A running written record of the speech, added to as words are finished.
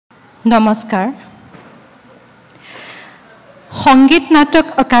নমস্কাৰ সংগীত নাটক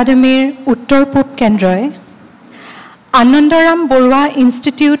একাডেমীৰ উত্তৰ পূব কেন্দ্ৰই Anandaram Barua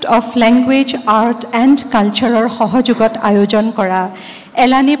institute of language art and কালচাৰৰ সহযোগত আয়োজন কৰা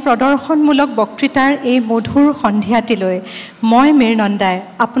এলানি প্ৰদৰ্শনমূলক বক্তৃতাৰ এই মধুৰ সন্ধিয়াটিলৈ মই মীৰনন্দাই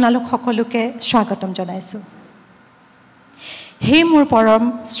আপোনালোক সকলোকে স্বাগতম জনাইছোঁ। হে মোৰ পৰম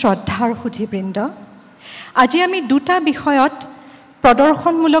শ্ৰদ্ধাৰ সুধীবৃন্দ, আজি আমি দুটা বিষয়ত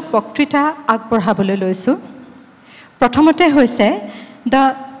প্ৰদৰ্শনমূলক বক্তৃতা আগবঢ়াবলৈ লৈছোঁ। প্ৰথমতে হৈছে the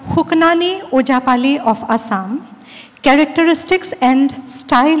হুকনানী Ojapali of Assam, characteristics and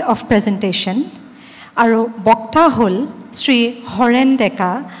style of presentation, আৰু বক্তা হ'ল শ্ৰী হৰেণ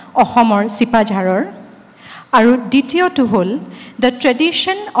ডেকা অসমৰ চিপাঝাৰৰ, আৰু দ্বিতীয়টো হ'ল দ্য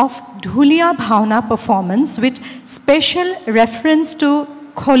ট্ৰেডিশ্যন অফ ঢুলীয়া ভাওনা performance with special reference two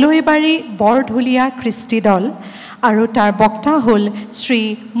খলৈবাৰী বৰঢুলীয়া কৃষ্টি দল, আৰু তাৰ বক্তা হ'ল শ্ৰী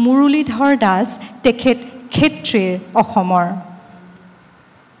মুৰলীধৰ দাস, তেখেত ক্ষেত্ৰীৰ অসমৰ।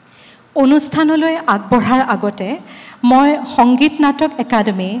 অনুষ্ঠানলৈ আগবঢ়াৰ আগতে মই সংগীত নাটক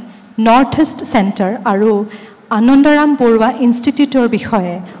একাডেমী, নৰ্থ ইষ্ট চেণ্টাৰ আৰু আনন্দৰাম বৰুৱা ইনষ্টিটিউটৰ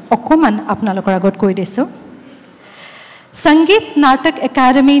বিষয়ে অকণমান আপোনালোকৰ আগত কৈ দিছোঁ। Sangeet Natak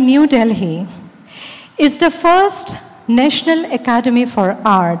Akademi, New Delhi is the first National Academy for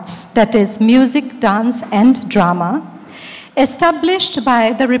Arts, that is music, dance and drama, established by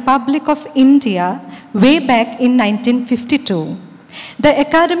the Republic of India way back in 1952. The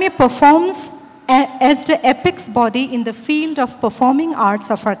Academy performs as the apex body in the field of performing arts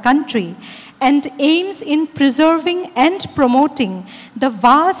of our country and aims in preserving and promoting the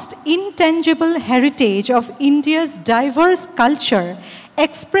vast intangible heritage of India's diverse culture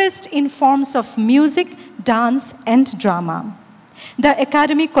expressed in forms of music, dance, and drama. The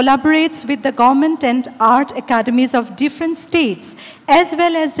Academy collaborates with the government and art academies of different states, as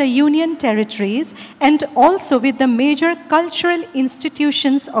well as the union territories, and also with the major cultural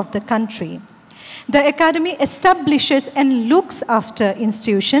institutions of the country. The Academy establishes and looks after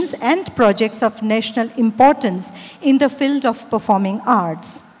institutions and projects of national importance in the field of performing arts.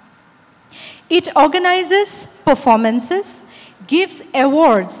 It organizes performances, gives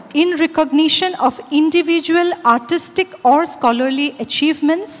awards in recognition of individual artistic or scholarly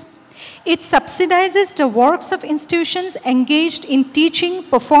achievements. It subsidizes the works of institutions engaged in teaching,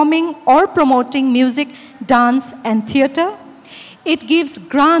 performing, or promoting music, dance, and theater. It gives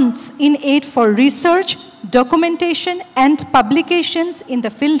grants in aid for research, documentation, and publications in the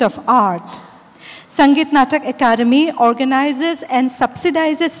field of art. Sangeet Natak Akademi organizes and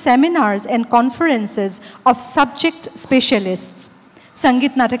subsidizes seminars and conferences of subject specialists.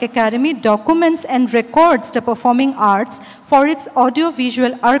 Sangeet Natak Akademi documents and records the performing arts for its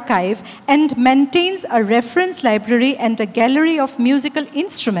audiovisual archive and maintains a reference library and a gallery of musical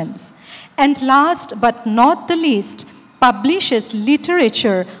instruments. And last but not the least, publishes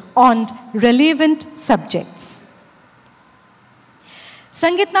literature on relevant subjects.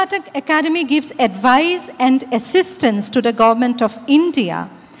 Sangeet Natak Akademi gives advice and assistance to the Government of India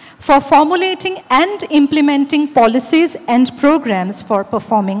for formulating and implementing policies and programs for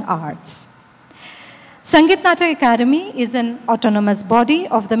performing arts. Sangeet Natak Akademi is an autonomous body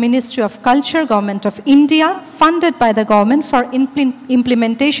of the Ministry of Culture, Government of India, funded by the government for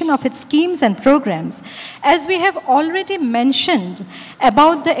implementation of its schemes and programs. As we have already mentioned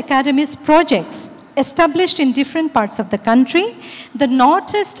about the Academy's projects established in different parts of the country, the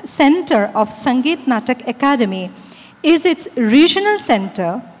Northeast Center of Sangeet Natak Akademi is its regional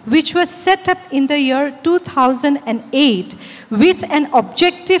center, which was set up in the year 2008 with an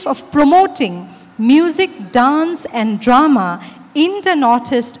objective of promoting music, dance, and drama in the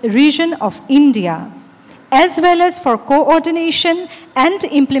Northeast region of India, as well as for coordination and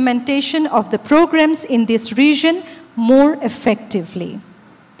implementation of the programs in this region more effectively.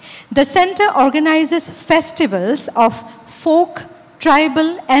 The center organizes festivals of folk,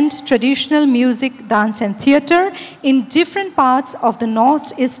 tribal, and traditional music, dance, and theater in different parts of the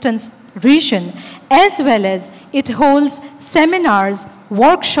northeastern region, as well as it holds seminars,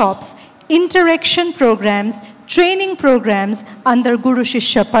 workshops, interaction programs, training programs under Guru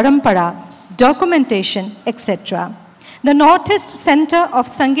Shishya Parampara, documentation, etc. The Northeast Center of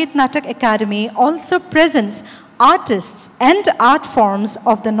Sangeet Natak Akademi also presents artists and art forms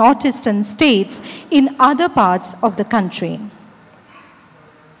of the northeastern states in other parts of the country.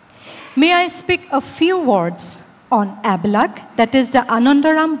 May I speak a few words on ABILAC, that is the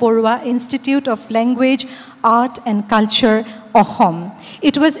Anundoram Borooah Institute of Language, Art and Culture, Assam.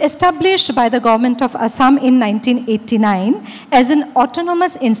 It was established by the government of Assam in 1989 as an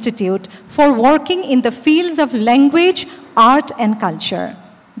autonomous institute for working in the fields of language, art and culture.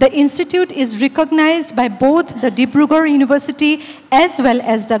 The institute is recognized by both the Dibrugarh University as well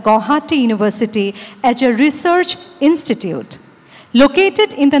as the Guwahati University as a research institute.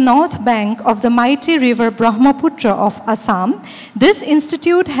 Located in the north bank of the mighty river Brahmaputra of Assam, this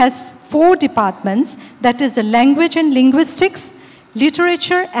institute has 4 departments, that is the language and linguistics,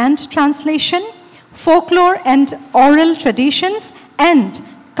 literature and translation, folklore and oral traditions, and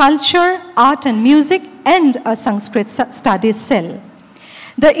culture, art and music, and a Sanskrit studies cell.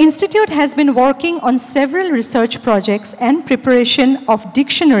 The institute has been working on several research projects and preparation of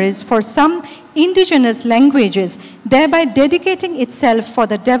dictionaries for some indigenous languages, thereby dedicating itself for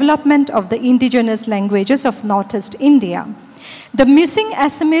the development of the indigenous languages of Northeast India. The missing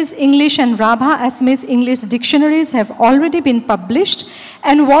Assamese English and Rabha Assamese English dictionaries have already been published,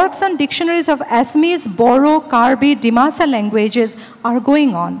 and works on dictionaries of Assamese, Borooah, Karbi, Dimasa languages are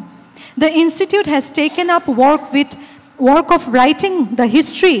going on. The institute has taken up work of writing the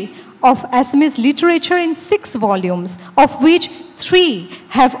history of Assamese literature in 6 volumes, of which 3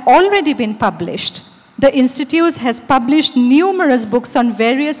 have already been published. The institute has published numerous books on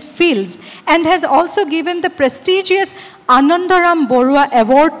various fields and has also given the prestigious Anundoram Borooah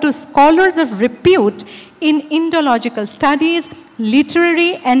Award to scholars of repute in Indological studies,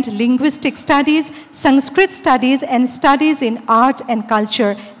 literary and linguistic studies, Sanskrit studies, and studies in art and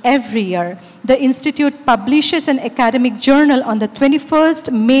culture every year. The institute publishes an academic journal on the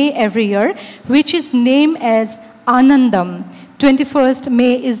 21st May every year, which is named as Anandam. 21st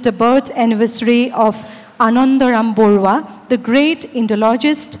May is the birth anniversary of Anundoram Borooah, the great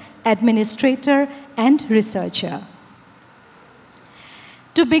Indologist, administrator, and researcher.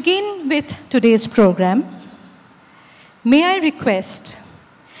 To begin with today's program, may I request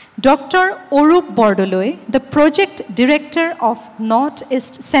Dr. Orup Bordoloi, the project director of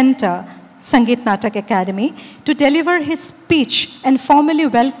Northeast Center, Sangeet Natak Akademi, to deliver his speech and formally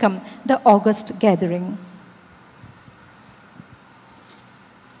welcome the August gathering.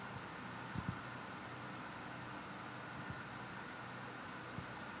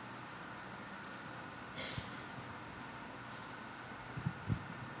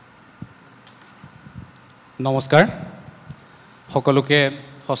 নমস্কাৰ সকলোকে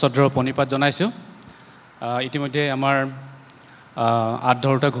সশ্ৰদ্ধ প্ৰণিপাত জনাইছো ইতিমধ্যে আমাৰ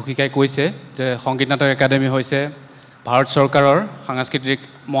আধৰুটা ঘোষিকাই কৈছে যে সংগীত নাটক একাডেমি হৈছে ভাৰত চৰকাৰৰ সাংস্কৃতিক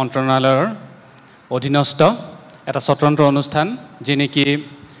মন্ত্ৰণালয়ৰ অধীনস্থ এটা স্বতন্ত্ৰ অনুষ্ঠান যি নেকি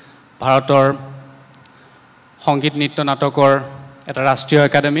ভাৰতৰ সংগীত নৃত্য নাটকৰ এটা ৰাষ্ট্ৰীয়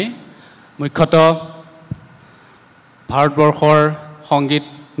একাডেমি মুখ্যতঃ ভাৰতবৰ্ষৰ সংগীত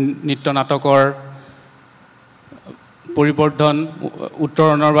নৃত্য নাটকৰ পৰিবৰ্ধন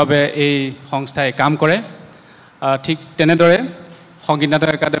উত্তৰণৰ বাবে এই সংস্থাই কাম কৰে ঠিক তেনেদৰে সংগীত নাটক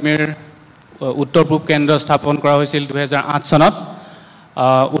একাডেমিৰ উত্তৰ পূব কেন্দ্ৰ স্থাপন কৰা হৈছিল 2008 চনত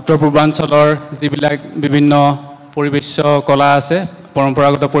উত্তৰ পূৰ্বাঞ্চলৰ যিবিলাক বিভিন্ন পৰিবেশ কলা আছে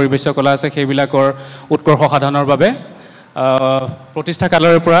পৰম্পৰাগত পৰিবেশ কলা আছে সেইবিলাকৰ উৎকৰ্ষ সাধনৰ বাবে প্ৰতিষ্ঠা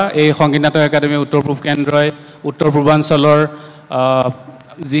কালৰ পৰা এই সংগীত নাটক একাডেমি উত্তৰ পূব কেন্দ্ৰই উত্তৰ পূৰ্বাঞ্চলৰ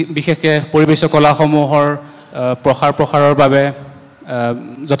বিশেষকৈ পৰিবেশ কলাসমূহৰ প্ৰসাৰৰ বাবে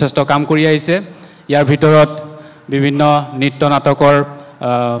যথেষ্ট কাম কৰি আহিছে ইয়াৰ ভিতৰত বিভিন্ন নৃত্য নাটকৰ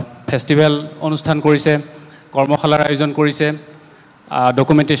ফেষ্টিভেল অনুষ্ঠান কৰিছে কৰ্মশালাৰ আয়োজন কৰিছে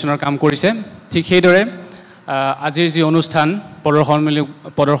ডকুমেন্টেশনৰ কাম কৰিছে ঠিক সেইদৰে আজিৰ যি অনুষ্ঠান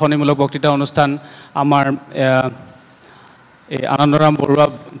প্ৰদৰ্শনীমূলক বক্তৃতা অনুষ্ঠান আমাৰ আনন্দৰাম বৰুৱা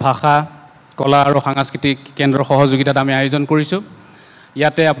ভাষা কলা আৰু সাংস্কৃতিক কেন্দ্ৰৰ সহযোগিতাত আমি আয়োজন কৰিছো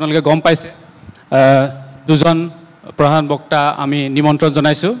ইয়াতে আপোনালোকে গম পাইছে দুজন প্ৰধান বক্তা আমি নিমন্ত্ৰণ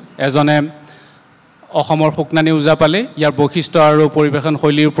জনাইছো এজনে অসমৰ শুকনানী উজাপালি ইয়াৰ বৈশিষ্ট্য আৰু পৰিবেশন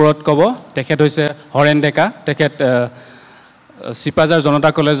শৈলীৰ ওপৰত ক'ব তেখেত হৈছে হৰেন ডেকা তেখেত সিপাজাৰ জনতা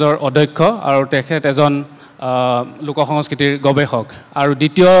কলেজৰ অধ্যক্ষ আৰু তেখেত এজন লোক সংস্কৃতিৰ গৱেষক আৰু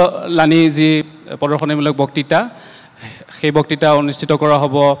দ্বিতীয় লানি যি প্ৰদৰ্শনীমূলক বক্তৃতা সেই বক্তৃতা অনুষ্ঠিত কৰা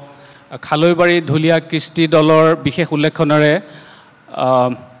হ'ব খালৈবাৰী ঢুলীয়া কৃষ্টি দলৰ বিশেষ উল্লেখনেৰে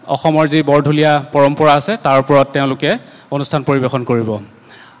অসমৰ যি বৰঢুলীয়া পৰম্পৰা আছে তাৰ ওপৰত তেওঁলোকে অনুষ্ঠান পৰিবেশন কৰিব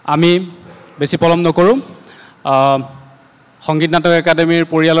আমি বেছি পলম নকৰো সংগীত নাটক একাডেমিৰ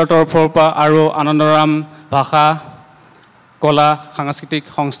পৰিয়ালৰ তৰফৰ পৰা আৰু আনন্দৰাম ভাষা কলা সাংস্কৃতিক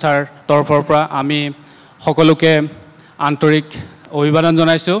সংস্থাৰ তৰফৰ পৰা আমি সকলোকে আন্তৰিক অভিবাদন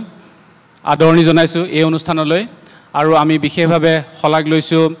জনাইছো আদৰণি জনাইছো এই অনুষ্ঠানলৈ আৰু আমি বিশেষভাৱে হলাগ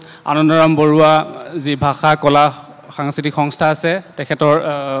লৈছো আনন্দৰাম বৰুৱা যি ভাষা কলা সাংস্কৃতিক সংস্থা আছে তেখেতৰ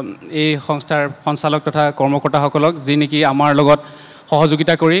এই সংস্থাৰ সঞ্চালক তথা কৰ্মকৰ্তাসকলক যি নেকি আমাৰ লগত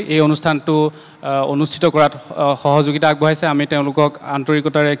সহযোগিতা কৰি এই অনুষ্ঠানটো অনুষ্ঠিত কৰাত সহযোগিতা আগবঢ়াইছে আমি তেওঁলোকক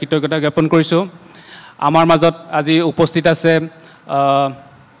আন্তৰিকতাৰে কৃতজ্ঞতা জ্ঞাপন কৰিছো আমাৰ মাজত আজি উপস্থিত আছে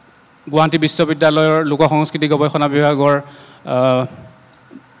গুৱাহাটী বিশ্ববিদ্যালয়ৰ লোক সংস্কৃতি গৱেষণা বিভাগৰ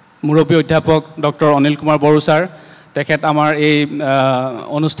মুৰব্বী অধ্যাপক ডক্টৰ অনিল কুমাৰ বড়ো ছাৰ তেখেত আমাৰ এই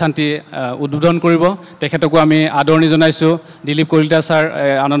অনুষ্ঠানটি উদ্বোধন কৰিব তেখেতকো আমি আদৰণি জনাইছোঁ দিলীপ কলিতা ছাৰ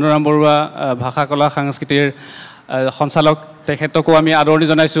আনন্দৰাম বৰুৱা ভাষা কলা সাংস্কৃতিৰ সঞ্চালক তেখেতকো আমি আদৰণি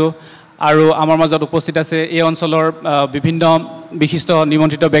জনাইছোঁ আৰু আমাৰ মাজত উপস্থিত আছে এই অঞ্চলৰ বিভিন্ন বিশিষ্ট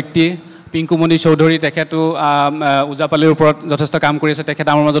নিমন্ত্ৰিত ব্যক্তি পিংকুমণি চৌধুৰী তেখেতো ওজাপালিৰ ওপৰত যথেষ্ট কাম কৰি আছে তেখেত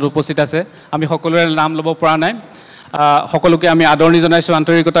আমাৰ মাজত উপস্থিত আছে আমি সকলোৰে নাম ল'ব পৰা নাই সকলোকে আমি আদৰণি জনাইছোঁ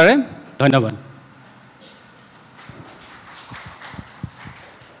আন্তৰিকতাৰে ধন্যবাদ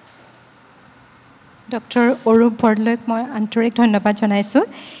ডক্টৰ অৰূপ বৰদলৈক মই আন্তৰিক ধন্যবাদ জনাইছোঁ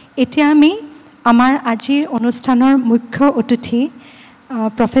এতিয়া আমি আমাৰ আজিৰ অনুষ্ঠানৰ মুখ্য অতিথি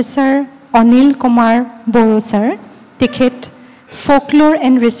প্ৰফেসৰ অনিল কুমাৰ বড়ো ছাৰ তেখেত ফোকলোৰ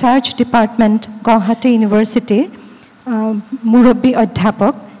এণ্ড ৰিচাৰ্চ ডিপাৰ্টমেণ্ট গুৱাহাটী ইউনিভাৰ্চিটিৰ মুৰব্বী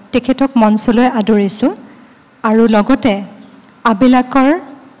অধ্যাপক তেখেতক মঞ্চলৈ আদৰিছোঁ আৰু লগতে আবিলাকৰ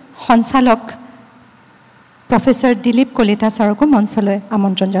সঞ্চালক প্ৰফেসৰ দিলীপ কলিতা ছাৰকো মঞ্চলৈ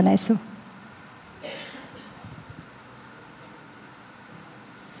আমন্ত্ৰণ জনাইছোঁ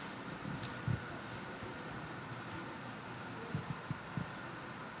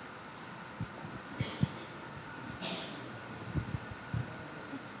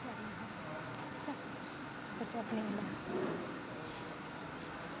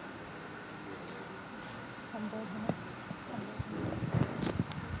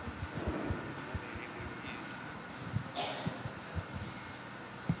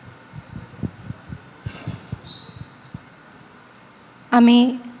আমি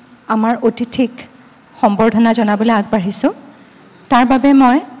আমাৰ অতিথিক সম্বৰ্ধনা জনাবলৈ আগবাঢ়িছোঁ তাৰ বাবে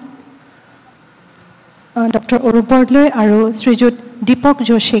মই ডক্টৰ অৰূপ বৰদলৈ আৰু শ্ৰীযুত দীপক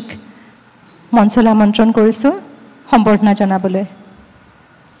যোশীক মঞ্চলৈ আমন্ত্ৰণ কৰিছোঁ সম্বৰ্ধনা জনাবলৈ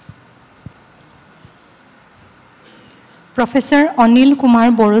প্ৰফেসৰ অনিল কুমাৰ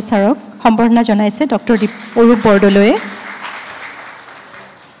বড়ো ছাৰক সম্বৰ্ধনা জনাইছে ডক্টৰ অৰূপ বৰদলৈয়ে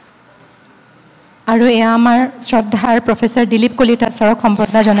আৰু এয়া আমাৰ শ্ৰদ্ধাৰ প্ৰফেসৰ দিলীপ কলিতা ছাৰক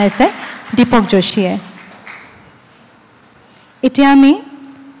সম্বৰ্ধনা জনাইছে দীপক যোশীয়ে এতিয়া আমি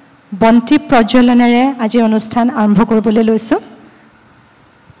বন্তি প্ৰজ্বলনেৰে আজি অনুষ্ঠান আৰম্ভ কৰিবলৈ লৈছোঁ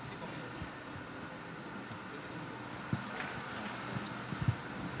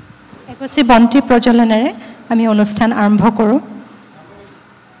এগছি বন্তি প্ৰজ্বলনেৰে আমি অনুষ্ঠান আৰম্ভ কৰোঁ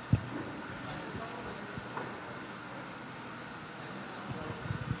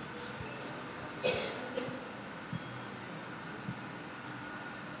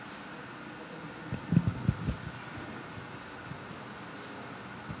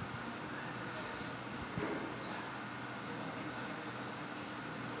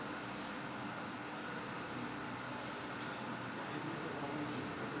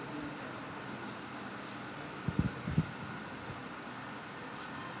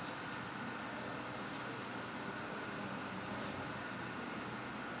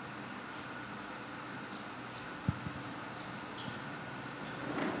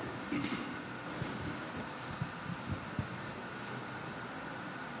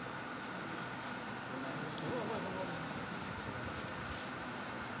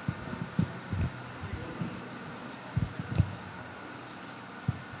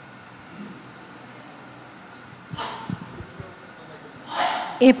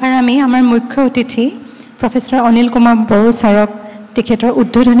এইবাৰ আমি আমাৰ মুখ্য অতিথি প্ৰফেসৰ অনিল কুমাৰ বড়ো ছাৰক তেখেতৰ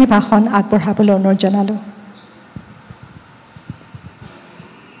উদ্বোধনী ভাষণ আগবঢ়াবলৈ অনুৰোধ জনালোঁ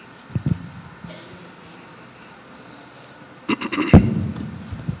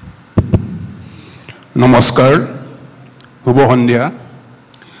নমস্কাৰ শুভ সন্ধিয়া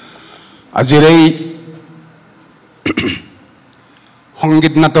আজিৰ এই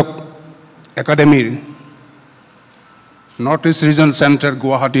সংগীত নাটক একাডেমীৰ নৰ্থ ইষ্ট ৰিজন চেণ্টাৰ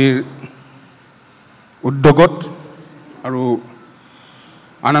গুৱাহাটীৰ উদ্যোগত আৰু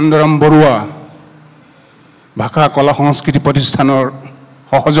আনন্দৰাম বৰুৱা ভাষা কলা সংস্কৃতি প্ৰতিষ্ঠানৰ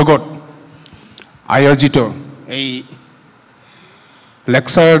সহযোগত আয়োজিত এই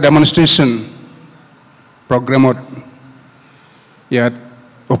লেকচাৰ ডেমনষ্ট্ৰেশ্যন প্ৰগ্ৰেমত ইয়াত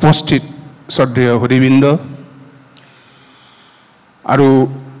উপস্থিত শ্ৰদ্ধেয় সুধীবৃন্দ আৰু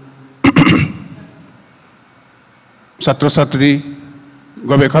ছাত্ৰ ছাত্ৰী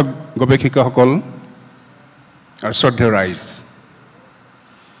গৱেষক গৱেষিকাসকল আৰু শ্ৰদ্ধেয় ৰাইজ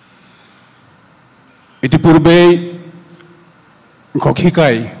ইতিপূৰ্বেই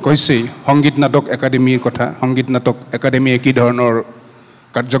ঘোষিকাই কৈছে সংগীত নাটক একাডেমীৰ কথা সংগীত নাটক একাডেমীয়ে কি ধৰণৰ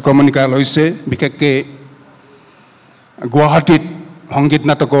কাৰ্যক্ৰমণিকা লৈছে বিশেষকৈ গুৱাহাটীত সংগীত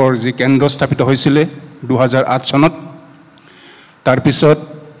নাটকৰ যি কেন্দ্ৰ স্থাপিত হৈছিলে 2008 চনত তাৰপিছত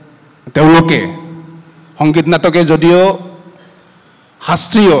তেওঁলোকে সংগীত নাটকে যদিও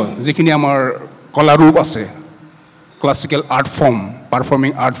শাস্ত্ৰীয় যিখিনি আমাৰ কলাৰূপ আছে classical art form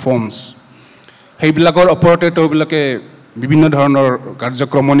performing art forms সেইবিলাকৰ ওপৰতে তেওঁলোকে বিভিন্ন ধৰণৰ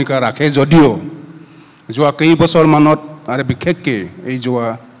কাৰ্যক্ৰমণিকা ৰাখে যদিও যোৱা কেইবছৰমানত আৰু বিশেষকৈ এই যোৱা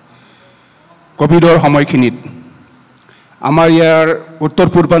কোভিডৰ সময়খিনিত আমাৰ ইয়াৰ উত্তৰ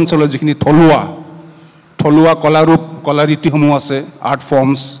পূৰ্বাঞ্চলৰ যিখিনি থলুৱা কলাৰূপ কলাৰীতিসমূহ আছে আৰ্ট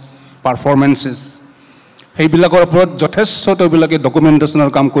ফৰ্মছ পাৰফৰ্মেঞ্চেছ সেইবিলাকৰ ওপৰত যথেষ্ট তেওঁলোকে ডকুমেণ্টেশ্যনৰ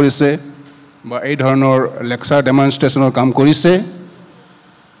কাম কৰিছে বা এই ধৰণৰ লেকচাৰ ডেমনষ্ট্ৰেশ্যনৰ কাম কৰিছে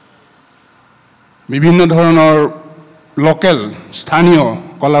বিভিন্ন ধৰণৰ লোকেল স্থানীয়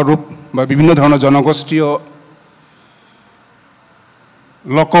কলাৰূপ বা বিভিন্ন ধৰণৰ জনগোষ্ঠীয়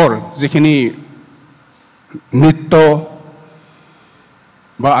লোকৰ যিখিনি নৃত্য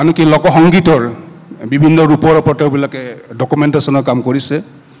বা আনকি লোকসংগীতৰ বিভিন্ন ৰূপৰ ওপৰত তেওঁলোকে ডকুমেণ্টেশ্যনৰ কাম কৰিছে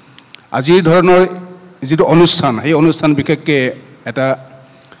আজিৰ ধৰণৰ যিটো অনুষ্ঠান সেই অনুষ্ঠান বিশেষকৈ এটা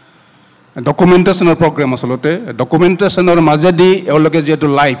ডকুমেণ্টেশ্যনৰ প্ৰগ্ৰেম আচলতে ডকুমেণ্টেশ্যনৰ মাজেদি এওঁলোকে যিহেতু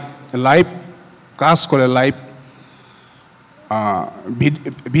লাইভ কাষ্ট কৰে লাইভ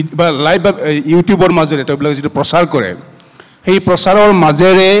বা ইউটিউবৰ মাজেৰে তেওঁলোকে যিটো প্ৰচাৰ কৰে সেই প্ৰচাৰৰ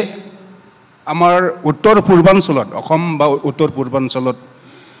মাজেৰে আমাৰ উত্তৰ পূৰ্বাঞ্চলত অসম বা উত্তৰ পূৰ্বাঞ্চলত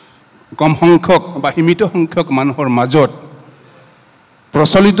কম সংখ্যক বা সীমিত সংখ্যক মানুহৰ মাজত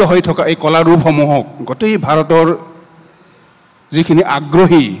প্ৰচলিত হৈ থকা এই কলাৰূপসমূহক গোটেই ভাৰতৰ যিখিনি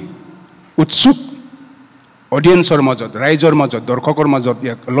আগ্ৰহী উৎসুক অডিয়েন্সৰ মাজত ৰাইজৰ মাজত দৰ্শকৰ মাজত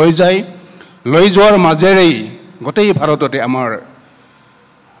ইয়াক লৈ যোৱাৰ মাজেৰেই গোটেই ভাৰততে আমাৰ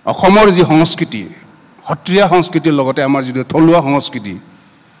অসমৰ যি সংস্কৃতি সত্ৰীয়া সংস্কৃতিৰ লগতে আমাৰ যিটো থলুৱা সংস্কৃতি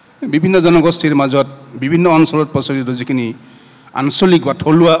বিভিন্ন জনগোষ্ঠীৰ মাজত বিভিন্ন অঞ্চলত প্ৰচলিত যিখিনি আঞ্চলিক বা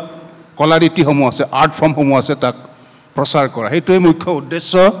থলুৱা কলাৰীতিসমূহ আছে আৰ্ট ফৰ্মসমূহ আছে তাক প্ৰচাৰ কৰা সেইটোৱে মুখ্য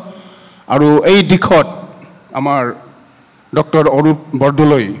উদ্দেশ্য আৰু এই দিশত আমাৰ ডক্টৰ অৰূপ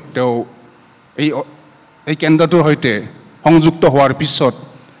বৰদলৈ তেওঁ এই কেন্দ্ৰটোৰ সৈতে সংযুক্ত হোৱাৰ পিছত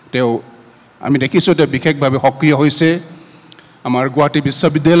তেওঁ আমি দেখিছোঁ তেওঁ বিশেষভাৱে সক্ৰিয় হৈছে আমাৰ গুৱাহাটী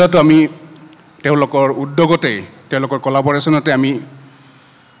বিশ্ববিদ্যালয়তো আমি তেওঁলোকৰ উদ্যোগতে তেওঁলোকৰ কলাবৰেশ্যনতে আমি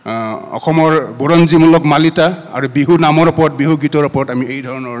অসমৰ বুৰঞ্জীমূলক মালিতা আৰু বিহু নামৰ ওপৰত বিহু গীতৰ ওপৰত আমি এই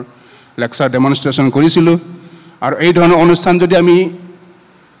ধৰণৰ লেকচাৰ ডেমনষ্ট্ৰেশ্যন কৰিছিলোঁ আৰু এই ধৰণৰ অনুষ্ঠান যদি আমি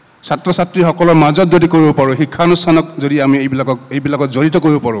ছাত্ৰ ছাত্ৰীসকলৰ মাজত যদি কৰিব পাৰোঁ শিক্ষানুষ্ঠানক যদি আমি এইবিলাকত জড়িত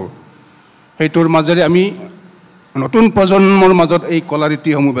কৰিব পাৰোঁ সেইটোৰ মাজেৰে আমি নতুন প্ৰজন্মৰ মাজত এই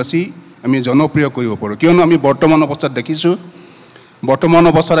কলাৰীতিসমূহ বেছি আমি জনপ্ৰিয় কৰিব পাৰোঁ কিয়নো আমি বৰ্তমান অৱস্থাত দেখিছোঁ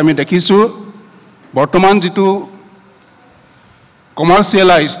বৰ্তমান যিটো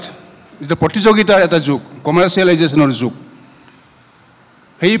কমাৰ্চিয়েলাইজড যিটো প্ৰতিযোগিতাৰ এটা যুগ কমাৰ্চিয়েলাইজেশ্যনৰ যুগ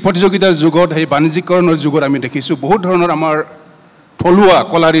সেই প্ৰতিযোগিতাৰ যুগত সেই বাণিজ্যিকৰণৰ যুগত আমি দেখিছোঁ বহুত ধৰণৰ আমাৰ থলুৱা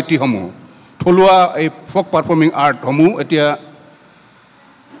কলাৰীতিসমূহ থলুৱা এই ফক পাৰফৰ্মিং আৰ্টসমূহ এতিয়া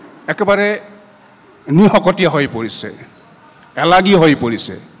একেবাৰে নিশকতীয়া হৈ পৰিছে এলাগী হৈ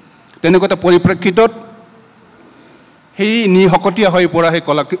পৰিছে তেনেকুৱা এটা পৰিপ্ৰেক্ষিতত সেই নিশকতীয়া হৈ পৰা সেই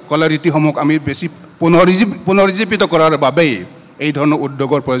কলাৰীতিসমূহক আমি বেছি পুনৰুজ্জীৱিত কৰাৰ বাবেই এই ধৰণৰ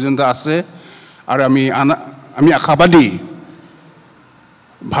উদ্যোগৰ প্ৰয়োজনীয়তা আছে আৰু আমি আশাবাদী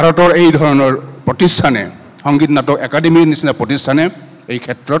ভাৰতৰ এই ধৰণৰ প্ৰতিষ্ঠানে সংগীত নাটক একাডেমীৰ নিচিনা প্ৰতিষ্ঠানে এই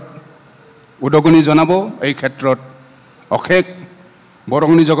ক্ষেত্ৰত উদগনি জনাব এই ক্ষেত্ৰত অশেষ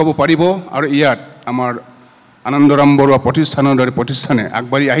বৰঙণি যোগাব পাৰিব আৰু ইয়াত আমাৰ আনন্দৰাম বৰুৱা প্ৰতিষ্ঠানৰ দৰে প্ৰতিষ্ঠানে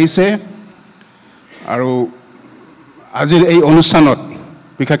আগবাঢ়ি আহিছে আৰু আজিৰ এই অনুষ্ঠানত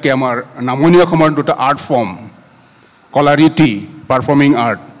বিশেষকৈ আমাৰ নামনি অসমৰ দুটা আৰ্ট ফৰ্ম কলাৰীতি পাৰফৰ্মিং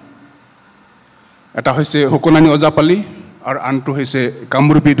আৰ্ট এটা হৈছে হুকনানী ওজাপালি আৰু আনটো হৈছে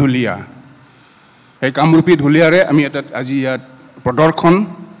কামৰূপী ঢুলীয়া এই কামৰূপী ঢুলীয়াৰে আমি আজি ইয়াত প্ৰদৰ্শন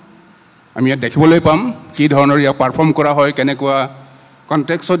আমি ইয়াত দেখিবলৈ পাম কি ধৰণৰ ইয়াক পাৰফৰ্ম কৰা হয় কেনেকুৱা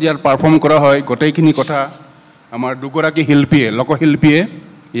কণ্টেক্সত ইয়াত পাৰফৰ্ম কৰা হয় গোটেইখিনি কথা আমাৰ দুগৰাকী শিল্পীয়ে লোকশিল্পীয়ে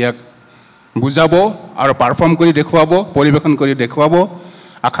ইয়াক বুজাব আৰু পাৰফৰ্ম কৰি দেখুৱাব পৰিৱেশন কৰি দেখুৱাব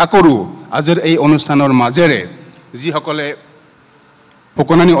আশা কৰোঁ আজিৰ এই অনুষ্ঠানৰ মাজেৰে যিসকলে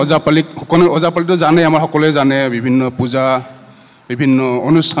হুকনানী ওজাপালিটো জানে আমাৰ সকলোৱে জানে বিভিন্ন পূজা বিভিন্ন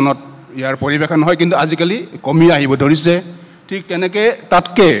অনুষ্ঠানত ইয়াৰ পৰিৱেশন হয় কিন্তু আজিকালি কমি আহিব ধৰিছে ঠিক তেনেকৈ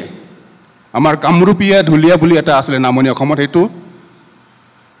তাতকৈ আমাৰ কামৰূপীয়া ঢুলীয়া বুলি এটা আছিলে নামনি অসমত সেইটো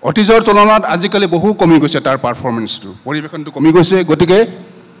অতীজৰ তুলনাত আজিকালি বহু কমি গৈছে তাৰ পাৰফৰ্মেঞ্চটো পৰিৱেশনটো কমি গৈছে গতিকে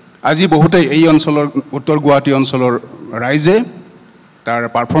আজি বহুতেই এই অঞ্চলৰ উত্তৰ গুৱাহাটী অঞ্চলৰ ৰাইজে তাৰ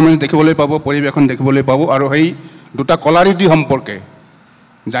পাৰফৰ্মেঞ্চ দেখিবলৈ পাব পৰিৱেশন দেখিবলৈ পাব আৰু সেই দুটা কলাৰীতি সম্পৰ্কে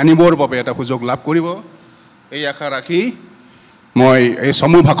জানিবৰ বাবে এটা সুযোগ লাভ কৰিব এই আশা ৰাখি মই এই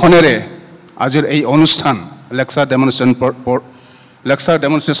সমূহ ভাষণেৰে আজিৰ এই অনুষ্ঠান লেকচাৰ লেকচাৰ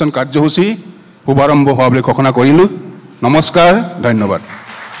ডেমনষ্ট্ৰেশ্যন কাৰ্যসূচী শুভাৰম্ভ হোৱা বুলি ঘোষণা কৰিলোঁ নমস্কাৰ ধন্যবাদ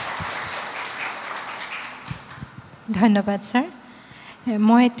ধন্যবাদ ছাৰ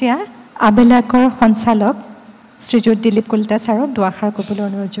মই এতিয়া আবিলাকৰ সঞ্চালক শ্ৰীযুত দিলীপ কলিতা ছাৰক দুআষাৰ ক'বলৈ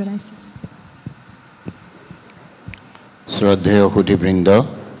অনুৰোধ জনাইছোঁ শ্ৰদ্ধেয় সুধীবৃন্দ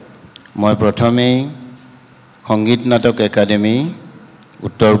মই প্ৰথমেই সংগীত নাটক একাডেমি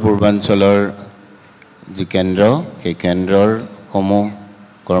উত্তৰ পূৰ্বাঞ্চলৰ যি কেন্দ্ৰ সেই কেন্দ্ৰৰ সমূহ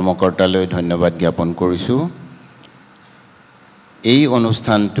কৰ্মকৰ্তালৈ ধন্যবাদ জ্ঞাপন কৰিছোঁ এই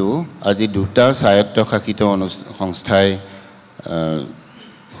অনুষ্ঠানটো আজি দুটা স্বায়ত্তশাসিত সংস্থাই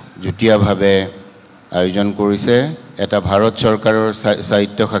যুটীয়াভাৱে আয়োজন কৰিছে এটা ভাৰত চৰকাৰৰ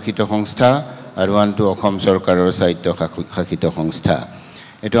স্বায়ত্তশাসিত সংস্থা আৰু আনটো অসম চৰকাৰৰ স্বায়ত্তশাসিত সংস্থা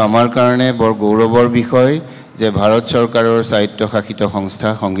এটো আমাৰ কাৰণে বৰ গৌৰৱৰ বিষয় যে ভাৰত চৰকাৰৰ স্বায়ত্তশাসিত সংস্থা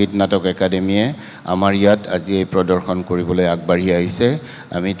সংগীত নাটক একাডেমিয়ে আমাৰ ইয়াত আজি এই প্ৰদৰ্শন কৰিবলৈ আগবাঢ়ি আহিছে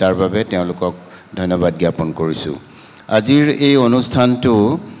আমি তাৰ বাবে তেওঁলোকক ধন্যবাদ জ্ঞাপন কৰিছোঁ আজিৰ এই অনুষ্ঠানটো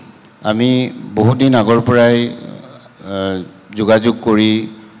আমি বহুদিন আগৰ পৰাই যোগাযোগ কৰি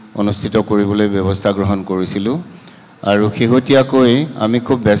অনুষ্ঠিত কৰিবলৈ ব্যৱস্থা গ্ৰহণ কৰিছিলোঁ আৰু শেহতীয়াকৈ আমি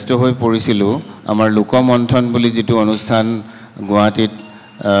খুব ব্যস্ত হৈ পৰিছিলোঁ আমাৰ লোকমন্থন বুলি যিটো অনুষ্ঠান গুৱাহাটীত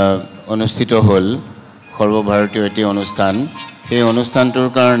অনুষ্ঠিত হ'ল সৰ্বভাৰতীয় এটি অনুষ্ঠান সেই অনুষ্ঠানটোৰ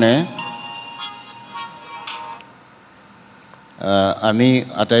কাৰণে আমি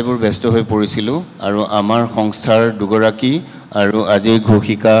আটাইবোৰ ব্যস্ত হৈ পৰিছিলোঁ আৰু আমাৰ সংস্থাৰ দুগৰাকী আৰু আজিৰ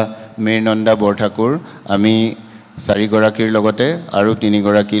ঘোষিকা মীৰনন্দা বৰঠাকুৰ আমি চাৰিগৰাকীৰ লগতে আৰু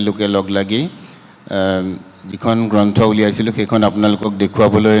তিনিগৰাকী লোকে লগ লাগি যিখন গ্ৰন্থ উলিয়াইছিলোঁ সেইখন আপোনালোকক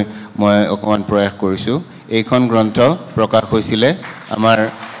দেখুৱাবলৈ মই অকণমান প্ৰয়াস কৰিছোঁ এইখন গ্ৰন্থ প্ৰকাশ হৈছিলে আমাৰ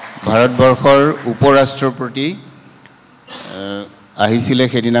ভাৰতবৰ্ষৰ উপৰাষ্ট্ৰপতি আহিছিলে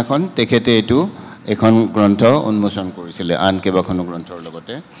সেইদিনাখন তেখেতে এইটো এখন গ্ৰন্থ উন্মোচন কৰিছিলে আন কেইবাখনো গ্ৰন্থৰ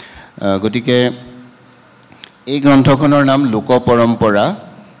লগতে গতিকে এই গ্ৰন্থখনৰ নাম লোক পৰম্পৰা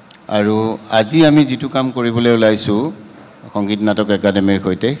আৰু আজি আমি যিটো কাম কৰিবলৈ ওলাইছোঁ সংগীত নাটক একাডেমিৰ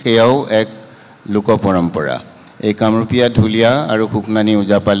সৈতে সেয়াও এক লোক পৰম্পৰা এই কামৰূপীয়া ঢুলীয়া আৰু শুকনানী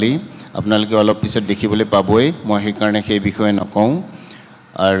ওজাপালি আপোনালোকে অলপ পিছত দেখিবলৈ পাবই মই সেইকাৰণে সেই বিষয়ে নকওঁ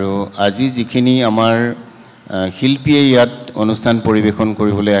আৰু আজি যিখিনি আমাৰ শিল্পীয়ে ইয়াত অনুষ্ঠান পৰিৱেশন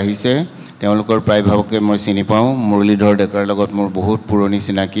কৰিবলৈ আহিছে তেওঁলোকৰ প্ৰায়ভাগকে মই চিনি পাওঁ মুৰলীধৰ ডেকাৰ লগত মোৰ বহুত পুৰণি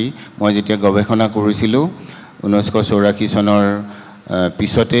চিনাকি মই যেতিয়া গৱেষণা কৰিছিলোঁ 1984 চনৰ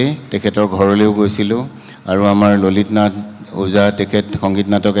পিছতে তেখেতৰ ঘৰলৈও গৈছিলোঁ আৰু আমাৰ ললিতনাথ ওজা তেখেত সংগীত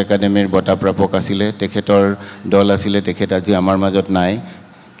নাটক একাডেমিৰ বঁটা প্ৰাপক আছিলে তেখেতৰ দল আছিলে তেখেত আজি আমাৰ মাজত নাই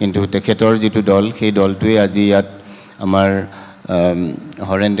কিন্তু তেখেতৰ যিটো দল সেই দলটোৱে আজি ইয়াত আমাৰ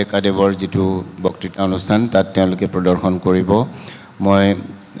হৰেন ডেকাদেৱৰ যিটো বক্তৃতা অনুষ্ঠান তাত তেওঁলোকে প্ৰদৰ্শন কৰিব মই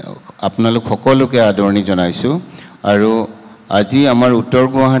আপোনালোক সকলোকে আদৰণি জনাইছোঁ আৰু আজি আমাৰ উত্তৰ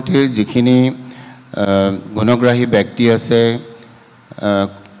গুৱাহাটীৰ যিখিনি গুণগ্ৰাহী ব্যক্তি আছে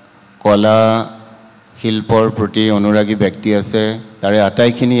কলা শিল্পৰ প্ৰতি অনুৰাগী ব্যক্তি আছে তাৰে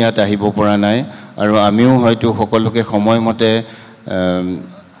আটাইখিনি ইয়াত আহিব পৰা নাই আৰু আমিও হয়তো সকলোকে সময়মতে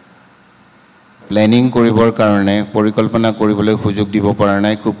প্লেনিং কৰিবৰ কাৰণে পৰিকল্পনা কৰিবলৈ সুযোগ দিব পৰা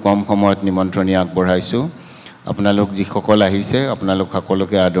নাই খুব কম সময়ত নিমন্ত্ৰণী আগবঢ়াইছোঁ আপোনালোক যিসকল আহিছে আপোনালোক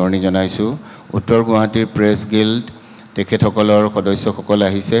সকলোকে আদৰণি জনাইছোঁ উত্তৰ গুৱাহাটীৰ প্ৰেছ গিল্ড তেখেতসকলৰ সদস্যসকল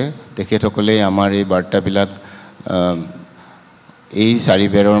আহিছে তেখেতসকলেই আমাৰ এই বাৰ্তাবিলাক এই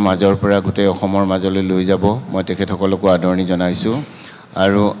চাৰিবেৰৰ মাজৰ পৰা গোটেই অসমৰ মাজলৈ লৈ যাব মই তেখেতসকলকো আদৰণি জনাইছোঁ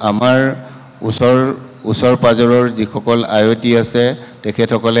আৰু আমাৰ ওচৰ পাজৰৰ যিসকল আয়তী আছে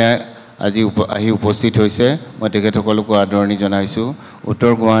তেখেতসকলে আজি আহি উপস্থিত হৈছে মই তেখেতসকলকো আদৰণি জনাইছোঁ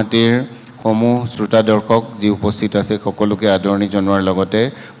উত্তৰ গুৱাহাটীৰ সমূহ শ্ৰোতা দৰ্শক যি উপস্থিত আছে সকলোকে আদৰণি জনোৱাৰ লগতে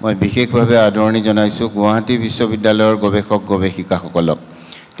মই বিশেষভাৱে আদৰণি জনাইছোঁ গুৱাহাটী বিশ্ববিদ্যালয়ৰ গৱেষক গৱেষিকাসকলক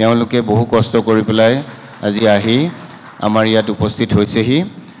তেওঁলোকে বহু কষ্ট কৰি পেলাই আজি আহি আমাৰ ইয়াত উপস্থিত হৈছেহি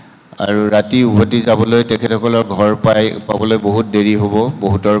আৰু ৰাতি উভতি যাবলৈ তেখেতসকলৰ ঘৰ পাবলৈ বহুত দেৰি হ'ব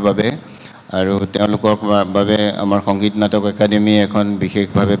বহুতৰ বাবে আৰু তেওঁলোকৰ বাবে আমাৰ সংগীত নাটক একাডেমি এখন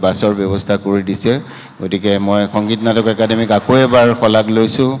বিশেষভাৱে বাছৰ ব্যৱস্থা কৰি দিছে গতিকে মই সংগীত নাটক একাডেমিক আকৌ এবাৰ শলাগ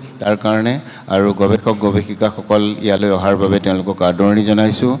লৈছোঁ তাৰ কাৰণে আৰু গৱেষক গৱেষিকাসকল ইয়ালৈ অহাৰ বাবে তেওঁলোকক আদৰণি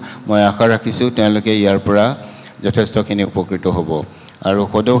জনাইছোঁ মই আশা ৰাখিছোঁ তেওঁলোকে ইয়াৰ পৰা যথেষ্টখিনি উপকৃত হ'ব আৰু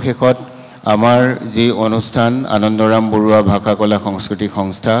সদৌ আমাৰ যি অনুষ্ঠান আনন্দৰাম বৰুৱা ভাষা কলা সাংস্কৃতিক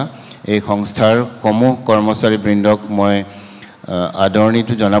সংস্থা এই সংস্থাৰ সমূহ কৰ্মচাৰীবৃন্দক মই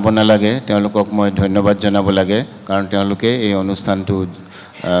আদৰণিটো জনাব নালাগে তেওঁলোকক মই ধন্যবাদ জনাব লাগে কাৰণ তেওঁলোকে এই অনুষ্ঠানটো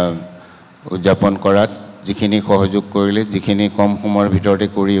উদযাপন কৰাত যিখিনি সহযোগ কৰিলে যিখিনি কম সময়ৰ ভিতৰতে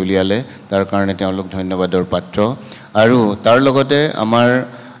কৰি উলিয়ালে তাৰ কাৰণে তেওঁলোক ধন্যবাদৰ পাত্ৰ আৰু তাৰ লগতে আমাৰ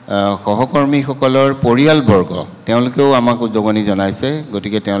সহকৰ্মীসকলৰ পৰিয়ালবৰ্গ তেওঁলোকেও আমাক উদগনি জনাইছে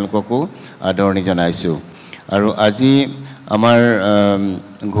গতিকে তেওঁলোককো আদৰণি জনাইছোঁ আৰু আজি আমাৰ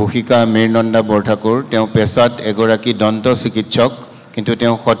ঘোষিকা মীৰনন্দা বৰঠাকুৰ তেওঁ পেছাত এগৰাকী দন্ত চিকিৎসক কিন্তু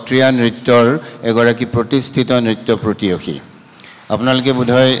তেওঁ সত্ৰীয়া নৃত্যৰ এগৰাকী প্ৰতিষ্ঠিত নৃত্য প্ৰতিয়োগী আপোনালোকে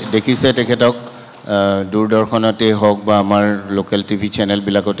বোধহয় দেখিছে তেখেতক দূৰদৰ্শনতে হওক বা আমাৰ লোকেল টিভি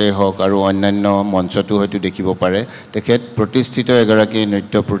চেনেলবিলাকতে হওক আৰু অন্যান্য মঞ্চতো হয়তো দেখিব পাৰে তেখেত প্ৰতিষ্ঠিত এগৰাকী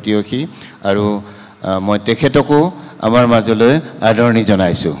নৃত্য প্ৰতিয়োগী আৰু মই তেখেতকো আমাৰ মাজলৈ আদৰণি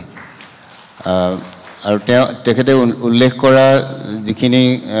জনাইছোঁ আৰু তেখেতে উল্লেখ কৰা যিখিনি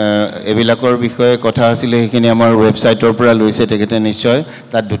এবিলাকৰ বিষয়ে কথা আছিলে সেইখিনি আমাৰ ৱেবছাইটৰ পৰা লৈছে তেখেতে নিশ্চয়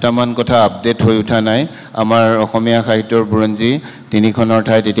তাত দুটামান কথা আপডেট হৈ উঠা নাই আমাৰ অসমীয়া সাহিত্যৰ বুৰঞ্জী 3খনৰ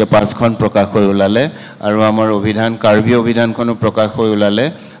ঠাইত এতিয়া 5খন প্ৰকাশ হৈ ওলালে আৰু আমাৰ অভিধান কাৰ্বি অভিধানখনো প্ৰকাশ হৈ ওলালে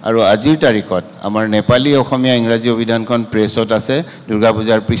আৰু আজিৰ তাৰিখত আমাৰ নেপালী অসমীয়া ইংৰাজী অভিধানখন প্ৰেছত আছে দুৰ্গা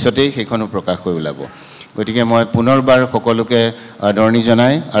পূজাৰ পিছতেই সেইখনো প্ৰকাশ হৈ ওলাব গতিকে মই পুনৰবাৰ সকলোকে আদৰণি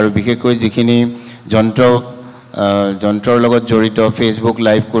জনাই আৰু বিশেষকৈ যিখিনি যন্ত্ৰৰ লগত জড়িত ফেচবুক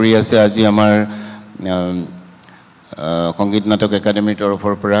লাইভ কৰি আছে আজি আমাৰ সংগীত নাটক একাডেমীৰ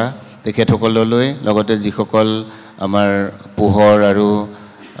তৰফৰ পৰা তেখেতসকললৈ লগতে যিসকল আমাৰ পোহৰ আৰু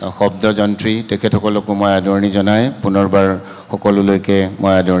শব্দযন্ত্ৰী তেখেতসকলকো মই আদৰণি জনাই পুনৰবাৰ সকলোলৈকে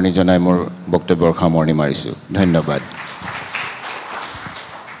মই আদৰণি জনাই মোৰ বক্তব্যৰ সামৰণি মাৰিছোঁ ধন্যবাদ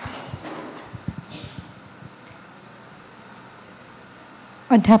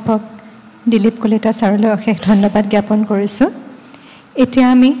অধ্যাপক দিলীপ কলিতা ছাৰলৈ অশেষ ধন্যবাদ জ্ঞাপন কৰিছোঁ এতিয়া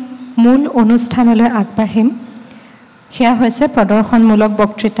আমি মূল অনুষ্ঠানলৈ আগবাঢ়িম সেয়া হৈছে প্ৰদৰ্শনমূলক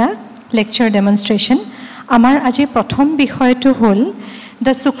বক্তৃতা লেকচাৰ ডেমনষ্ট্ৰেশ্যন আমাৰ আজি প্ৰথম বিষয়টো হ'ল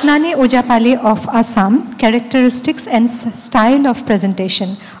the Sukanani Ojapali of Assam characteristics and style of presentation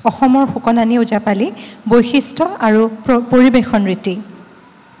অসমৰ সুকনানী ওজাপালি বৈশিষ্ট্য আৰু পৰিৱেশন ৰীতি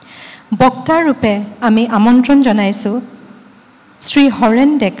বক্তাৰূপে আমি আমন্ত্ৰণ জনাইছোঁ শ্ৰী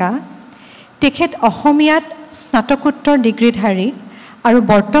হৰেণ ডেকা তেখেত অসমীয়াত স্নাতকোত্তৰ ডিগ্ৰীধাৰী আৰু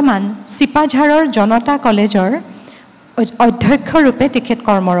বৰ্তমান চিপাঝাৰৰ জনতা কলেজৰ অধ্যক্ষৰূপে তেখেত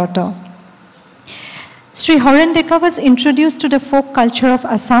কৰ্মৰত Sri Horen Deka was introduced to the folk culture of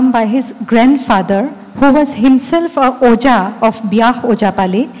Assam by his grandfather, who was himself a Oja of Biah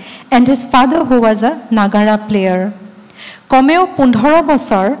Ojapali, and his father, who was a Nagara player. কমেও 15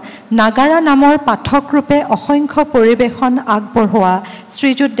 বছৰ নাগাৰা নামৰ পাঠক ৰূপে অসংখ্য পৰিবেশন আগবঢ়োৱা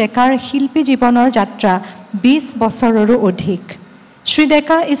শ্ৰীযুত ডেকাৰ শিল্পী জীৱনৰ যাত্ৰা 20 বছৰৰো অধিক Sri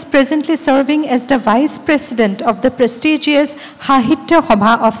Deka is presently serving as the Vice President of the prestigious Sahitya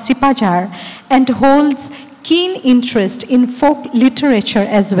Sabha of Sipajar and holds keen interest in folk literature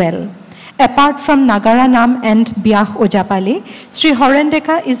as well. Apart from Nagara Nam and Biah Ojapali, Sri Horen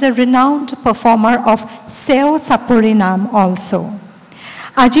Deka is a renowned performer of Seo Sapuri Nam also.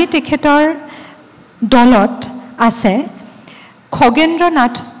 Aji tekhetor dolot ase Khogendra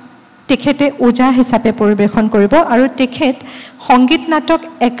Nath তেখেতে ওজা হিচাপে পৰিবেশন কৰিব আৰু তেখেত সংগীত নাটক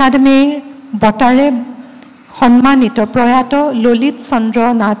একাডেমীৰ বঁটাৰে সন্মানিত প্ৰয়াত ললিত চন্দ্ৰ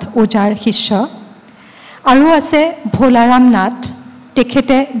নাথ ওজাৰ শিষ্য আৰু আছে ভোলাৰাম নাথ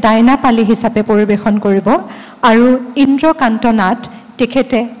তেখেতে ডাইনাপালি হিচাপে পৰিবেশন কৰিব আৰু ইন্দ্ৰকান্ত নাথ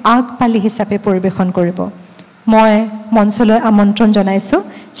তেখেতে আগপালি হিচাপে পৰিবেশন কৰিব মই মঞ্চলৈ আমন্ত্ৰণ জনাইছোঁ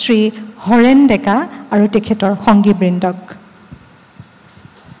শ্ৰী হৰেণ ডেকা আৰু তেখেতৰ সংগীবৃন্দক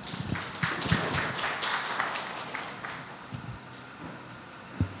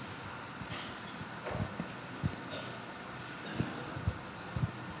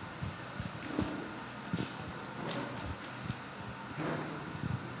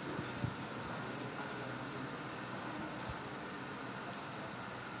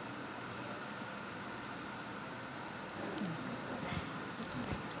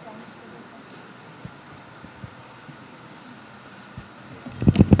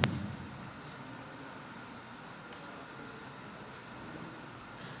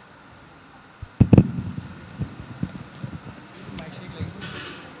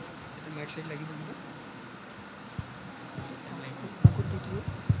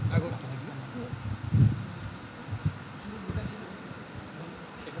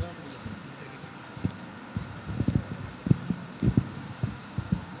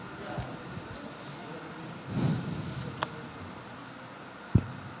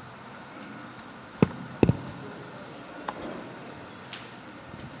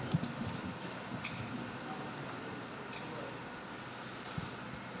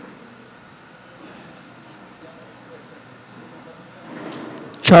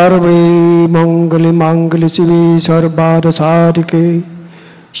सर्वे मंगल मांगल्य शिवे सर्वार्थ साधिके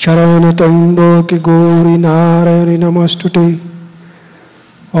शरण त्र्यंबके गौरी नारायणी नमस्तुते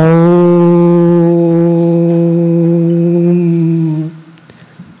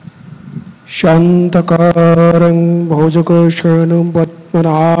शान्तकारं भोजगशरणं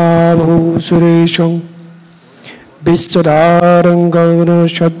पद्मनाभं सुरेशं विश्वधारं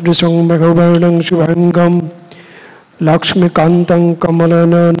गगनसदृशं मेघवर्णं शुभङ्गं लक्ष्मीकान्तं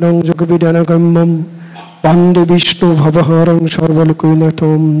कमलनयनं जगविदनगम्यं वन्दे विष्णुभवहरं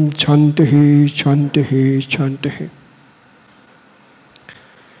सर्वलोकनाथं शान्तिः शान्तिः शान्तिः।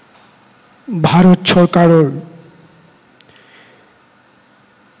 भारत सरकारों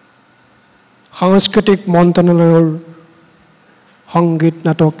सांस्कृतिक मंत्रालयर संगीत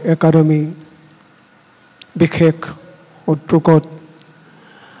नाटक एकाडेमी विशेष उद्योगत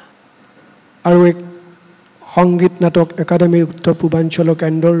और एक संगीत नाटक एकाडेमी उत्तर पूर्वांचल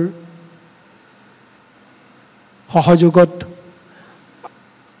केन्द्र सहयोगत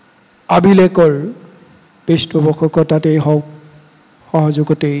आबिलेकर पृष्ठपोषकताते हक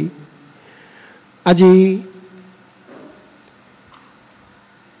सहयोगते আজি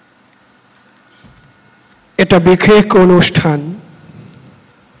এটা বিশেষ অনুষ্ঠান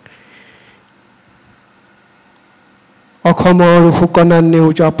অসমৰ ফুকনা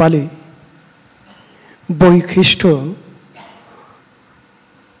নেওজাপালি বৈশিষ্ট্য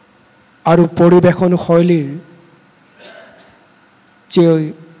আৰু পৰিবেশন শৈলীৰ যে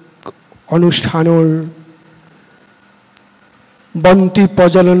অনুষ্ঠানৰ বন্তি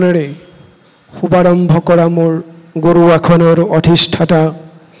প্ৰজ্বলনেৰে শুভাৰম্ভ কৰা মোৰ গৰুৱাখনৰ অধিষ্ঠাতা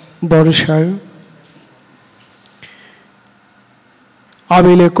বৰ্ষাৰ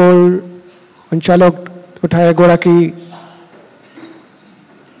আবিলেকৰ সঞ্চালক তথা এগৰাকী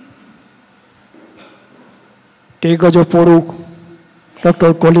দিগ্গজ পুৰুষ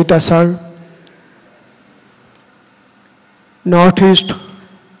doctor Kalita sir north east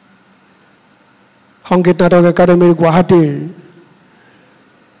সংগীত নাটক একাডেমীৰ গুৱাহাটীৰ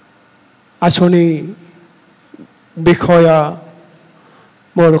आसनी विषया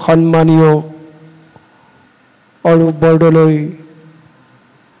मोर सम्मानीय अरूप बरदলৈ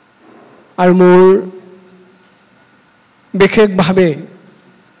और मोर विशेषभावे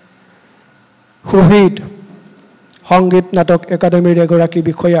सुहृद संगीत नाटक एकाडेमीर एगराकी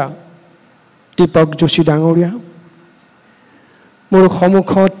विषया दीपक जोशी डांगरिया मोर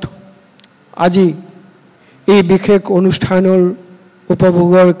सम्मुखत আজি এই विशेष অনুষ্ঠানৰ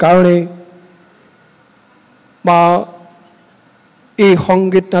उपभोगर कारणे বা এই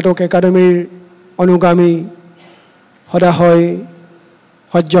সংগীত নাটক একাডেমিৰ অনুগামী সদায়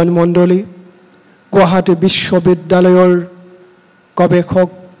সজ্জন মণ্ডলী গুৱাহাটী বিশ্ববিদ্যালয়ৰ গৱেষক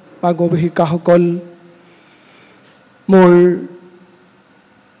বা গৱেষিকাসকল মোৰ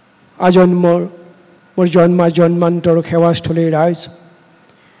আজন্মৰ মোৰ জন্মান্তৰ সেৱাস্থলীৰ ৰাইজ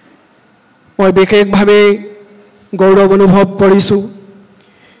মই বিশেষভাৱে গৌৰৱ অনুভৱ কৰিছোঁ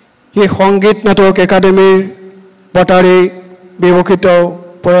এই সংগীত নাটক একাডেমিৰ বঁটাৰে বিভূষিত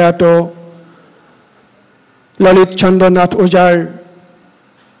প্ৰয়াত ললিত চন্দ্ৰ নাথ ওজাৰ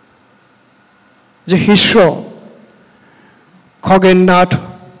যে শিষ্য খগেন নাথ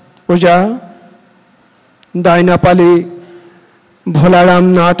ওজা দাইনাপালি ভোলাৰাম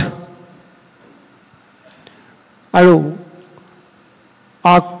নাথ আৰু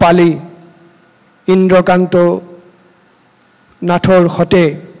আগপালি ইন্দ্ৰকান্ত নাথৰ সতে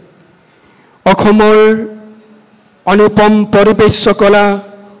অসমৰ অনুপম পৰিবেশ্য কলা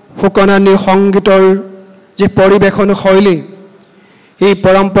ফুকনানী সংগীতৰ যে পৰিবেশন শৈলী এই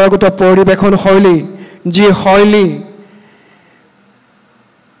পৰম্পৰাগত পৰিবেশন শৈলী যি শৈলী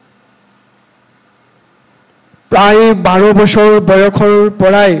প্ৰায় 12 বছৰ বয়সৰ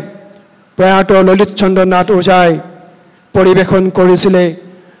পৰাই প্ৰয়াত ললিত চন্দ্ৰ নাথ ওজাই পৰিবেশন কৰিছিলে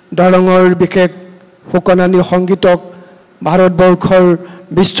দৰঙৰ বিশেষ ফুকনানী সংগীতক ভাৰতবৰ্ষৰ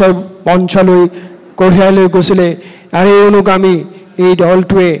বিশ্ব মঞ্চলৈ কঢ়িয়াই লৈ গৈছিলে আৰু এই অনুগামী এই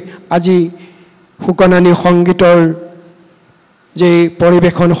দলটোৱে আজি ফুকনানী সংগীতৰ যে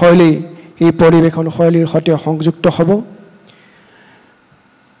পৰিবেশন শৈলী এই পৰিবেশন শৈলীৰ সৈতে সংযুক্ত হ'ব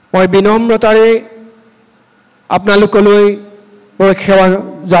মই বিনম্ৰতাৰে আপোনালোকলৈ মোৰ সেৱা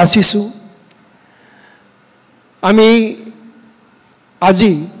যাচিছোঁ আমি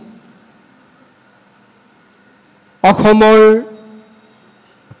আজি অসমৰ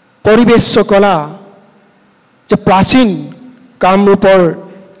পৰিবেশ্য কলা যে প্ৰাচীন কামৰূপৰ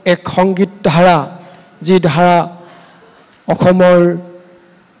এক সংগীত ধাৰা যি ধাৰা অসমৰ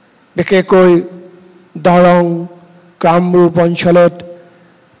বিশেষকৈ দৰং কামৰূপ অঞ্চলত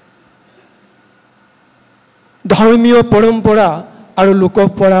ধৰ্মীয় পৰম্পৰা আৰু লোক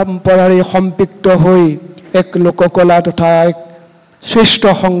পৰম্পৰাৰে সম্পৃক্ত হৈ এক লোককলা তথা এক শ্ৰেষ্ঠ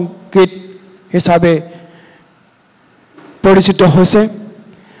সংগীত হিচাপে পৰিচিত হৈছে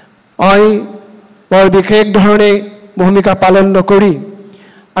মই বৰ বিশেষ ধৰণে ভূমিকা পালন নকৰি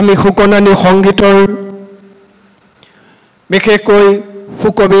আমি সুকন্নানী সংগীতৰ বিশেষকৈ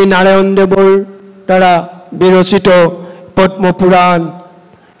সুকবি নাৰায়ণ দেৱৰ দ্বাৰা বিৰচিত পদ্মপুৰাণ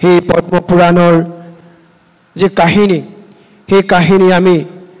সেই পদ্মপুৰাণৰ যে কাহিনী সেই কাহিনী আমি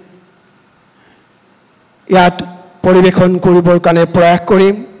ইয়াত পৰিবেশন কৰিবৰ কাৰণে প্ৰয়াস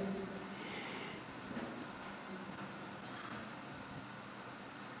কৰিম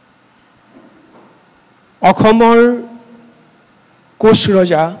অসমৰ কোচ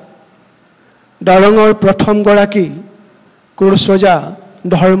ৰজা দৰঙৰ প্ৰথম গৰাকী কোচ ৰজা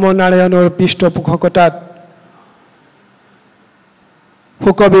ধৰ্মনাৰায়ণৰ পৃষ্ঠপোষকতাত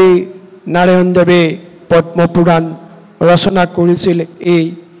সুকবি নাৰায়ণ দেৱে পদ্মপুৰাণ ৰচনা কৰিছিল এই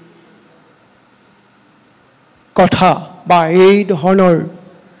কথা বা এই ধৰণৰ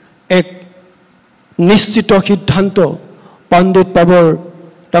এক নিশ্চিত সিদ্ধান্ত পণ্ডিত বাবৰ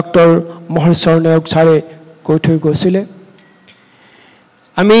ডক্টৰ মহেশ্বৰ নায়ক ছাৰে কৈ থৈ গৈছিলে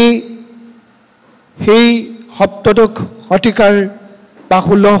আমি সেই সপ্তদশ শতিকাৰ বা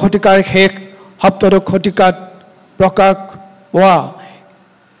 16 শতিকাৰ শেষ সপ্তদশ শতিকাত প্ৰকাশ হোৱা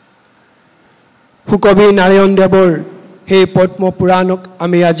সুকবি নাৰায়ণ দেৱৰ সেই পদ্মপুৰাণক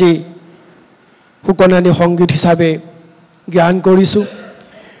আমি আজি সুকন্নানী সংগীত হিচাপে জ্ঞান কৰিছোঁ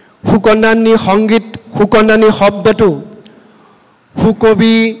সুকন্নানী সংগীত সুকন্নানী শব্দটো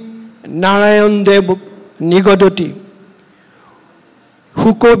সুকবি নাৰায়ণ দেৱ নিগদতি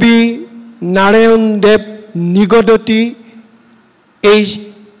সুকবি নাৰায়ণ দেৱ নিগদতি এই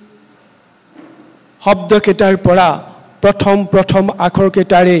শব্দকেইটাৰ পৰা প্ৰথম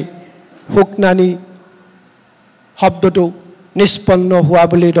আখৰকেইটাৰে সুকন্নানী শব্দটো নিষ্পন্ন হোৱা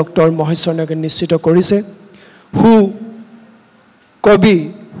বুলি ডক্টৰ মহেশ্বৰ নায়কে নিশ্চিত কৰিছে হু কবি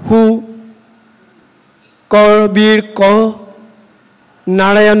হু কবিৰ ক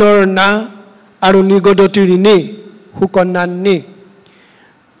নাৰায়ণৰ না আৰু নিগদতিৰ নি সুকন্নানী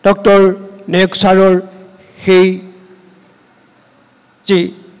ডক্টৰ নায়ক ছাৰৰ সেই যি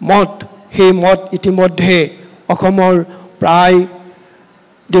মত সেই মত ইতিমধ্যে অসমৰ প্ৰায়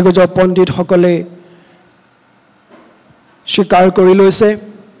দিগ্গজ পণ্ডিতসকলে স্বীকাৰ কৰি লৈছে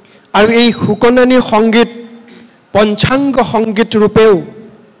আৰু এই সুকন্নানী সংগীত পঞ্চাংগ সংগীত ৰূপেও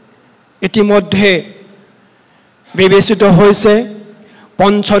ইতিমধ্যে বিবেচিত হৈছে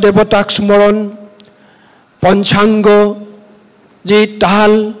পঞ্চদেৱতাক স্মৰণ পঞ্চাংগ যি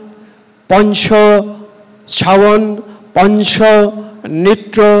তাল পঞ্চ শ্ৰাৱণ পঞ্চ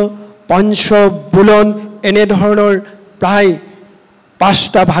নৃত্য পঞ্চ বুলন এনেধৰণৰ প্ৰায়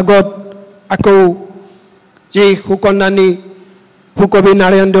 5টা ভাগত আকৌ যি সুকন্নানী সুকবি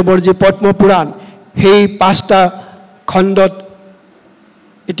নাৰায়ণ দেৱৰ যি পদ্মপুৰাণ সেই 5টা খণ্ডত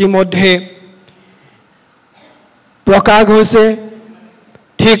ইতিমধ্যে প্ৰকাশ হৈছে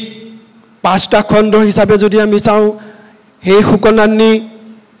ঠিক 5টা খণ্ড হিচাপে যদি আমি চাওঁ সেই সুকন্নানী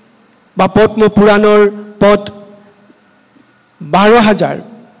বা পদ্মপুৰাণৰ পদ 12,000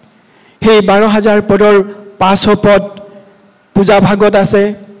 সেই 12,000 পদৰ 500 পদ পূজা ভাগত আছে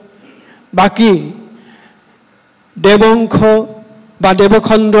বাকি দেৱংশ বা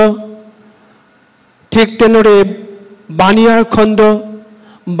দেৱখণ্ড ঠিক তেনেদৰে বাণিয়াৰ খণ্ড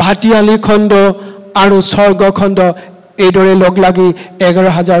ভাটিয়ালী খণ্ড আৰু স্বৰ্গখণ্ড এইদৰে লগ লাগি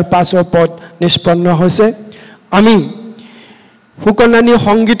 11,500 পদ নিষ্পন্ন হৈছে আমি সুকন্নানী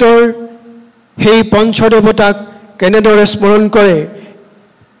সংগীতৰ সেই পঞ্চদেৱতাক কেনেদৰে স্মৰণ কৰে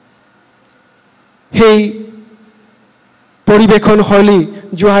সেই পৰিবেশন শৈলী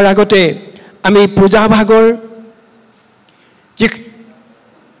যোৱাৰ আগতে আমি পূজা ভাগৰ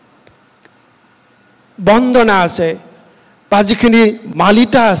বন্দনা আছে বা যিখিনি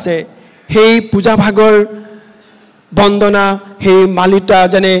মালিতা আছে সেই পূজা ভাগৰ বন্দনা সেই মালিতা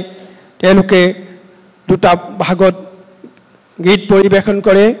যেনে তেওঁলোকে দুটা ভাগত গীত পৰিবেশন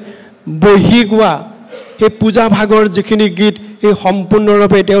কৰে বহি গোৱা সেই পূজা ভাগৰ যিখিনি গীত সেই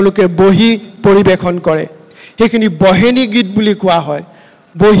সম্পূৰ্ণৰূপে তেওঁলোকে বহি পৰিবেশন কৰে সেইখিনি বহেনী গীত বুলি কোৱা হয়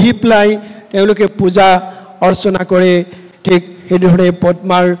বহি প্লাই তেওঁলোকে পূজা অৰ্চনা কৰে ঠিক সেইদৰে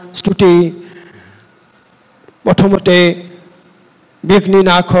পদ্মাৰ স্তুতি প্ৰথমতে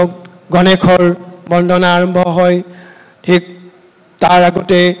বিঘ্নিনাশক গণেশৰ বন্দনা আৰম্ভ হয় ঠিক তাৰ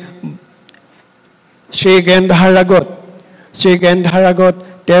আগতে শ্ৰী গেন্ধাৰ ৰাগত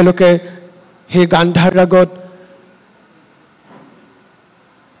তেওঁলোকে সেই গান্ধাৰ ৰাগত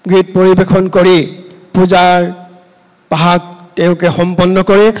গীত পৰিবেশন কৰি পূজাৰ ভাগ তেওঁলোকে সম্পন্ন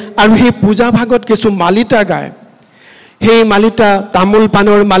কৰে আৰু সেই পূজা ভাগত কিছু মালিতা গায় সেই মালিতা তামোল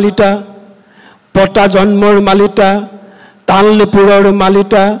পানৰ মালিতা পতা জন্মৰ মালিতা তাল নুপুৰৰ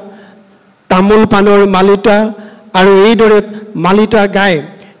মালিতা তামোল পানৰ মালিতা আৰু এইদৰে মালিতা গায়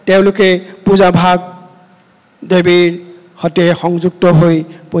তেওঁলোকে পূজা ভাগ দেৱীৰ সৈতে সংযুক্ত হৈ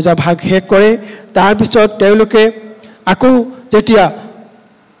পূজা ভাগ শেষ কৰে তাৰ পিছত তেওঁলোকে আকৌ যেতিয়া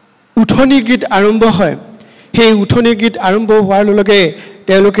উঠনি গীত আৰম্ভ হয় সেই উঠনি গীত আৰম্ভ হোৱাৰ লগে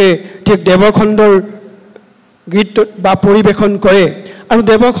তেওঁলোকে ঠিক দেৱখণ্ডৰ গীত বা পৰিবেশন কৰে আৰু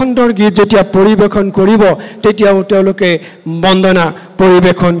দেৱখণ্ডৰ গীত যেতিয়া পৰিবেশন কৰিব তেতিয়াও তেওঁলোকে বন্দনা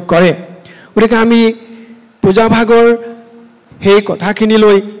পৰিবেশন কৰে গতিকে আমি পূজা ভাগৰ সেই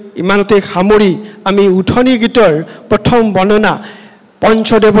কথাখিনিলৈ ইমানতে সামৰি আমি উঠনি গীতৰ প্ৰথম বৰ্ণনা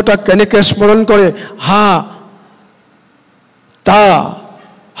পঞ্চদেৱতাক কেনেকৈ স্মৰণ কৰে হা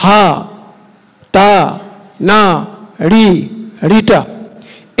তা না ৰি ৰিতা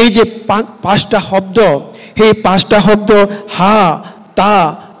এই যে পাঁচটা শব্দ সেই পাঁচটা শব্দ হা তা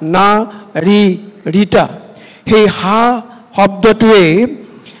না ৰি ৰিতা সেই হা শব্দটোৱে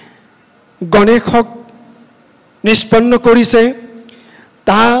গণেশক নিষ্পন্ন কৰিছে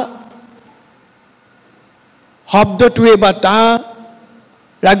তা শব্দটোৱে বা তা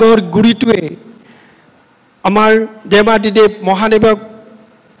ৰাগৰ গুৰিটোৱে আমাৰ দেৱাদিদেৱ মহাদেৱক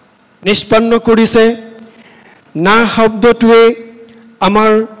নিষ্পন্ন কৰিছে না শব্দটোৱে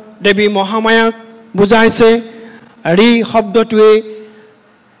আমাৰ দেৱী মহামায়াক বুজাইছে ৰি শব্দটোৱে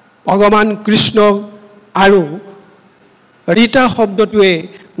ভগৱান কৃষ্ণ আৰু ৰীতা শব্দটোৱে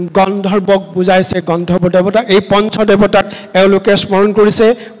গন্ধৰ্বক বুজাইছে গন্ধৰ্ব দেৱতাক এই পঞ্চদেৱতাক এওঁলোকে স্মৰণ কৰিছে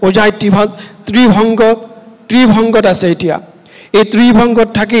ওজাই ত্ৰিভংগত আছে এতিয়া এই ত্ৰিভংগত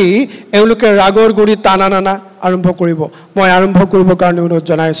থাকি এওঁলোকে ৰাগৰ গুৰি টানা নানা আৰম্ভ কৰিব মই আৰম্ভ কৰিবৰ কাৰণে অনুৰোধ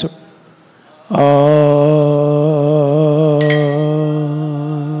জনাইছোঁ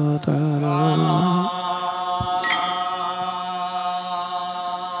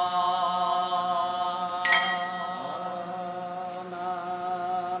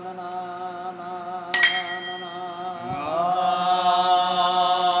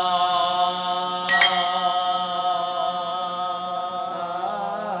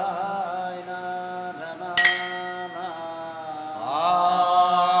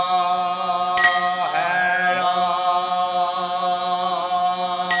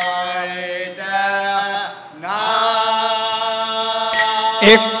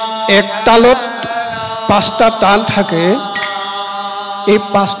এক তালত পাঁচটা তাল থাকে এই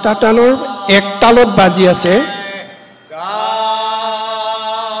পাঁচটা তালৰ এক তালত বাজি আছে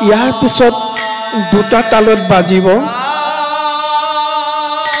ইয়াৰ পিছত দুটা তালত বাজিব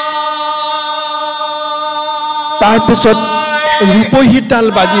তাৰ পিছত ৰূপহী তাল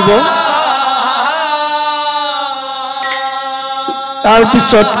বাজিব তাৰ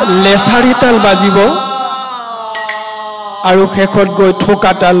পিছত লেছাৰী তাল বাজিব আৰু শেষত গৈ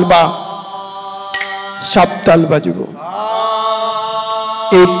ঠোকা তাল বা চাপতাল বাজিব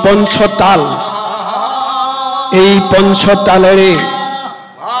এই পঞ্চতালেৰে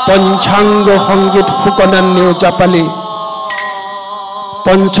পঞ্চাংগ সংগীত সুকনান্য জাপালি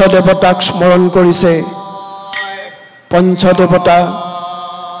পঞ্চদেৱতাক স্মৰণ কৰিছে পঞ্চদেৱতা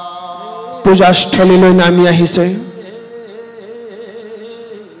পূজাস্থলীলৈ নামি আহিছে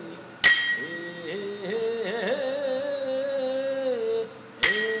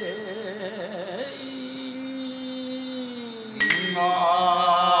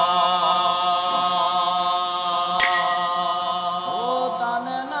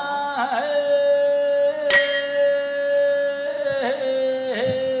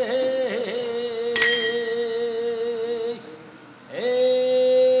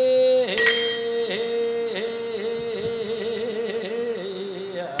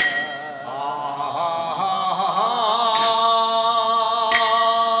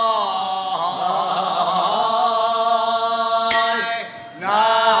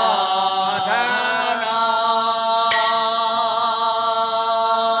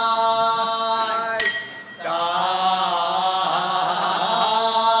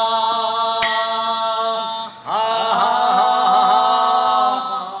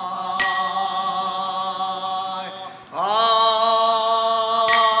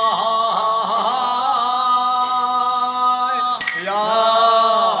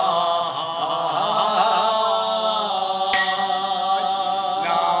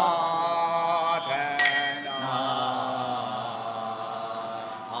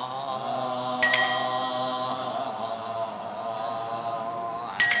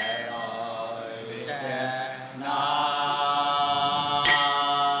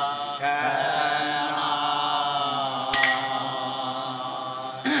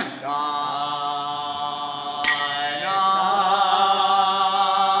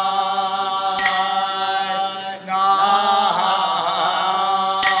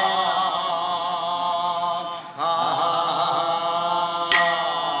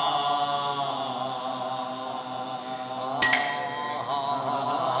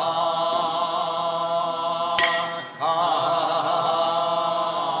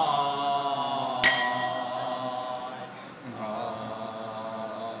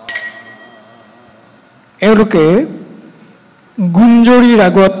তেওঁলোকে গুঞ্জৰি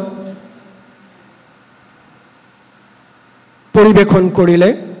ৰাগত পৰিবেশন কৰিলে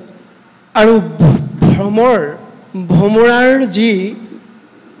আৰু ভ্ৰমৰাৰ যি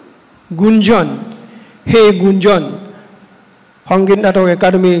গুঞ্জন সেই গুঞ্জন সংগীত নাটক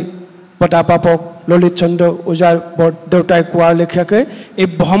একাডেমি বঁটা প্ৰাপক ললিত চন্দ্ৰ ওজাৰ বৰদেউতাই কোৱাৰ লেখীয়াকে এই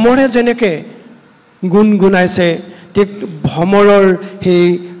ভ্ৰমৰে যেনেকৈ গুণগুণাইছে ঠিক ভ্ৰমৰৰ সেই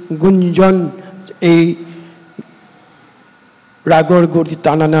গুঞ্জন এই ৰাগৰ গতি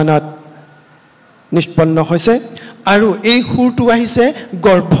টানানানাত নিষ্পন্ন হৈছে আৰু এই সুৰটো আহিছে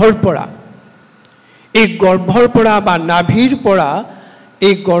গৰ্ভৰ পৰা এই গৰ্ভৰ পৰা বা নাভিৰ পৰা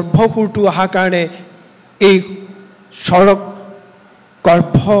এই গৰ্ভ সুৰটো অহাৰ কাৰণে এই স্বৰক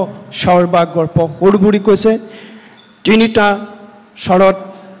গৰ্ভ স্বৰ বা গৰ্ভ সুৰ বুলি কৈছে তিনিটা স্বৰত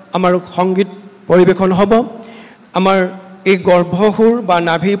আমাৰ সংগীত পৰিবেশন হ'ব আমাৰ এই গৰ্ভ সুৰ বা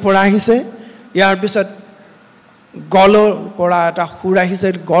নাভিৰ পৰা আহিছে ইয়াৰ পিছত গলৰ পৰা এটা সুৰ আহিছে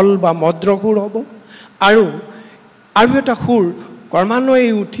গল বা মদ্ৰ সুৰ হ'ব আৰু এটা সুৰ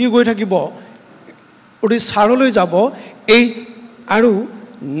ক্ৰমান্বয়ে উঠি গৈ থাকিব উঠি চাৰলৈ যাব এই আৰু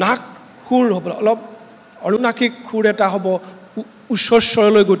নাক সুৰ হ'ব অলপ অনুনাসিক সুৰ এটা হ'ব উচ্চ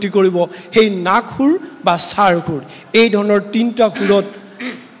স্বৰলৈ গতি কৰিব সেই নাক সুৰ বা চাৰ সুৰ এই ধৰণৰ তিনিটা সুৰত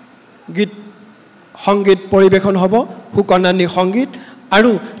গীত সংগীত পৰিবেশন হ'ব সুকন্যানী সংগীত আৰু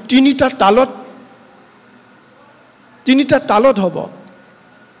তিনিটা তালত হ'ব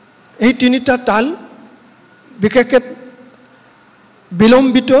এই তিনিটা তাল বিশেষকৈ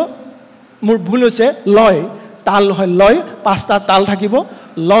বিলম্বিত মোৰ ভুল হৈছে লয় তাল নহয় লয় পাঁচটা তাল থাকিব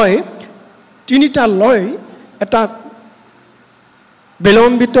লয় তিনিটা লয় এটা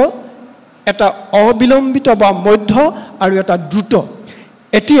বিলম্বিত এটা অবিলম্বিত বা মধ্য আৰু এটা দ্ৰুত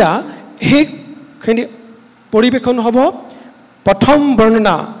এতিয়া সেইখিনি পৰিবেশন হ'ব প্ৰথম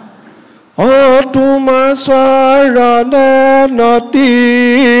বৰ্ণনা তোমাৰ চৰণে নতি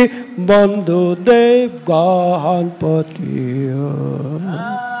বন্ধুদেৱ গণপতি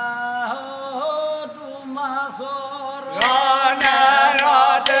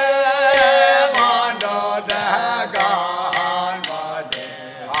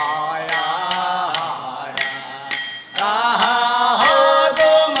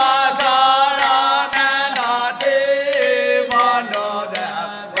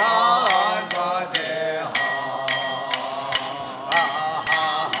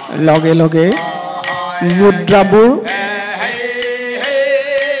লগে লগে মুদ্ৰাবোৰ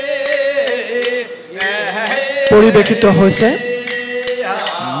পৰিৱেশিত হৈছে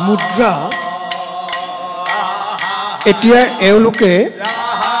মুদ্ৰা এতিয়া এওঁলোকে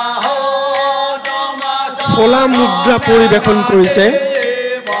খোলা মুদ্ৰা পৰিৱেশন কৰিছে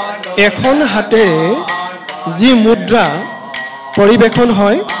এখন হাতেৰে যি মুদ্ৰা পৰিৱেশন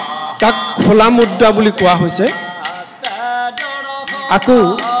হয় তাক খোলা মুদ্ৰা বুলি কোৱা হৈছে আকৌ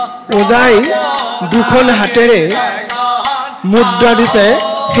ওজাই দুখন হাতেৰে মুদ্ৰা দিছে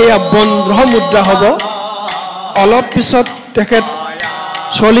সেয়া বন্ধ মুদ্ৰা হ'ব অলপ পিছত তেখেত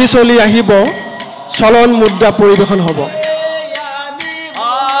চলি আহিব চলন মুদ্ৰা পৰিৱেশন হ'ব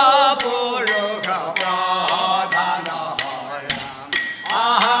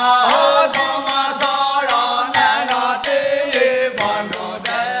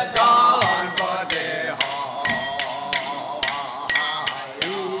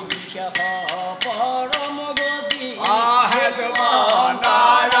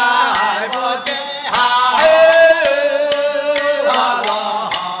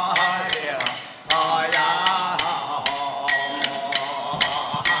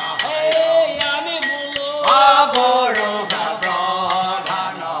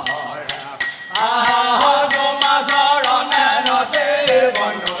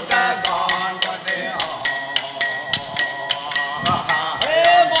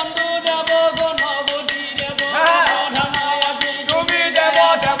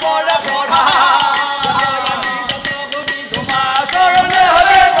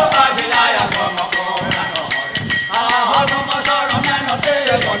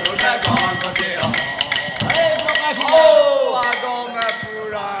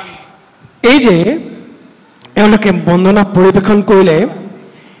এই যে এওঁলোকে বন্দনা পৰিৱেশন কৰিলে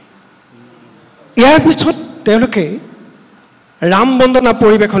ইয়াৰ পিছত তেওঁলোকে ৰাম বন্দনা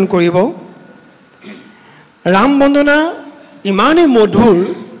পৰিৱেশন কৰিব ৰাম বন্দনা ইমানেই মধুৰ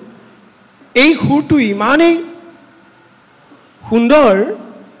এই সুৰটো ইমানেই সুন্দৰ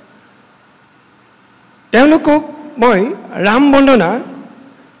তেওঁলোকক মই ৰাম বন্দনা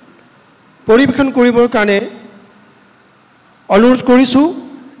পৰিৱেশন কৰিবৰ কাৰণে অনুৰোধ কৰিছোঁ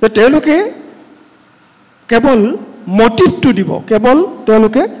যে তেওঁলোকে কেৱল মটিভটো দিব কেৱল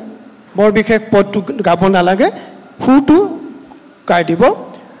তেওঁলোকে বৰ বিশেষ পদটো গাব নালাগে সুৰটো গাই দিব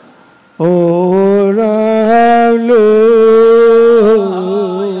ও ৰালো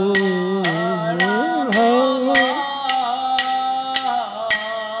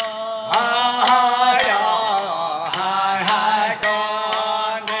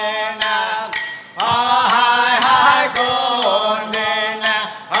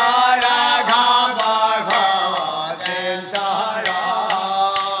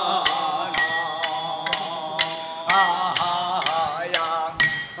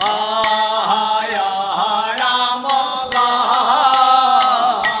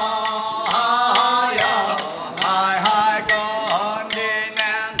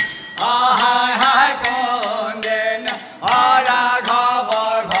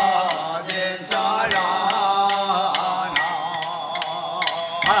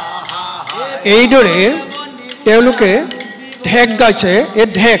এইদৰে তেওঁলোকে ঢেক গাইছে এই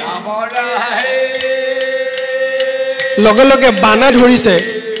ঢেক লগে লগে বানা ধৰিছে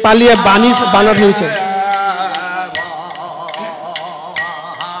পালিয়ে বানা ধৰিছে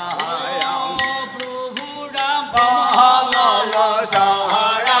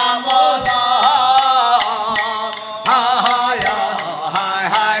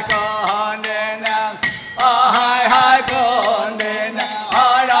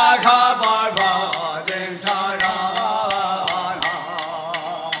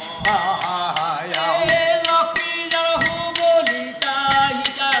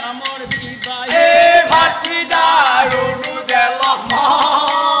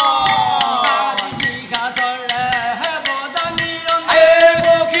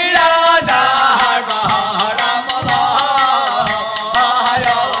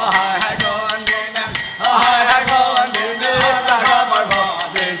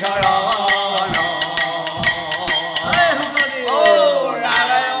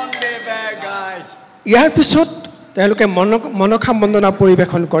ইয়াৰ পিছত তেওঁলোকে মনসা বন্দনা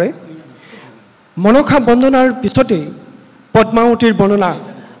পৰিবেশন কৰে মনসা বন্দনাৰ পিছতেই পদ্মাৱতীৰ বৰ্ণনা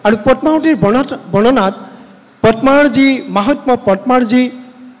আৰু পদ্মাৱতীৰ বৰ্ণনাত পদ্মাৰ যি মাহাত্ম্য পদ্মাৰ যি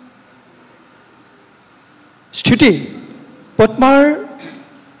স্থিতি পদ্মাৰ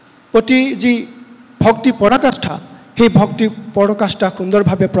প্ৰতি যি ভক্তি পৰাকাষ্ঠা সেই ভক্তি পৰাকাষ্ঠা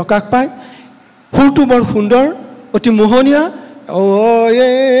সুন্দৰভাৱে প্ৰকাশ পায় সুৰটো বৰ সুন্দৰ অতি মোহনীয়া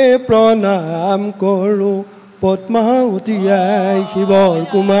ওয়ে প্ৰণাম কৰো পদ্মাৱতী আই শিৱৰ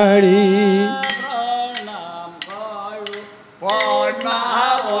কুমাৰী প্ৰণাম কৰো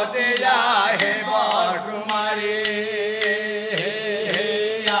পদ্মাৱতী আই শিৱৰ কুমাৰী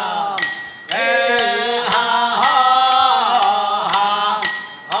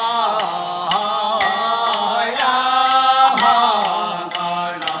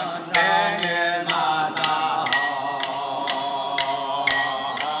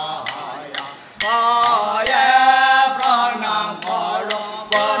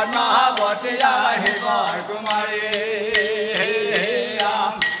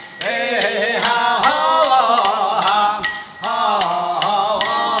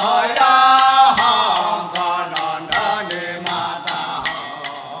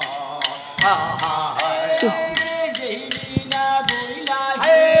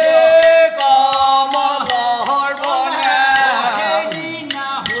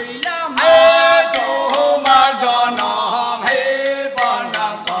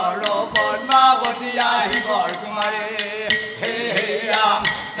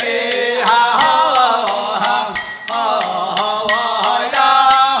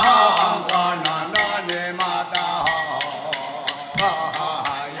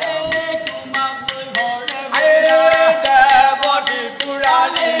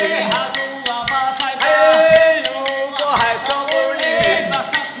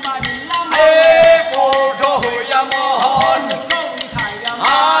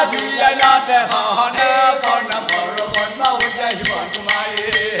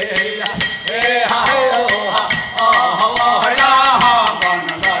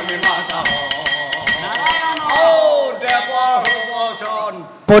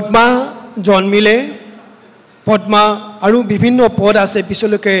পদ্মা জন্মিলে পদ্মা আৰু বিভিন্ন পদ আছে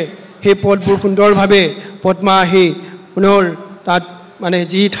পিছলৈকে সেই পদবোৰ সুন্দৰভাৱে পদ্মা আহি পুনৰ তাত মানে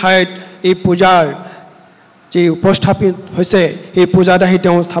যি ঠাইত এই পূজাৰ যি উপস্থাপিত হৈছে সেই পূজাত আহি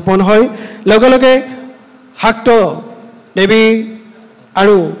তেওঁ স্থাপন হয় লগে লগে শাক্ত দেৱী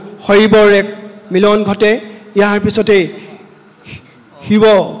আৰু শৈৱৰ এক মিলন ঘটে ইয়াৰ পিছতে শিৱ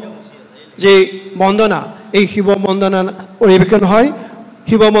যে বন্দনা এই শিৱ বন্দনা পৰিৱেশন হয়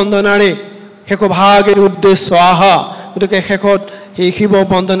শিৱ বন্দনাৰে শেষ ভাগেৰ উদ্দেশ্য আহা গতিকে শেষত সেই শিৱ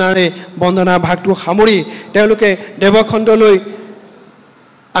বন্দনাৰে বন্দনা ভাগটো সামৰি তেওঁলোকে দেৱখণ্ডলৈ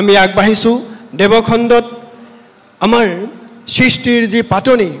আমি আগবাঢ়িছোঁ দেৱখণ্ডত আমাৰ সৃষ্টিৰ যি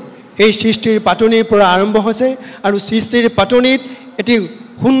পাতনি এই সৃষ্টিৰ পাতনিৰ পৰা আৰম্ভ হৈছে আৰু সৃষ্টিৰ পাতনিত এটি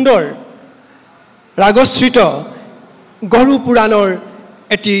সুন্দৰ ৰাগশ্ৰিত গৰু পুৰাণৰ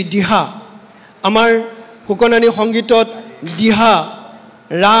এটি দিহা আমাৰ ফুকনানী সংগীতত দিহা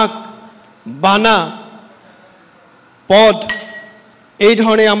ৰাগ বানা পদ এই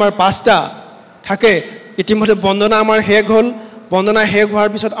ধৰণে আমাৰ পাঁচটা থাকে ইতিমধ্যে বন্দনা আমাৰ শেষ হ'ল বন্দনা শেষ হোৱাৰ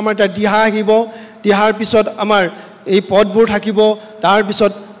পিছত আমাৰ এটা দিহা আহিব দিহাৰ পিছত আমাৰ এই পদবোৰ থাকিব তাৰ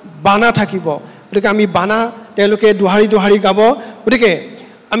পিছত বানা থাকিব গতিকে আমি বানা তেওঁলোকে দুহাৰী দুহাৰী গাব গতিকে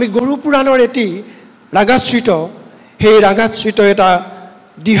আমি গৰু পুৰাণৰ এটি ৰাগাশ্ৰিত সেই ৰাগাশ্ৰিত এটা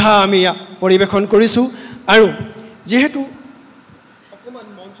দিহা আমি পৰিৱেশন কৰিছোঁ আৰু যেহেতু অকমান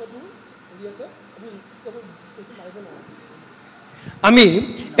মঞ্চটো হেৰি আছে আমি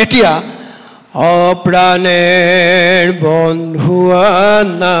এতিয়া অপ্ৰাণেৰ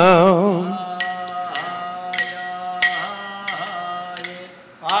বন্ধুৱানা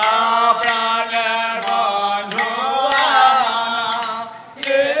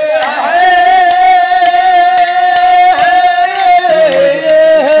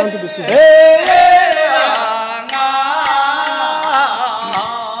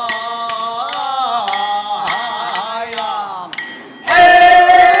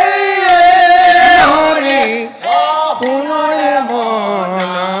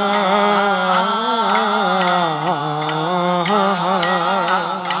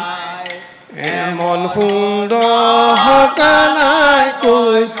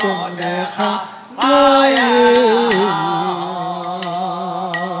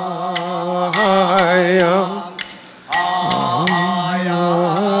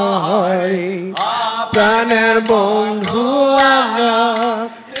প্ৰাণেৰ বন্ধু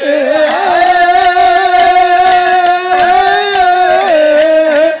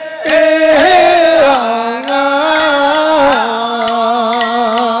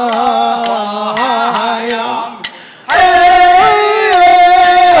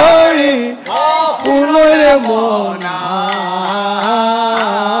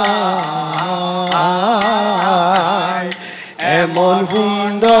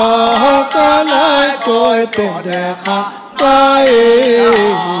দেখা পায়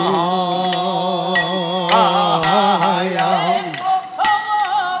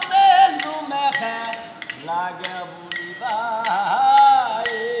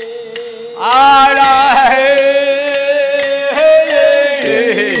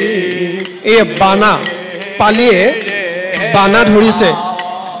এই বানা পালিয়ে বানা ধৰিছে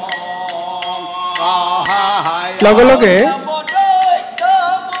লগে লগে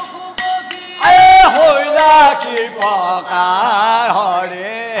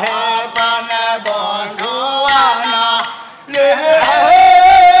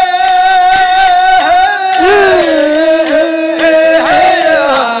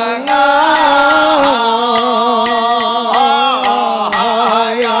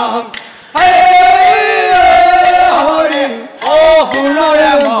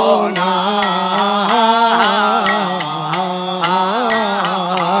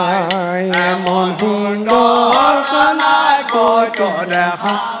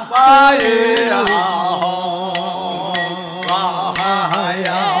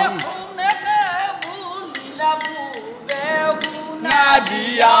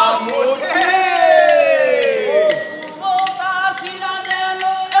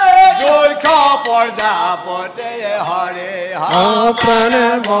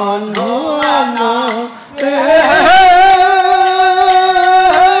প্ৰাণেৰ বন্ধু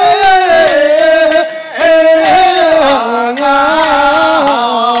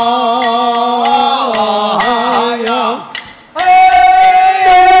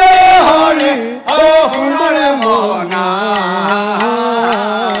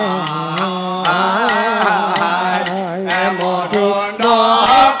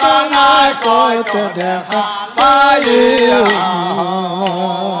দেখা পায়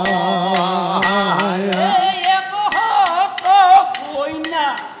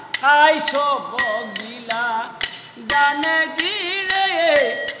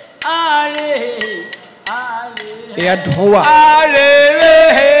ঢৌৱা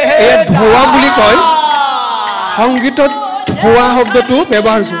ঢৌৱা বুলি কয় সংগীতত ঢৌৱা শব্দটো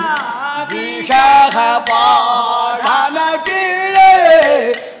ব্যৱহাৰ হৈছে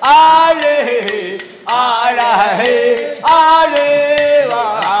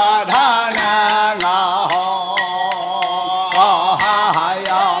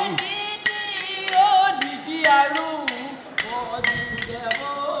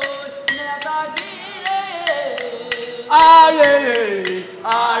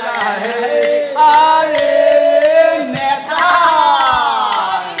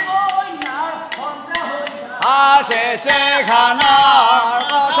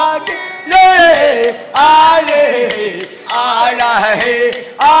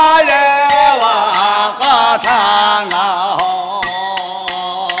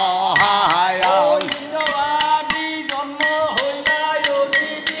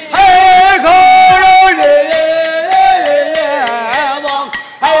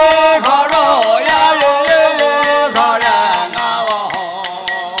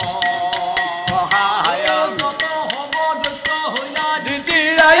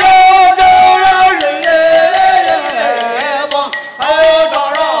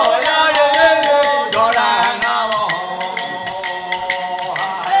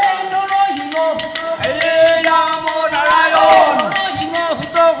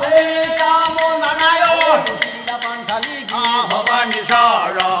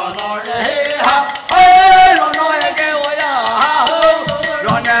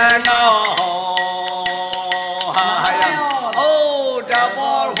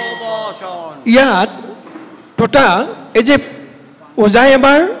ইয়াত তোটা এই যে ওজা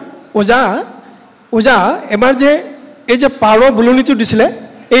এবাৰ যে এই যে পাউৰ বুলনিটো দিছিলে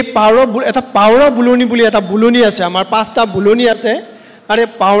এই এটা পাউৰা বুলনি বুলি এটা বুলনি আছে আমাৰ পাঁচটা বুলনি আছে আৰু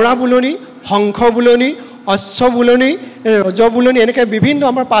পাউৰা বুলনি হংখ বুলনি অশ্ব বুলনি ৰজ বুলনি এনেকৈ বিভিন্ন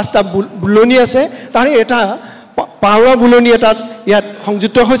আমাৰ পাঁচটা বুলনি আছে তাৰে এটা পাউৰা বুলনি এটা ইয়াত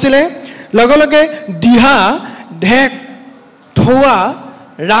সংযুক্ত হৈছিলে লগে লগে দিহা ঢেক ঢৌৱা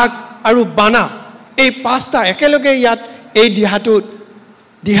ৰাগ আৰু বানা এই পাঁচটা একেলগে ইয়াত এই দিহাটোত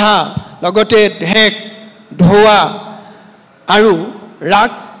দিহা লগতে ঢেক ঢৌৱা আৰু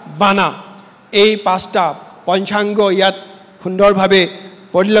ৰাগ বানা এই পাঁচটা পঞ্চাংগ ইয়াত সুন্দৰভাৱে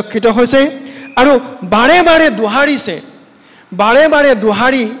পৰিলক্ষিত হৈছে আৰু বাৰে বাৰে দোহাৰিছে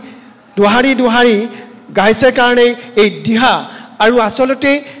দোহাৰি গাইছে কাৰণে এই দিহা আৰু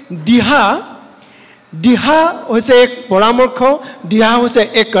আচলতে দিহা হৈছে এক পৰামৰ্শ দিহা হৈছে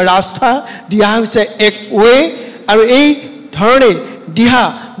এক ৰাস্তা দিহা হৈছে এক ৱে আৰু এই ধৰণে দিহা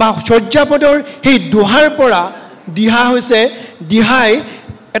বা সূৰ্যাপদৰ সেই দোহাৰ পৰা দিহাই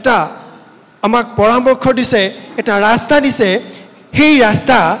এটা আমাক পৰামৰ্শ দিছে এটা ৰাস্তা দিছে সেই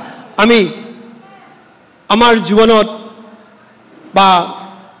ৰাস্তা আমি আমাৰ জীৱনত বা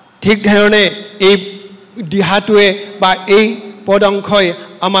ঠিক ধৰণে এই দিহাটোৱে বা এই পদংশই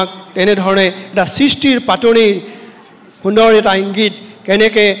আমাক তেনেধৰণে এটা সৃষ্টিৰ পাতনিৰ সুন্দৰ এটা ইংগিত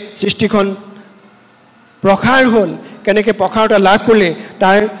কেনেকৈ সৃষ্টিখন প্ৰসাৰ হ'ল কেনেকৈ প্ৰসাৰতা লাভ কৰিলে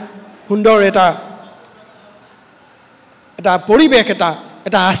তাৰ সুন্দৰ এটা পৰিৱেশ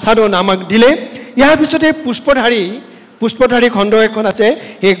এটা আস্বাদন আমাক দিলে ইয়াৰ পিছতে পুষ্পধাৰী খণ্ড এখন আছে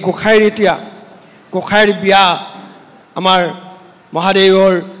এই গোসাঁইৰ বিয়া আমাৰ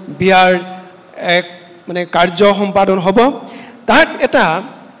মহাদেৱৰ বিয়াৰ এক মানে কাৰ্য সম্পাদন হ'ব তাত এটা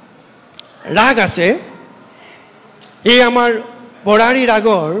ৰাগ আছে এই আমাৰ বৰাৰী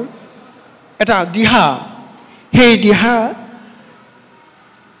ৰাগৰ এটা দিহা সেই দিহা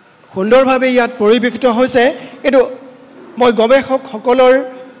সুন্দৰভাৱে ইয়াত পৰিৱেশিত হৈছে এইটো মই গৱেষকসকলৰ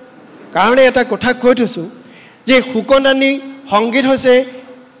কাৰণে এটা কথা কৈ থৈছোঁ যে সুকনানী সংগীত হৈছে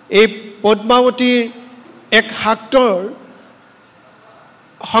এই পদ্মাৱতীৰ এক শাক্তৰ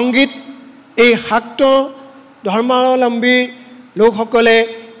সংগীত এই শাক্ত ধৰ্মাৱলম্বী লোকসকলে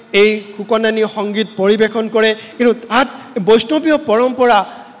এই সুকনানী সংগীত পৰিৱেশন কৰে কিন্তু তাত বৈষ্ণৱীয় পৰম্পৰা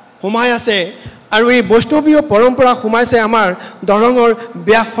সোমাই আছে আৰু এই বৈষ্ণৱীয় পৰম্পৰা সোমাইছে আমাৰ দৰঙৰ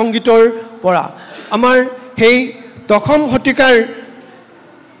ব্যাস সংগীতৰ পৰা আমাৰ সেই দশম শতিকাৰ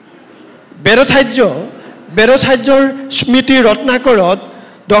বেদচাৰ্যৰ স্মৃতি ৰত্নাকৰত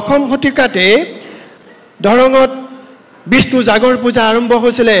দশম শতিকাতে দৰঙত বিষ্ণু জাগৰ পূজা আৰম্ভ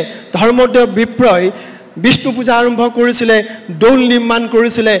হৈছিলে ধৰ্মদেৱ বিপ্ৰই বিষ্ণু পূজা আৰম্ভ কৰিছিলে দৌল নিৰ্মাণ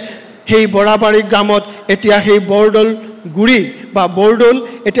কৰিছিলে সেই বৰাবাৰী গ্ৰামত এতিয়া সেই বৰদৌল গুৰি বা বৰদৌল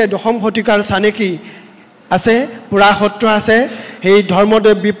এতিয়া দশম শতিকাৰ চানেকি আছে পুৰা সত্ৰ আছে সেই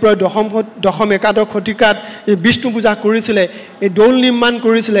ধৰ্মদেৱ বিপ্ৰই দশম একাদশ শতিকাত বিষ্ণু পূজা কৰিছিলে এই দৌল নিৰ্মাণ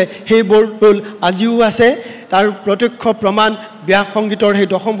কৰিছিলে সেই বৰদৌল আজিও আছে তাৰ প্ৰত্যক্ষ প্ৰমাণ ব্যাস সংগীতৰ সেই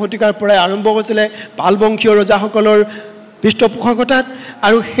দশম শতিকাৰ পৰাই আৰম্ভ হৈছিলে পালবংশীয় ৰজাসকলৰ পৃষ্ঠপোষকতাত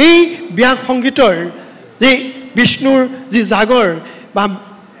আৰু সেই ব্যাস সংগীতৰ যি বিষ্ণুৰ যি জাগৰ বা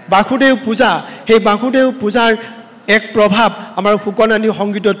বাসুদেৱ পূজা সেই বাসুদেৱ পূজাৰ এক প্ৰভাৱ আমাৰ সুকনানী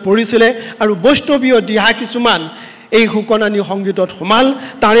সংগীতত পৰিছিলে আৰু বৈষ্ণৱীয় দিহা কিছুমান এই সুকনানী সংগীতত সোমাল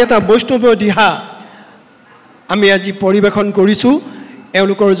তাৰ এটা বৈষ্ণৱীয় দিহা আমি আজি পৰিৱেশন কৰিছোঁ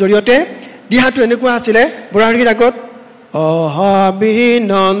এওঁলোকৰ জৰিয়তে দিহাটো এনেকুৱা আছিলে বৰাৰীৰ আগত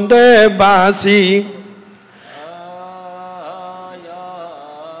অহাবিনন্দে বাসী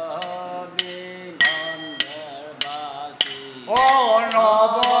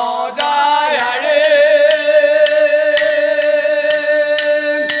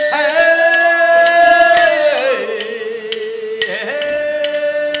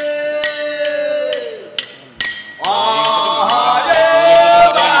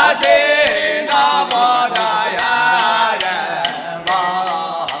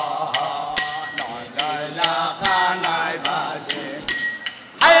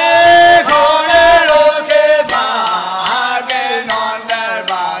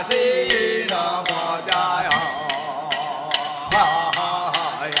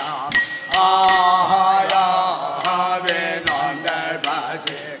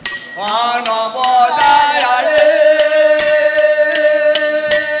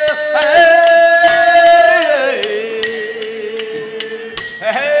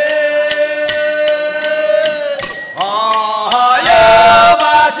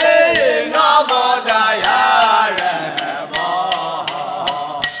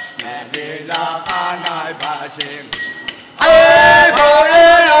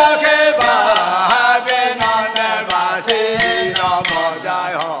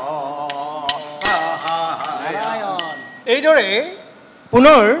এইদৰে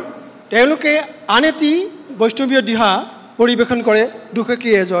পুনৰ তেওঁলোকে আন এটি বৈষ্ণৱীয় দিহা পৰিৱেশন কৰে দুখে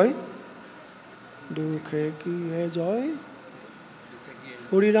কিয়ে জয়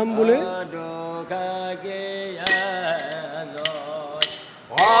হৰিৰাম বোলে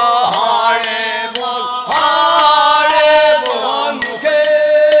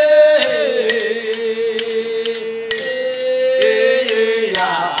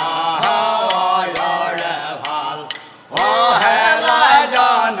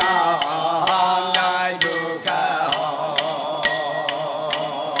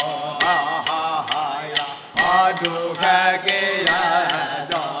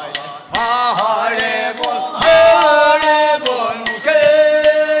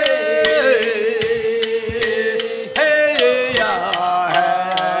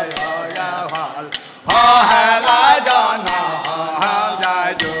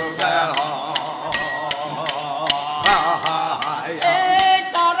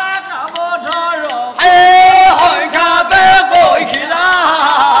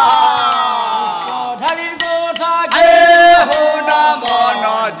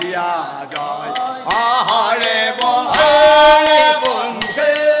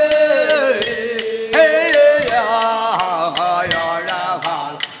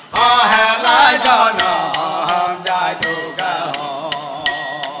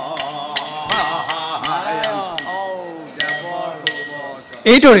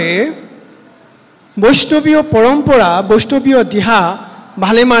এইদৰে বৈষ্ণৱীয় পৰম্পৰা বৈষ্ণৱীয় দিহা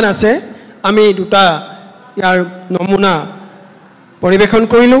ভালেমান আছে আমি দুটা ইয়াৰ নমুনা পৰিৱেশন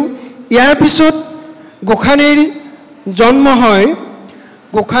কৰিলোঁ ইয়াৰ পিছত গোসানীৰ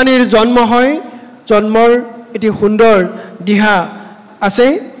জন্ম হয় জন্মৰ এটি সুন্দৰ দিহা আছে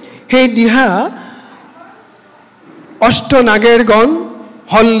সেই দিহা অষ্টনাগেৰ গণ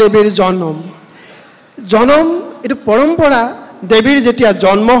হল দেৱীৰ জনম এটো পৰম্পৰা দেৱীৰ যেতিয়া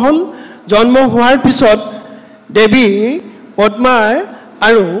জন্ম হোৱাৰ পিছত দেৱী পদ্মাৰ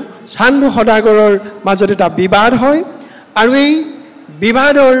আৰু চান্দু সদাগৰৰ মাজত এটা বিবাদ হয় আৰু এই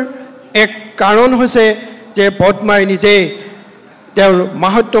বিবাদৰ এক কাৰণ হৈছে যে পদ্মাই নিজে তেওঁৰ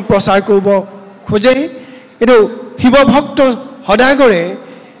মাহাত্ম্য প্ৰচাৰ কৰিব খোজে এটো শিৱভক্ত সদাগৰে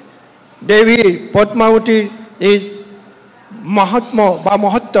দেৱীৰ পদ্মাৱতীৰ এই মাহাত্ম্য বা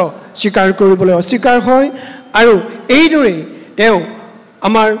মহত্ব স্বীকাৰ কৰিবলৈ অস্বীকাৰ হয় আৰু এইদৰে তেওঁ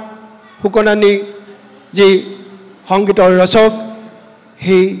আমাৰ হুকনানী যি সংগীতৰ ৰচক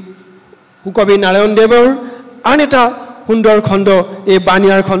সেই হুকবি নাৰায়ণ দেৱৰ আন এটা সুন্দৰ খণ্ড এই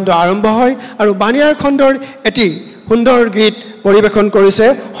বাণীয়াৰ খণ্ড আৰম্ভ হয় আৰু বাণীয়াৰ খণ্ডৰ এটি সুন্দৰ গীত পৰিৱেশন কৰিছে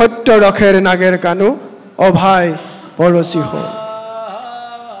সত্য ৰখেৰ নাগেৰ কানু অভাই পৰচি হয়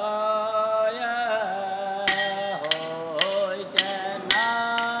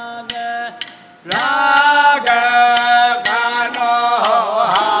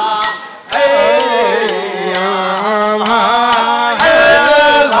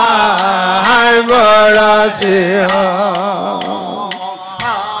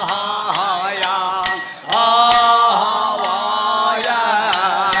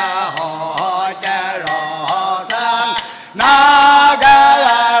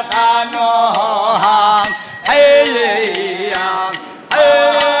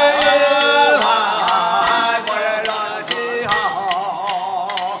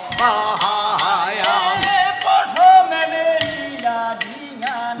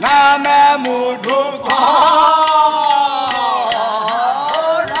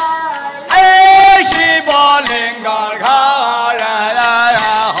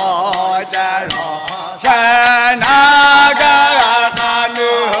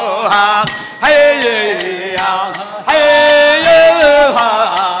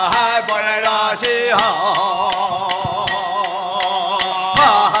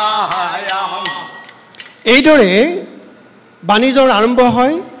এইদৰে বাণিজ্যৰ আৰম্ভ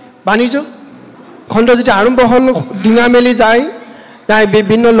হয় বাণিজ্য খণ্ড যেতিয়া আৰম্ভ হ'ল ডিঙা মেলি যায়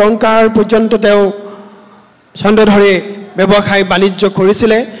বিভিন্ন লংকাৰ পৰ্যন্ত তেওঁ চন্দ্ৰধৰে ব্যৱসায় বাণিজ্য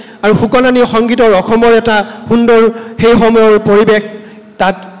কৰিছিলে আৰু হুকনানী সংগীতৰ অসমৰ এটা সুন্দৰ সেই সময়ৰ পৰিৱেশ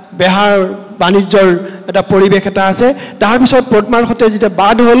তাত বেহাৰ বাণিজ্যৰ এটা পৰিৱেশ এটা আছে তাৰ পিছত পদ্মাৰ সৈতে যেতিয়া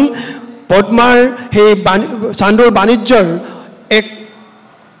বাদ হ'ল পদ্মাৰ সেই চান্দৰ বাণিজ্যৰ এক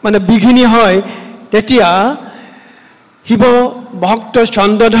মানে বিঘিনি হয় তেতিয়া শিৱ ভক্ত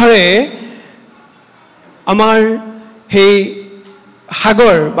চন্দ্ৰধৰে আমাৰ সেই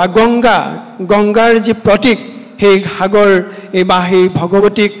সাগৰ বা গংগাৰ যি প্ৰতীক সেই সাগৰ বা সেই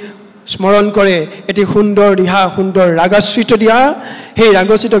ভগৱতীক স্মৰণ কৰে এটি সুন্দৰ দিহা সুন্দৰ ৰাগশ্ৰিত দিহা সেই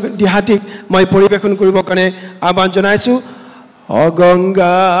ৰাগশ্ৰিত দিহাটিক মই পৰিৱেশন কৰিবৰ কাৰণে আহ্বান জনাইছোঁ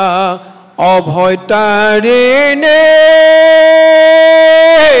অগংগা অভয়তাৰিণী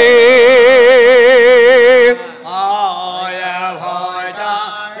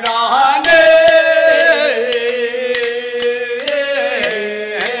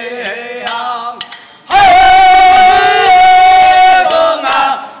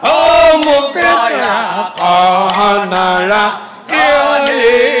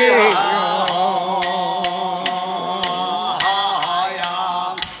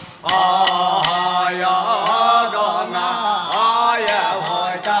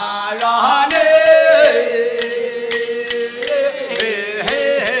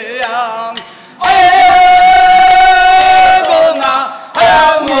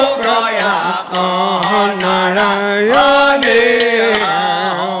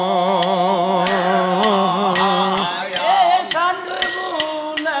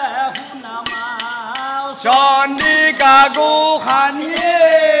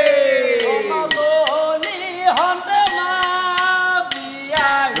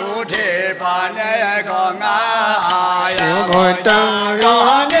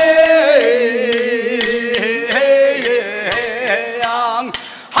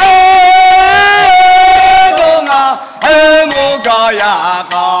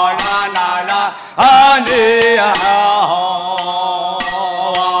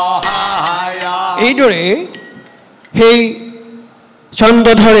এইদৰে সেই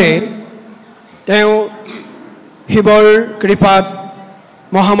চন্দ্ৰধৰে তেওঁ শিৱৰ কৃপাত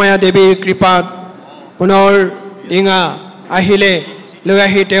মহামায়া দেৱীৰ কৃপাত পুনৰ ডিঙা আহিলে লৈ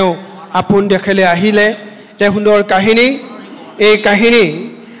আহি তেওঁ আপোন দেশলৈ আহিলে এটা সুন্দৰ কাহিনী এই কাহিনী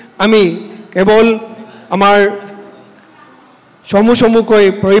আমি কেৱল আমাৰ চমুকৈ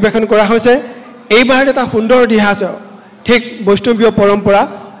পৰিৱেশন কৰা হৈছে এইবাৰ এটা সুন্দৰ দিহা আছে ঠিক বৈষ্ণৱীয় পৰম্পৰা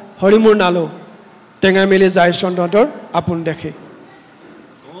হৰিমূৰ নালো টেঙা মেলি যায় চন্দ্ৰধৰ আপোন দেখে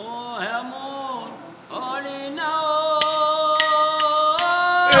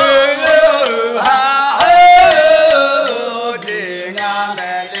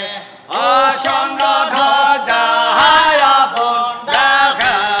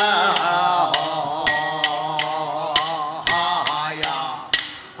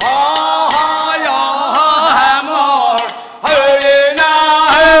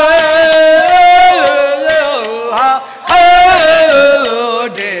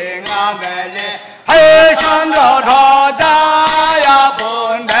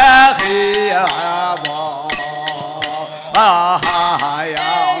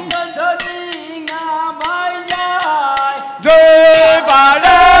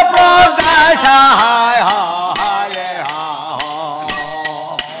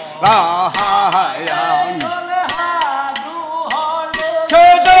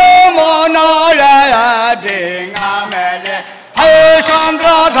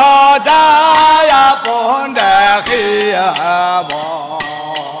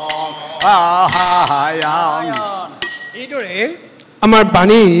আমাৰ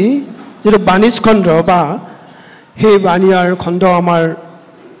বাণী যেটো বাণীজ খণ্ড বা সেই বাণীয়াৰ খণ্ড আমাৰ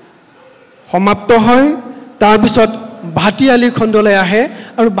সমাপ্ত হয় তাৰ পিছত ভাটিয়ালি খণ্ডলৈ আহে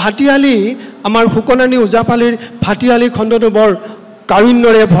আৰু ভাটিয়ালি আমাৰ হুকনানী ওজাপালিৰ ভাটিয়ালি খণ্ডটো বৰ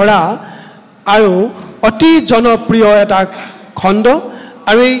কাৰুণ্যৰে ভৰা আৰু অতি জনপ্ৰিয় এটা খণ্ড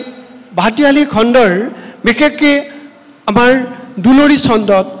আৰু এই ভাটিয়ালি খণ্ডৰ বিশেষকৈ আমাৰ দুলৰী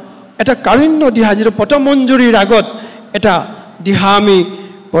ছন্দত এটা কাৰুণ্য দিহা যেটো পটমঞ্জুৰী ৰাগত এটা দিহা আমি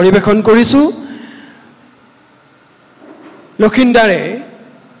পৰিৱেশন কৰিছোঁ লক্ষিন্দাৰে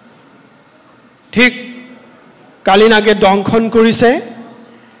ঠিক কালিনাগে দংশন কৰিছে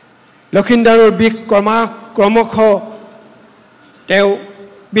লক্ষিন্দাৰৰ বিষ ক্ৰমশ তেওঁ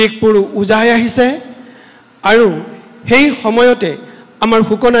বিষবোৰ উজাই আহিছে আৰু সেই সময়তে আমাৰ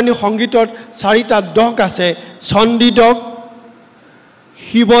হুকনানী সংগীতত 4টা ডক আছে চণ্ডী ডক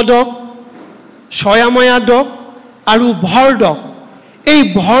শিৱডক ছয়াময়া ডক আৰু ভৰডক এই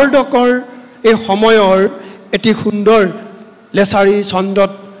ভৰডকৰ এই সময়ৰ এটি সুন্দৰ লেছাৰী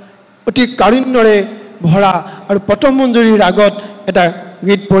ছন্দত অতি কাৰুণ্যৰে ভৰা আৰু পটমঞ্জুৰী ৰাগত এটা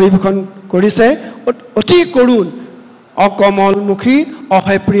গীত পৰিৱেশন কৰিছে অতি কৰুণ অকমলমুখী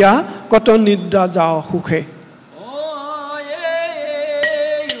অহেপ্ৰিয়া কত নিদ্ৰা যাও সুখে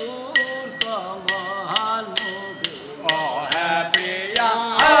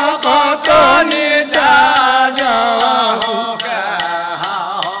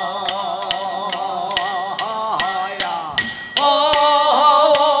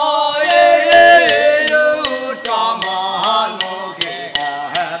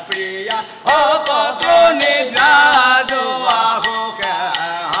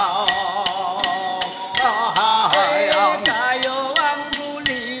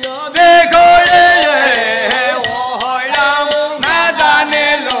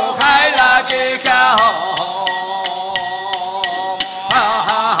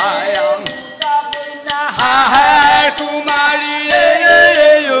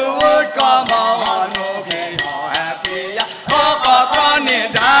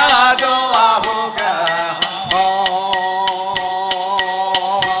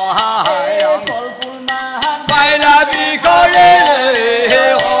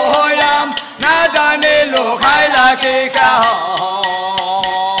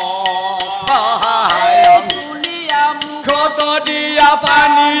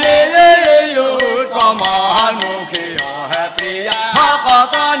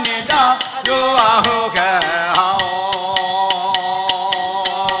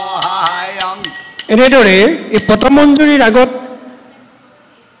এনেদৰে এই পটমঞ্জুৰী ৰাগত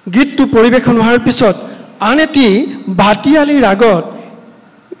গীতটো পৰিৱেশন হোৱাৰ পিছত আন এটি ভাটিয়ালী ৰাগত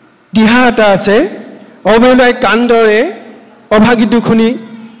দিহা এটা আছে অবেলাই কান্দৰে অভাগী দুখনি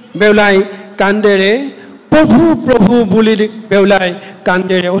বেউলাই কান্দেৰে প্ৰভু প্ৰভু বুলি বেউলাই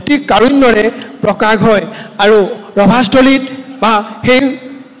কান্দেৰে অতি কাৰুণ্যৰে প্ৰকাশ হয় আৰু ৰভাস্থলীত বা সেই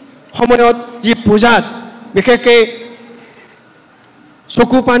সময়ত যি পূজাত বিশেষকৈ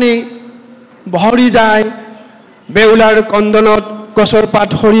চকু পানী বহৰি যায় বেউলাৰ কন্দনত গছৰ পাত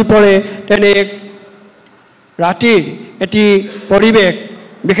সৰি পৰে তেনে ৰাতিৰ এটি পৰিৱেশ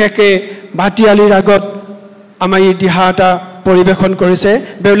বিশেষকৈ ভাটিয়ালী ৰাগত আমাৰ এই দিহা এটা পৰিৱেশন কৰিছে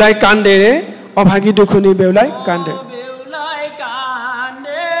বেউলাই কান্দেৰে অভাগী দুখনি বেউলাই কান্দে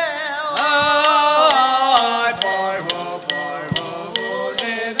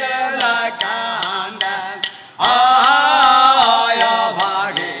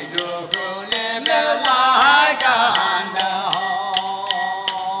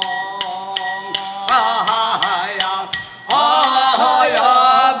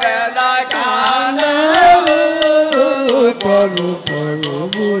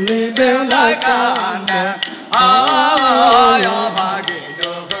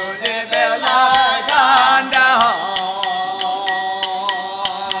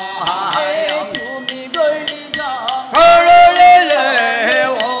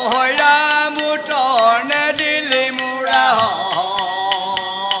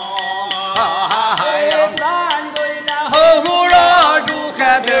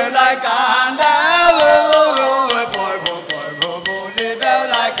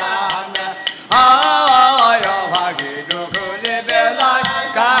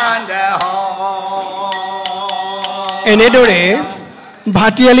এনেদৰে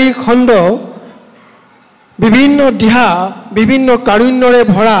ভাটিয়ালী খণ্ড বিভিন্ন দিহা বিভিন্ন কাৰুণ্যৰে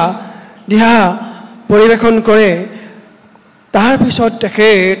ভৰা দিহা পৰিৱেশন কৰে তাৰ পিছত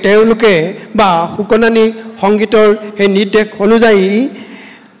তেওঁলোকে বা সুকনানী সংগীতৰ সেই নিৰ্দেশ অনুযায়ী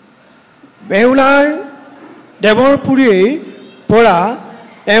বেউলাৰ দেৱৰপুৰীৰ পৰা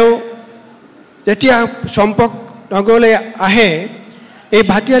যেতিয়া চম্পক নগৰলৈ আহে এই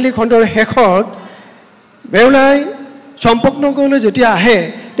ভাটিয়ালী খণ্ডৰ শেষত বেউলাই চম্পক নগৰলৈ যেতিয়া আহে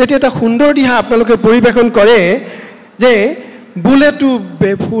তেতিয়া এটা সুন্দৰ দিহা আপোনালোকে পৰিৱেশন কৰে যে বুলেটো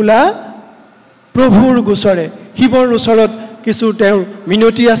বেফুলা প্ৰভুৰ গোচৰে শিৱৰ ওচৰত কিছু তেওঁৰ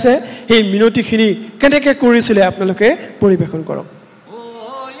মিনতি আছে সেই মিনতিখিনি কেনেকৈ কৰিছিলে আপোনালোকে পৰিৱেশন কৰক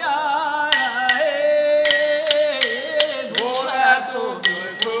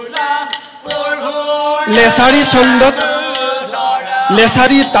লেছাৰী ছন্দত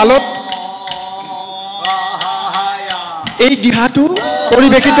লেছাৰী তালত এই দিহাটো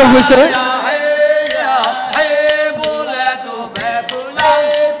পৰিৱেশিত হৈছে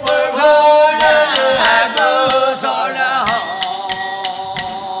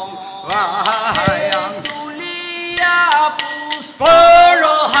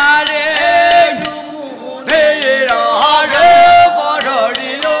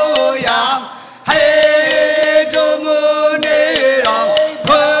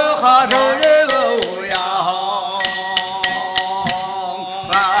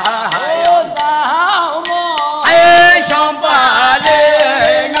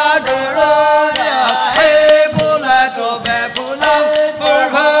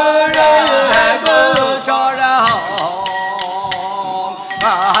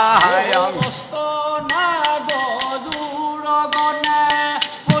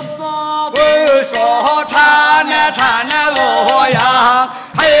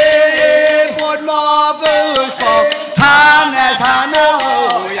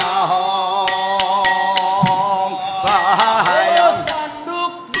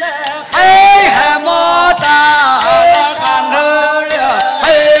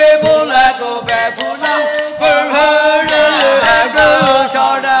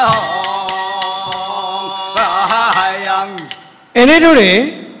এনেদৰে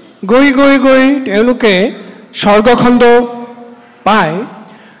গৈ গৈ গৈ তেওঁলোকে স্বৰ্গখণ্ড পায়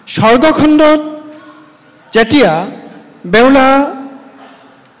স্বৰ্গখণ্ডত যেতিয়া বেউলা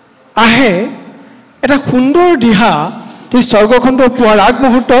আহে এটা সুন্দৰ দিহা সেই স্বৰ্গখণ্ড পোৱাৰ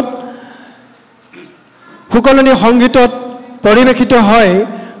আগমুহূৰ্তত সুকলনী সংগীতত পৰিৱেশিত হয়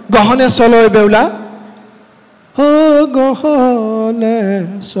গহনে চলয় বেউলা গহনে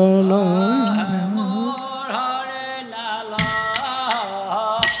চলয়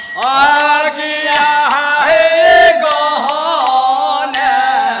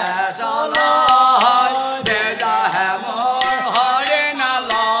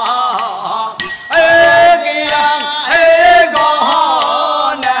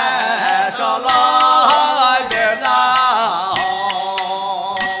Allah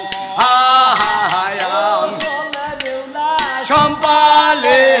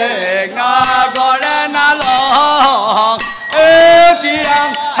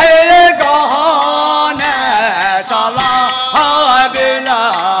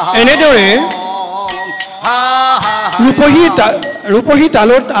তেনেদৰে ৰূপহী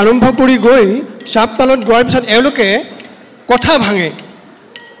তালত আৰম্ভ কৰি গৈ চাপ তালত গোৱাৰ পিছত এওঁলোকে কথা ভাঙে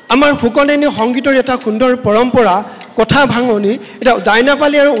আমাৰ ফুকনেনী সংগীতৰ এটা সুন্দৰ পৰম্পৰা কথা ভাঙনি এটা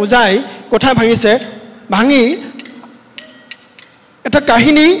দাইনাপালি আৰু ওজাই কথা ভাঙিছে ভাঙি এটা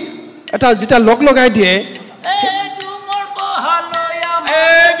কাহিনী এটা যেটা লগ লগাই দিয়ে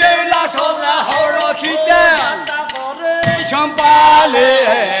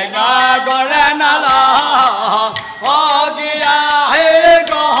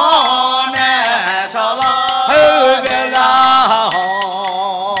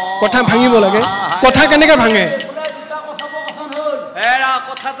কথা ভাঙিব লাগে কথা কেনেকৈ ভাঙে এৰা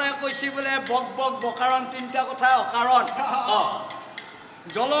কথাতে কৈছি বোলে বক বক বকাৰণ তিনিটা কথা অকাৰণ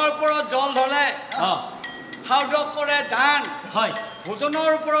জলৰ ওপৰত জল ধৰে হাউদক কৰে দান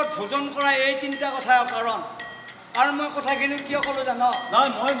ভোজনৰ ওপৰত ভোজন কৰা এই তিনিটা কথা অকাৰণ আৰু মই কথাখিনি কিয় ক'লো জানো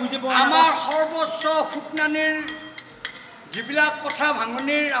আমাৰ সৰ্বোচ্চ শুকনানীৰ যিবিলাক কথা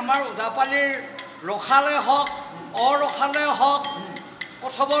ভাঙনিৰ আমাৰ ওজাপালিৰ ৰখালে হওক অৰখালে হওক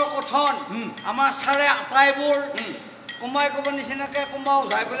কথবৰ কথন আমাৰ ছাৰে আটাইবোৰ কোমাই ক'ব নিচিনাকৈ কোমা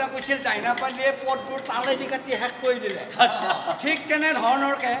ওজাই পেলাই কৈছিল দাইনাপালিয়ে পদবোৰ তালেদি কাটি শেষ কৰি দিলে ঠিক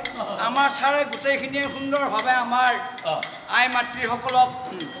তেনেধৰণৰকৈ আমাৰ ছাৰে গোটেইখিনিয়ে সুন্দৰভাৱে আমাৰ আই মাতৃসকলক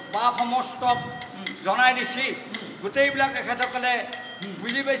বা সমস্তক জনাই দিছে গোটেইবিলাক তেখেতসকলে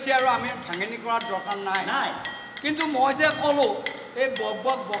বুজি পাইছে আৰু আমি ভাঙনি কৰাৰ দৰকাৰ নাই কিন্তু মই যে ক'লোঁ এই বক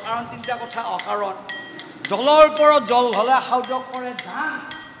বক বকাৰণ তিনিটা কথা অকাৰণ জলৰ ওপৰত জল হ'লে হাউদক কৰে ধান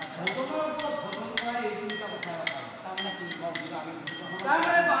ভোজনৰ ওপৰত ভোজন কৰা এই তিনিটা কথা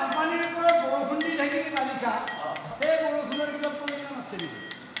তাৰমানে বানপানীৰ ওপৰত বৰষুণ দি থাকিলে বাৰিষা সেই বৰষুণৰ কিবা প্ৰয়োজন আছে নেকি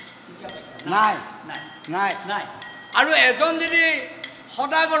নাই নাই নাই আৰু এজন যদি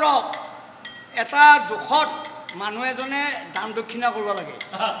সদাগৰক এটা দুখত মানুহ এজনে দান দক্ষিণা কৰিব লাগে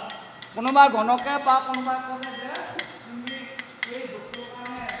কোনোবা গণকে বা কোনোবা ক'লে যে তুমি এই দুখটোৰ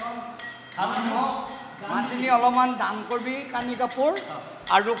কাৰণে এজন মানুহক মাতিনি অলপমান দান কৰবি কানি কাপোৰ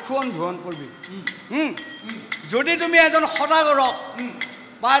আৰু খোৱন ধোৱন কৰবি যদি তুমি এজন সদাগৰক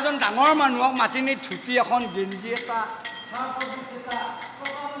বা এজন ডাঙৰ মানুহক মাতিনি ধুতি এখন গেঞ্জি এটা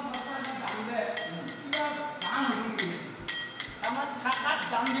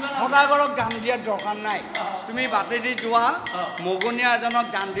সদাগৰক দান দিয়াৰ দৰকাৰ নাই তুমি বাটেদি যোৱা মগনীয়া এজনক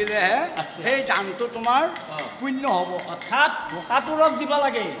দান দিলেহে সেই দানটো তোমাৰ পুণ্য হ'ব অৰ্থাৎ ভোকাটোৰক দিব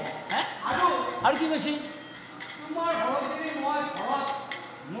লাগে আৰু কি কৈছে তোমাৰ ঘৰত যদি মই ঘৰত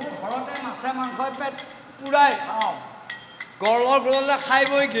মোৰ ঘৰতে মাছে মাংসই পেট পুৰাই খাওঁ গৰলৰ গৰলে খাই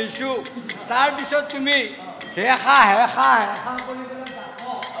বৈ গৈছোঁ তাৰপিছত তুমি হেখা হেখা হেখা কৰি পেলাই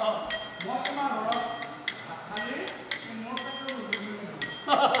দেখোঁ মই তোমাৰ ঘৰত খালি মোৰ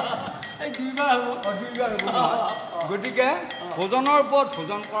এই দুইবাৰ হ'ব গতিকে ভোজনৰ ওপৰত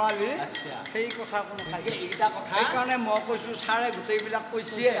ভোজন কৰালি সেই কথা কোনো এইকেইটা কথা সেইকাৰণে মই কৈছোঁ ছাৰে গোটেইবিলাক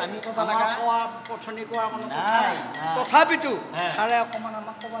কৈছে আমি আমাৰ কোৱা কথনি কোৱাৰ কোনো কথা নাই তথাপিতো ছাৰে অকণমান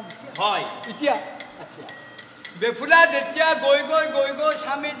আমাক ক'ব দিছে হয় এতিয়া আচ্ছা বেফুলা যেতিয়া গৈ গৈ গৈ গৈ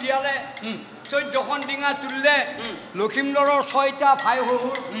স্বামী জীয়ালে 14খন ডিঙা তুলিলে লখিমদৰৰ 6টা ভাই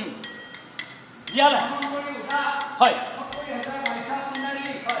শহুৰ জীয়ালে হয়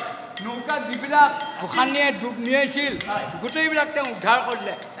নৌকা যিবিলাক গোসানীয়ে ডুব নিয়াইছিল গোটেইবিলাক তেওঁ উদ্ধাৰ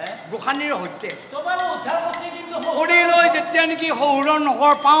কৰিলে গোসানীৰ সৈতে কৰি লৈ যেতিয়া নেকি শহুৰৰ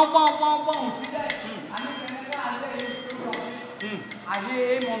নগৰ পাওঁ পাওঁ পাওঁ পাওঁ উঠি যায় আহি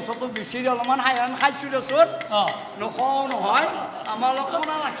এই মঞ্চটো বিচাৰি অলপমান হাইৰাণ খাইছোঁ দেচোন নকওঁ নহয় আমাৰ অলপ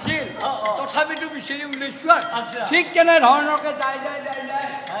মনা লাগছিল তথাপিতো বিচাৰি উলিয়াইছোঁ আৰু ঠিক কেনেধৰণৰকৈ যায় যায় যায় যায়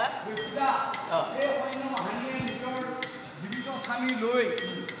এই সৈন্য বাহিনীয়ে নিজৰ জীৱিত স্বামী লৈ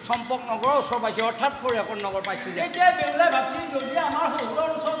চম্পক নগৰৰ ওচৰ পাইছে অৰ্থাৎ পৰিয়াকৰ নগৰ পাইছে যে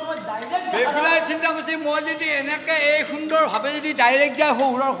বেফুলাই চিন্তা কৰিছে মই যদি এনেকৈ এই সুন্দৰভাৱে যদি ডাইৰেক্ট যায়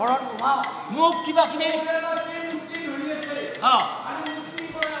শহুৰৰ ঘৰত সোমাওঁ মোক কিবা কিবি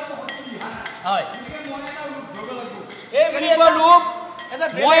ৰূপ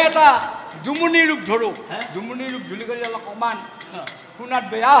মই এটা দুমুনি ৰূপ ধৰোঁ দুমুনি ৰূপ ধৰি কৰি অলপ অকণমান শুনাত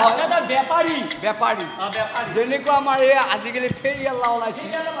বেয়া হয় বেপাৰী বেপাৰী যেনেকুৱা আমাৰ এই আজিকালি ফেৰিয়াল্লা ওলাইছে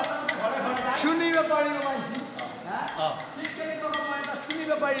চুলি বেপাৰী ওলাইছে চুলি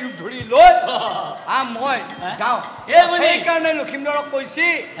বেপাৰী ৰূপ ধৰি লৈ মই যাওঁ সেইকাৰণে লখিমদৰক কৈছে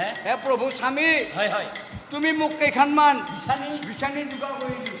হে প্ৰভু স্বামী তুমি মোক কেইখনমান বিছানী যোগাৰ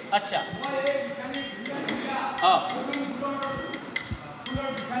কৰি দিওঁ আচ্ছা মই এই বিছানী ফুলৰ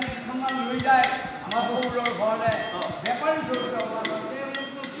বিছানী কেইখনমান লৈ যায় আমাৰ শহুৰৰ ঘৰলৈ বেপাৰী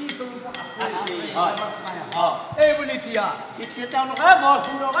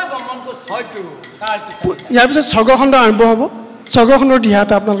ইয়াৰ পিছত স্বৰ্গখণ্ড আৰম্ভ হ'ব স্বৰ্গখনৰ দিহা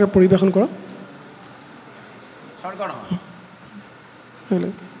এটা আপোনালোকে পৰিৱেশন কৰক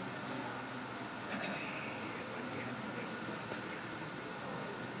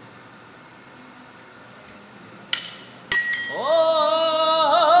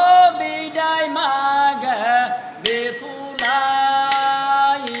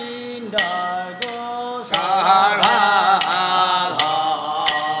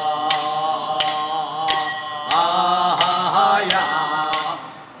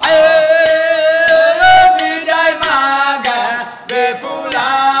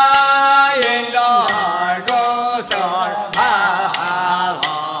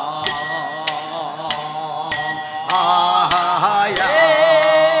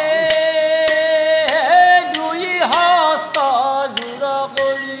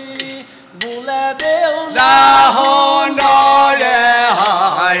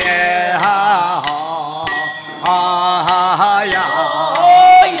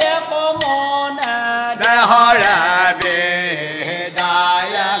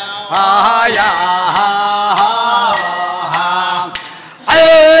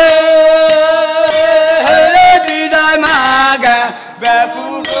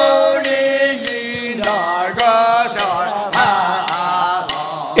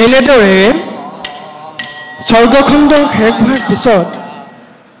এনেদৰে স্বৰ্গখণ্ড শেষ হোৱাৰ পিছত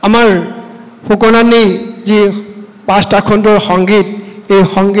আমাৰ ফুকনানী যি 5টা খণ্ডৰ সংগীত এই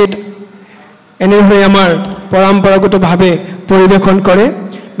সংগীত এনেদৰে আমাৰ পৰম্পৰাগতভাৱে পৰিৱেশন কৰে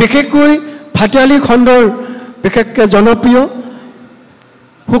বিশেষকৈ ভাটিয়ালী খণ্ডৰ বিশেষকৈ জনপ্ৰিয়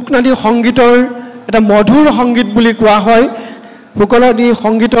ফুকনানী সংগীতৰ এটা মধুৰ সংগীত বুলি কোৱা হয় ফুকনানী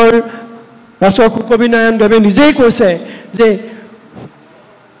সংগীতৰ ৰাষ্ট্ৰ কবি নাৰায়ণ দেৱে নিজেই কৈছে যে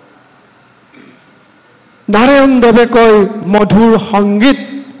নাৰায়ণ দেৱে কয় মধুৰ সংগীত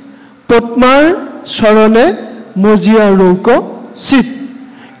পদ্মাৰ চৰণে মজিয়া ৰৌক চিত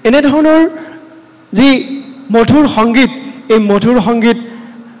এনেধৰণৰ যি মধুৰ সংগীত এই মধুৰ সংগীত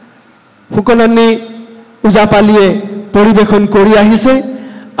ফুকনানী ওজাপালিয়ে পৰিৱেশন কৰি আহিছে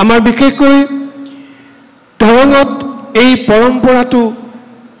আমাৰ বিশেষকৈ দৰঙত এই পৰম্পৰাটো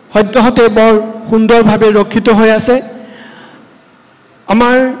সদ্যহতে বৰ সুন্দৰভাৱে ৰক্ষিত হৈ আছে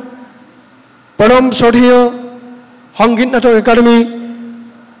আমাৰ পৰম শ্ৰদ্ধেয় সংগীত নাটক একাডেমি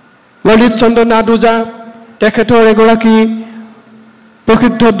ললিত চন্দ্ৰ নাথ ওজা তেখেতৰ এগৰাকী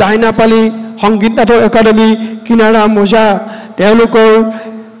প্ৰসিদ্ধ দাইনাপালী সংগীত নাটক একাডেমি কিনাৰাম ওজা তেওঁলোকৰ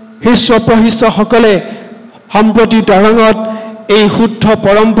শিষ্য প্ৰশিষ্যসকলে সম্প্ৰতি দৰঙত এই শুদ্ধ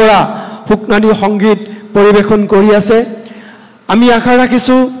পৰম্পৰা ফুকনানী সংগীত পৰিৱেশন কৰি আছে আমি আশা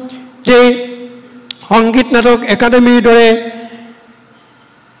ৰাখিছোঁ যে সংগীত নাটক একাডেমিৰ দৰে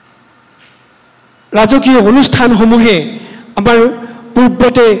ৰাজকীয় অনুষ্ঠানসমূহে আমাৰ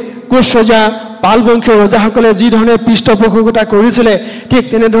পূৰ্বতে কোচ ৰজা পালবংশীয় ৰজাসকলে যি ধৰণে পৃষ্ঠপোষকতা কৰিছিলে ঠিক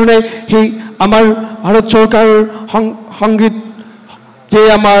তেনেধৰণে সেই আমাৰ ভাৰত চৰকাৰৰ সংগীত যে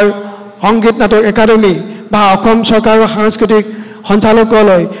আমাৰ সংগীত নাটক একাডেমি বা অসম চৰকাৰৰ সাংস্কৃতিক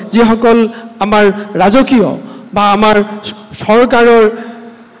সঞ্চালকালয় যিসকল আমাৰ ৰাজকীয় বা আমাৰ চৰকাৰৰ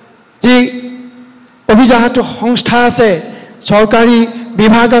যি অভিজাত সংস্থা আছে চৰকাৰী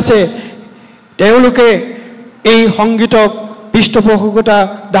বিভাগ আছে তেওঁলোকে এই সংগীতক পৃষ্ঠপোষকতা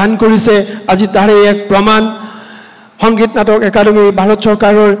দান কৰিছে আজি তাৰে এক প্ৰমাণ সংগীত নাটক একাডেমি ভাৰত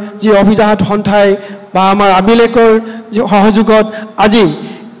চৰকাৰৰ যি অভিজাত সন্থাই বা আমাৰ আবিলেকৰ যি সহযোগত আজি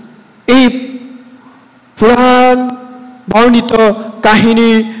এই পুৰাণ বৰ্ণিত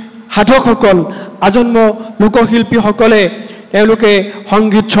কাহিনীৰ সাধকসকল আজন্ম লোকশিল্পীসকলে তেওঁলোকে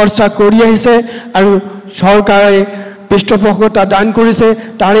সংগীত চৰ্চা কৰি আহিছে আৰু চৰকাৰে পৃষ্ঠপোষকতা দান কৰিছে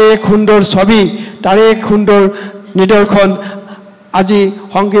তাৰে এক সুন্দৰ ছবি তাৰে এক সুন্দৰ নিদৰ্শন আজি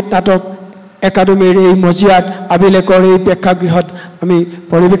সংগীত নাটক একাডেমিৰ এই মজিয়াত আবিলেকৰ এই প্ৰেক্ষাগৃহত আমি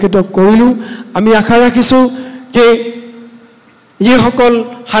পৰিৱেশিত কৰিলোঁ আমি আশা ৰাখিছোঁ যে যিসকল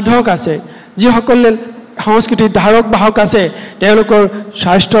সাধক আছে যিসকলে সংস্কৃতিৰ ধাৰক বাহক আছে তেওঁলোকৰ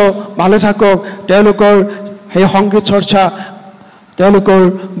স্বাস্থ্য ভালে থাকক তেওঁলোকৰ সেই সংগীত চৰ্চা তেওঁলোকৰ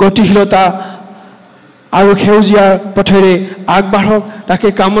গতিশীলতা আৰু সেউজীয়াৰ পথেৰে আগবাঢ়ক তাকে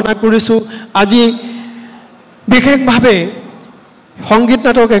কামনা কৰিছোঁ আজি বিশেষভাৱে সংগীত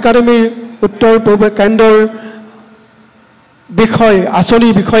নাটক একাডেমিৰ উত্তৰ পূব কেন্দ্ৰৰ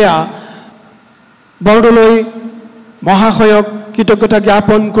আঁচনিৰ বিষয়া বৰদলৈ মহাশয়ক কৃতজ্ঞতা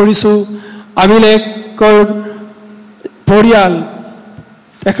জ্ঞাপন কৰিছোঁ আবিলেকৰ পৰিয়াল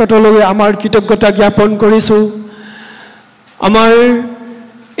তেখেতলৈ আমাৰ কৃতজ্ঞতা জ্ঞাপন কৰিছোঁ আমাৰ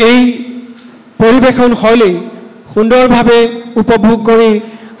এই পৰিৱেশন শৈলী সুন্দৰভাৱে উপভোগ কৰি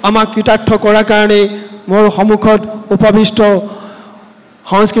আমাক কৃতাৰ্থ কৰাৰ কাৰণে মোৰ সন্মুখত উপবিষ্ট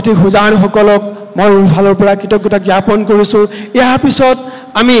সাংস্কৃতিক সুজানসকলক মই ভালৰ পৰা কৃতজ্ঞতা জ্ঞাপন কৰিছোঁ ইয়াৰ পিছত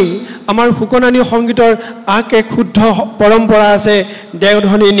আমি আমাৰ হুকনানী সংগীতৰ আকে শুদ্ধ পৰম্পৰা আছে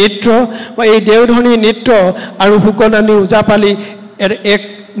দেওধনী নৃত্য বা এই দেওধনী নৃত্য আৰু হুকনানী ওজাপালি এক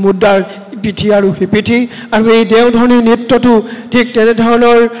মুদ্ৰাৰ পিঠি আৰু সিপিঠি আৰু এই দেওধনী নৃত্যটো ঠিক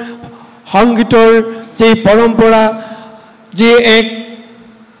তেনেধৰণৰ সংগীতৰ যি পৰম্পৰা যি এক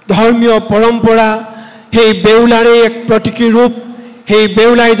ধৰ্মীয় পৰম্পৰা সেই বেউলাৰে এক প্ৰতীকী ৰূপ সেই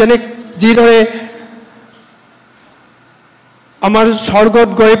বেউলাই যেনে যিদৰে আমাৰ স্বৰ্গত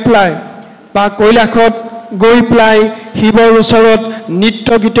গৈ পেলাই বা কৈলাশত গৈ পেলাই শিৱৰ ওচৰত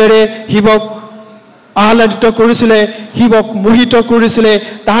নৃত্য গীতেৰে শিৱক আহ্লাদিত কৰিছিলে শিৱক মোহিত কৰিছিলে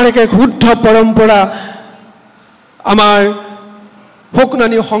তাৰ এক শুদ্ধ পৰম্পৰা আমাৰ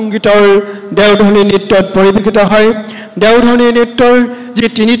হুকনানী সংগীতৰ দেওধনী নৃত্যত পৰিৱেশিত হয় দেওধনী নৃত্যৰ যি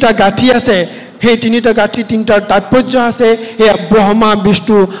তিনিটা গাঁঠি আছে সেই তিনিটা গাঁঠি তিনিটাৰ তাৎপৰ্য আছে সেয়া ব্ৰহ্মা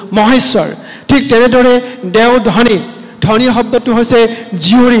বিষ্ণু মহেশ্বৰ ঠিক তেনেদৰে দেওধনী ধনী শব্দটো হৈছে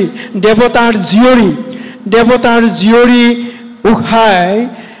জীয়ৰী দেৱতাৰ জীয়ৰী উষাই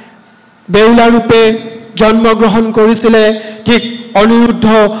বেউলা ৰূপে জন্মগ্ৰহণ কৰিছিলে ঠিক অনিৰুদ্ধ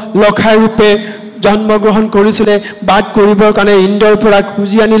লখাই ৰূপে জন্মগ্ৰহণ কৰিছিলে বাদ কৰিবৰ কাৰণে ইন্দ্ৰৰ পৰা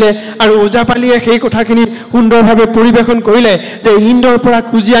খুজি আনিলে আৰু ওজাপালিয়ে সেই কথাখিনি সুন্দৰভাৱে পৰিৱেশন কৰিলে যে ইন্দ্ৰৰ পৰা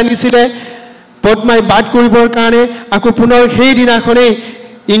খুজি আনিছিলে পদ্মাই বাদ কৰিবৰ কাৰণে আকৌ পুনৰ সেই দিনাখনেই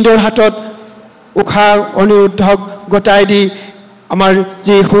ইন্দ্ৰৰ হাতত উষা অনিৰুদ্ধক গতাই দি আমাৰ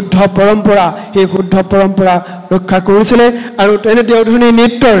যি শুদ্ধ পৰম্পৰা সেই শুদ্ধ পৰম্পৰা ৰক্ষা কৰিছিলে আৰু তেনে দেওধনী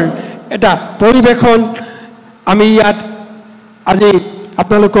নৃত্যৰ এটা পৰিৱেশন আমি ইয়াত আজি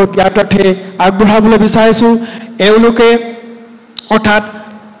আপোনালোকৰ জ্ঞাতাৰ্থে আগবঢ়াবলৈ বিচাৰিছোঁ এওঁলোকে অৰ্থাৎ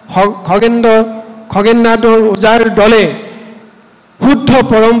খগেননাথৰ ওজাৰ দলে শুদ্ধ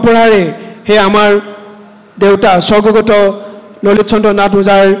পৰম্পৰাৰে সেই আমাৰ দেউতা স্বৰ্গগত ললিত চন্দ্ৰ নাথ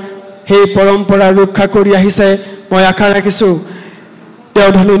ওজাৰ সেই পৰম্পৰা ৰক্ষা কৰি আহিছে মই আশা ৰাখিছোঁ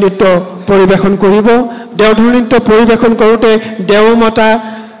দেওধনী নৃত্য পৰিৱেশন কৰিব দেওধনী নৃত্য পৰিৱেশন কৰোঁতে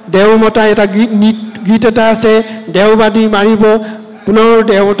দেওমতা এটা গীত এটা আছে দেওবাদী মাৰিব পুনৰ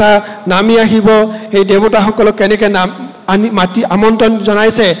দেৱতা নামি আহিব সেই দেৱতাসকলক কেনেকৈ মাতি আমন্ত্ৰণ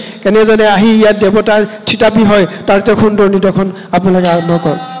জনাইছে কেনেজনে আহি ইয়াত দেৱতাৰ থিতাপি হয় তাৰ এটা সুন্দৰ নিদৰ্শন আপোনালোকে আৰম্ভ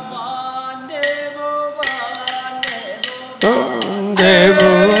কৰক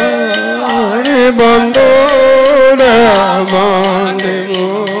বন্ধু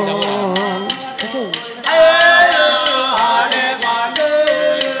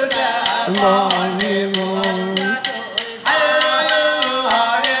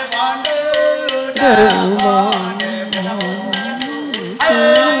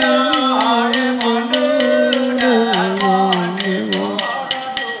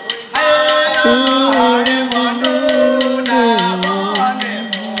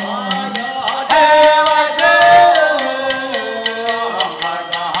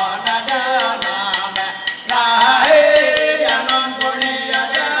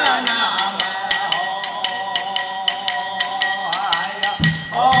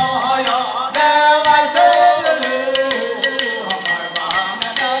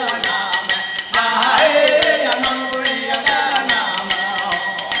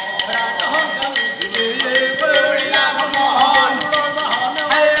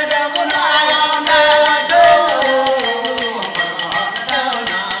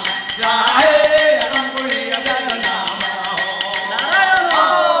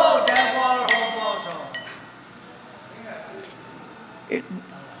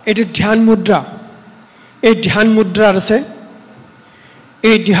এটি ধ্যান মুদ্ৰা এই ধ্যান মুদ্ৰাৰ আছে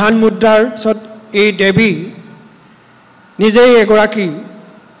এই ধ্যান মুদ্ৰাৰ পিছত এই দেৱী নিজেই এগৰাকী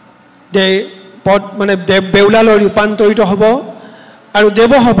পদ মানে বেউলালৈ ৰূপান্তৰিত হ'ব আৰু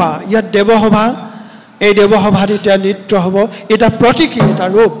দেৱসভা ইয়াত দেৱসভা এই দেৱসভাত এতিয়া নৃত্য হ'ব এটা প্ৰতীকী এটা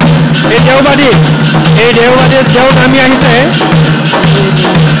ৰূপ এই দেওবাদী দেও নামি আহিছে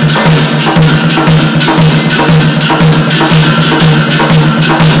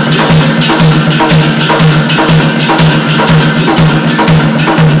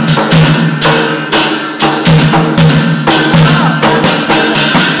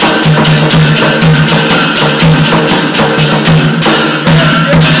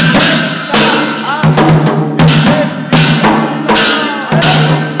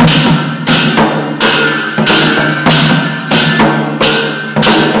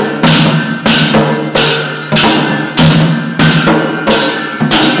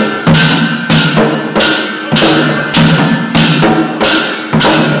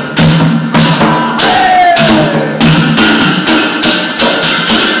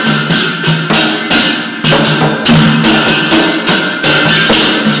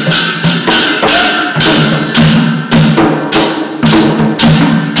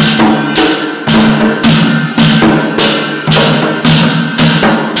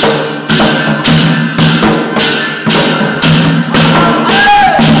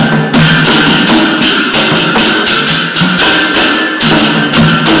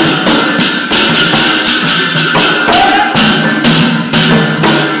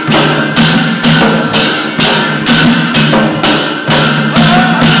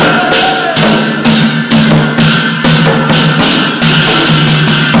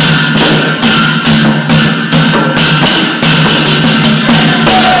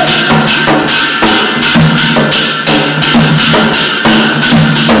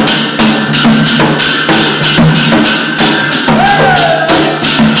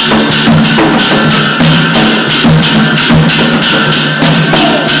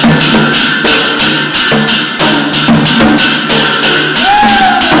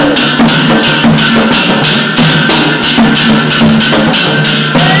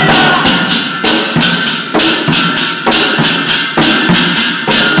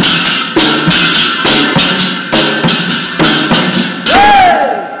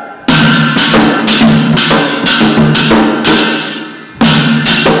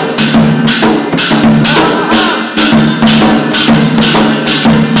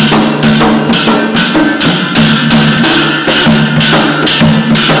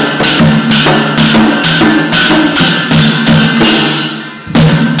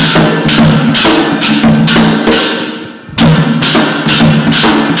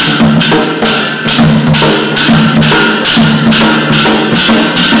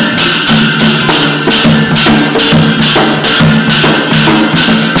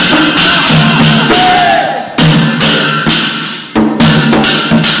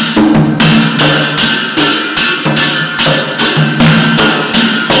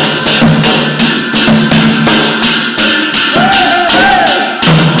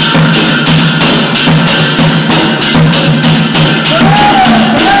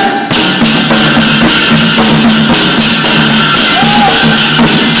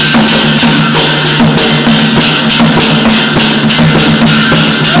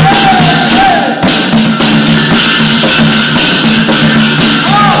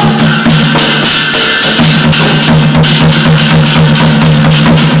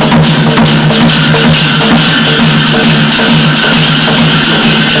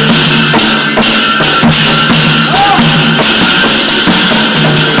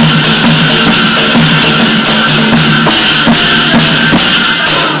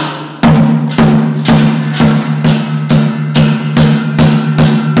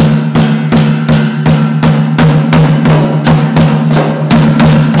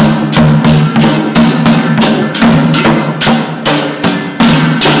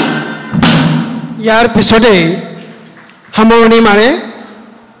ইয়াৰ পিছতে সামৰণি মাৰে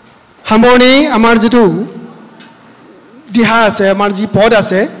সামৰণি আমাৰ যেটো দিহা আছে আমাৰ যি পদ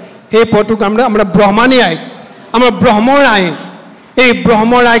আছে সেই পদটোক আমৰা ব্ৰহ্মানী আইক আমাৰ ব্ৰহ্মৰ আই এই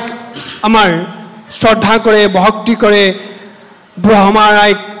ব্ৰহ্মৰ আইক আমাৰ শ্ৰদ্ধা কৰে ভক্তি কৰে ব্ৰহ্মাৰ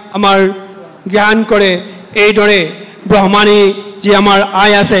আইক আমাৰ জ্ঞান কৰে এইদৰে ব্ৰহ্মানী যি আমাৰ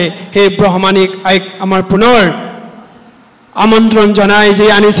আই আছে সেই ব্ৰহ্মানীক আইক আমাৰ পুনৰ আমন্ত্ৰণ জনাই যে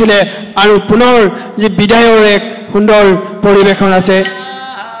আনিছিলে আৰু পুনৰ যে বিদায়ৰ এক সুন্দৰ পৰিবেশন আছে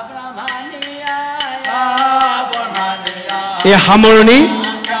এই সামৰণি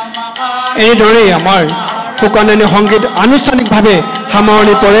এইদৰে আমাৰ ফুকননী সংগীত আনুষ্ঠানিকভাৱে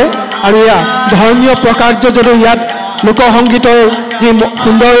সামৰণি পৰে আৰু ইয়া ধৰ্মীয় প্ৰকাৰ্য যদি ইয়াত লোকসংগীতৰ যি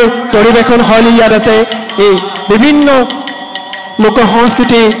সুন্দৰ পৰিবেশন শৈলী ইয়াত আছে এই বিভিন্ন লোক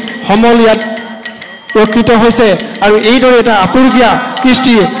সংস্কৃতি সমল ইয়াত ৰক্ষিত হৈছে আৰু এইদৰে এটা আপুৰুগীয়া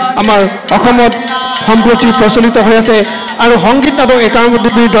কৃষ্টি আমাৰ অসমত সম্প্ৰতি প্ৰচলিত হৈ আছে আৰু সংগীত নাটক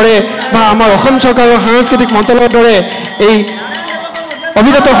একাডেমীৰ দৰে বা আমাৰ অসম চৰকাৰৰ সাংস্কৃতিক মন্ত্ৰালয়ৰ দৰে এই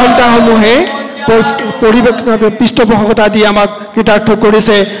অভিজাত সন্থাসমূহে পৃষ্ঠপোষকতা দি আমাক কৃতাৰ্থ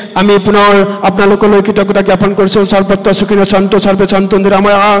কৰিছে আমি পুনৰ আপোনালোকলৈ কৃতজ্ঞতা জ্ঞাপন কৰিছোঁ সৰ্বত্ৰ সুখিনো সন্তু সৰ্বে সন্তু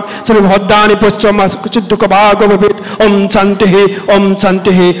নিৰাময় শ্ৰী ভদ্ৰাণি পশ্চিমা চিদ্ধুক ভাগৱত ওম শান্তিহি ওম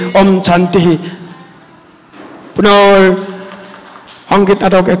শান্তিহি ওম শান্তিহি পুনৰ সংগীত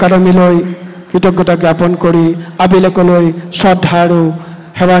নাটক একাডেমীলৈ কৃতজ্ঞতা জ্ঞাপন কৰি আবিলাকলৈ শ্ৰদ্ধা আৰু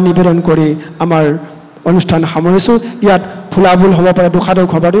সেৱা নিবেদন কৰি আমাৰ অনুষ্ঠান সামৰিছোঁ ইয়াত ফুলাফুল হ'ব পাৰে দুখাদুখ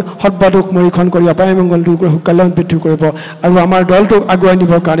হ'ব পাৰে সৰ্বাদুখ মৰিখন কৰি অপায় মংগল দূৰ কৰি সুকল্যাণ বৃদ্ধি কৰিব আৰু আমাৰ দলটোক আগুৱাই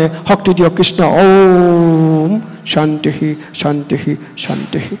নিবৰ কাৰণে শক্তি দিয়ক কৃষ্ণ ওম শান্তিহি শান্তিহি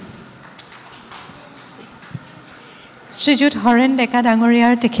শান্তিহি শ্ৰীযুত হৰেণ ডেকা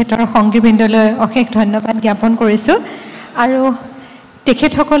ডাঙৰীয়াৰ তেখেতৰ সংগীবৃন্দলৈ অশেষ ধন্যবাদ জ্ঞাপন কৰিছোঁ আৰু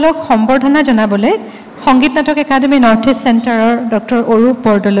তেখেতসকলক সম্বৰ্ধনা জনাবলৈ সংগীত নাটক একাডেমী নৰ্থ ইষ্ট চেণ্টাৰৰ ডক্টৰ অৰূপ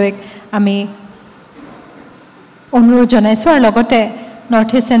বৰদলৈক আমি অনুৰোধ জনাইছোঁ আৰু লগতে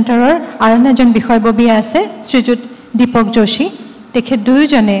নৰ্থ ইষ্ট চেণ্টাৰৰ আন এজন বিষয়ববীয়া আছে শ্ৰীযুত দীপক যোশী তেখেত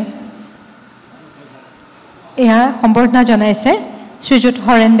দুয়োজনে এয়া সম্বৰ্ধনা জনাইছে শ্ৰীযুত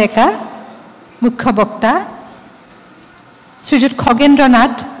হৰেণ ডেকা মুখ্য বক্তা শ্ৰীযুত খগেন্দ্ৰ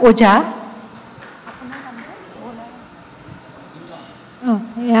নাথ ওজা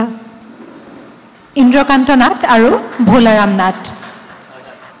ইন্দ্ৰকান্ত নাথ আৰু ভোলাৰাম নাথ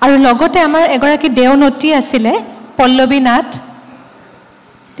আৰু লগতে আমাৰ এগৰাকী দেওনতী আছিলে পল্লৱী নাথ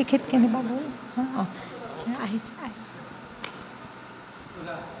তেখেত কেনেবা গ'ল আহিছে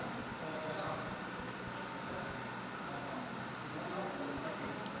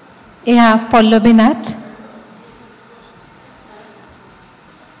এয়া পল্লৱী নাথ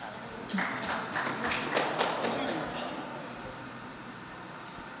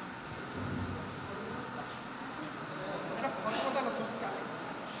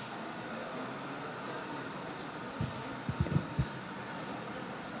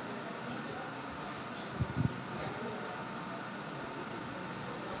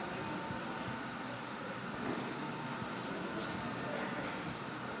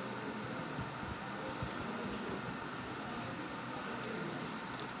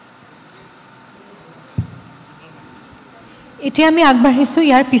এতিয়া আমি আগবাঢ়িছোঁ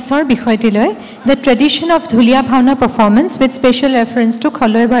ইয়াৰ পিছৰ বিষয়টিলৈ দ্য ট্ৰেডিশ্যন অফ ঢুলীয়া ভাওনা performance with special reference two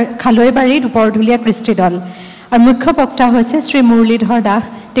খালৈবাৰীৰ বৰঢুলীয়া কৃষ্টি দল আৰু মুখ্য বক্তা হৈছে শ্ৰী মুৰলীধৰ দাস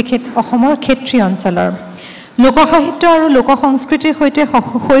তেখেত অসমৰ ক্ষেত্ৰীয় অঞ্চলৰ লোকসাহিত্য আৰু লোকসংস্কৃতিৰ সৈতে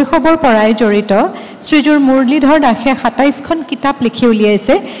শৈশৱৰ পৰাই জড়িত শ্ৰীযুৰ মুৰলীধৰ দাসে ২৭খন কিতাপ লিখি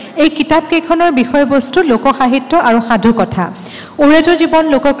উলিয়াইছে এই কিতাপকেইখনৰ বিষয়বস্তু লোকসাহিত্য আৰু সাধু কথা উৰেটো জীৱন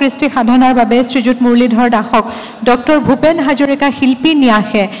লোককৃষ্টি সাধনাৰ বাবে শ্ৰীযুত মুৰলীধৰ দাসক ডক্টৰ ভূপেন হাজৰিকা শিল্পী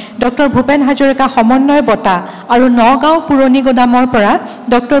ন্যাসে ডক্টৰ ভূপেন হাজৰিকা সমন্বয় বঁটা আৰু নগাঁও পুৰণি গোদামৰ পৰা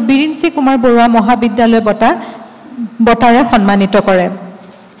ডক্টৰ বিৰিঞ্চি কুমাৰ বৰুৱা মহাবিদ্যালয় বঁটাৰে সন্মানিত কৰে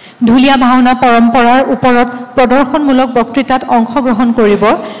ঢুলীয়া ভাওনা পৰম্পৰাৰ ওপৰত প্ৰদৰ্শনমূলক বক্তৃতাত অংশগ্ৰহণ কৰিব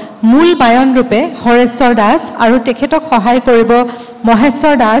মূল বায়ন ৰূপে হৰেশ্বৰ দাস আৰু তেখেতক সহায় কৰিব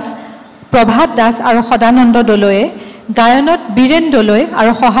মহেশ্বৰ দাস প্ৰভাত দাস আৰু সদানন্দ দলৈয়ে গায়নত বীৰেন দলৈ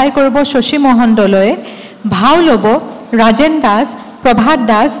আৰু সহায় কৰিব শশী মোহন দলৈয়ে ভাও ল'ব ৰাজেন দাস প্ৰভাত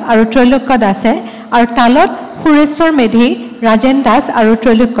দাস আৰু ত্ৰৈলোক্য দাসে আৰু তালত সুৰেশ্বৰ মেধি ৰাজেন দাস আৰু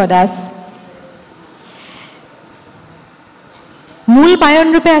ত্ৰৈলোক্য দাস মূল বায়ন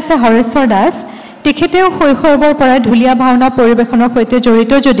ৰূপে আছে হৰেশ্বৰ দাস তেখেতেও শৈশৱৰ পৰা ঢুলীয়া ভাওনা পৰিৱেশনৰ সৈতে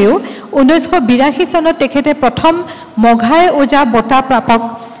জড়িত যদিও 1982 চনত তেখেতে প্ৰথম মঘাই ওজা বঁটা প্ৰাপক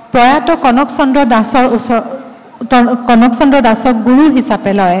প্ৰয়াত কনকচন্দ্ৰ দাসক গুৰু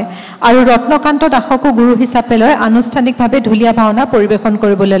হিচাপে লয় আৰু ৰত্নকান্ত দাসকো গুৰু হিচাপে লয় আনুষ্ঠানিকভাৱে ঢুলীয়া ভাওনা পৰিৱেশন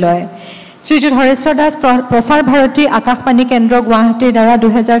কৰিবলৈ লয় শ্ৰীযুত হৰেশ্বৰ দাস প্ৰচাৰ ভাৰতী আকাশবাণী কেন্দ্ৰ গুৱাহাটীৰ দ্বাৰা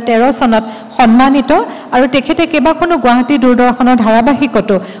 2013 চনত সন্মানিত আৰু তেখেতে কেইবাখনো গুৱাহাটী দূৰদৰ্শনৰ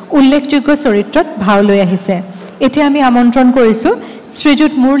ধাৰাবাহিকতো উল্লেখযোগ্য চৰিত্ৰত ভাও লৈ আহিছে এতিয়া আমি আমন্ত্ৰণ কৰিছোঁ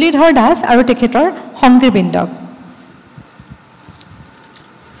শ্ৰীযুত মুৰলীধৰ দাস আৰু তেখেতৰ সংগীবৃন্দক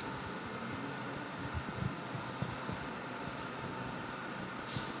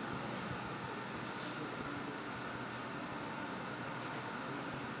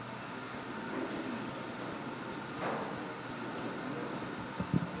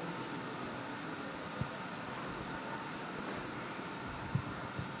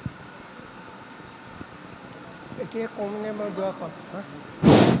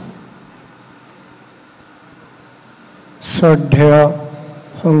শ্ৰদ্ধেয়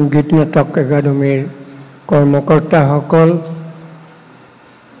সংগীত নাটক একাডেমীৰ কৰ্মকৰ্তাসকল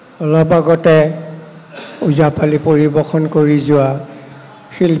অলপ আগতে ওজাপালি পৰিৱেশন কৰি যোৱা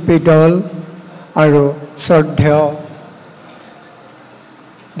শিল্পী দল আৰু শ্ৰদ্ধেয়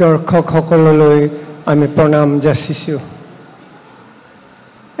দৰ্শকসকললৈ আমি প্ৰণাম যাচিছোঁ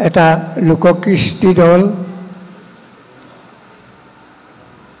এটা লোককৃষ্টি দল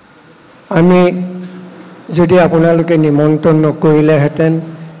আমি যদি আপোনালোকে নিমন্ত্ৰণ নকৰিলেহেঁতেন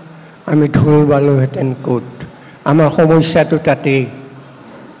আমি ঢোল বালোহেঁতেন ক'ত আমাৰ সমস্যাটো তাতেই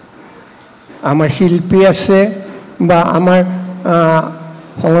আমাৰ শিল্পী আছে বা আমাৰ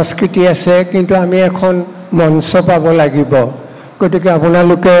সংস্কৃতি আছে কিন্তু আমি এখন মঞ্চ পাব লাগিব গতিকে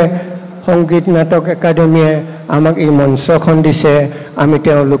আপোনালোকে সংগীত নাটক একাডেমীয়ে আমাক এই মঞ্চখন দিছে আমি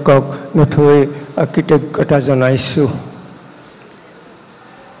তেওঁলোকক নথৈ কৃতজ্ঞতা জনাইছোঁ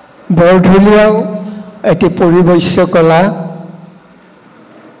বৰঢুলীয়াও এটি পৰিৱেশ্য কলা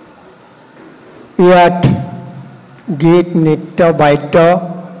ইয়াত গীত নৃত্য বাদ্য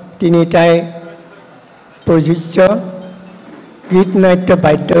তিনিটাই প্ৰযোজ্য গীত নাট্য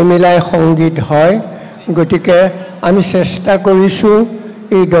বাদ্য মিলাই সংগীত হয় গতিকে আমি চেষ্টা কৰিছোঁ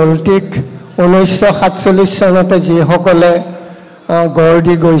এই দলটিক 1947 চনতে যিসকলে গঢ়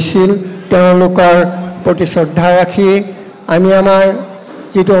দি গৈছিল তেওঁলোকৰ প্ৰতি শ্ৰদ্ধা ৰাখি আমি আমাৰ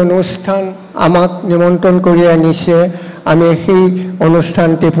যেটো অনুষ্ঠান আমাক নিমন্ত্ৰণ কৰি আনিছে আমি সেই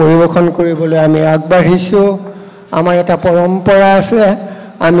অনুষ্ঠানটি পৰিৱেশন কৰিবলৈ আমি আগবাঢ়িছোঁ আমাৰ এটা পৰম্পৰা আছে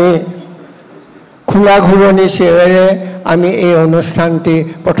আমি খোলা ঘূৰণি চেৰেৰে আমি এই অনুষ্ঠানটি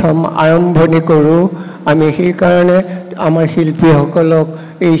প্ৰথম আৰম্ভণি কৰোঁ আমি সেই কাৰণে আমাৰ শিল্পীসকলক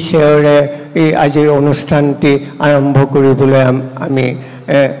এই চেৰেৰে এই আজিৰ অনুষ্ঠানটি আৰম্ভ কৰিবলৈ আমি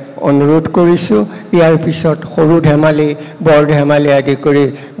অনুৰোধ কৰিছোঁ ইয়াৰ পিছত সৰু ধেমালি বৰ ধেমালি আদি কৰি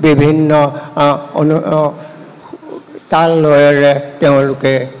বিভিন্ন তাল লয়েৰে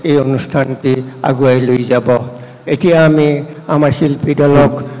তেওঁলোকে এই অনুষ্ঠানটি আগুৱাই লৈ যাব এতিয়া আমি আমাৰ শিল্পী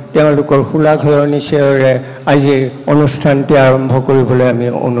দলক তেওঁলোকৰ খোলা ঘৰণি চেৰেৰে আজিৰ অনুষ্ঠানটি আৰম্ভ কৰিবলৈ আমি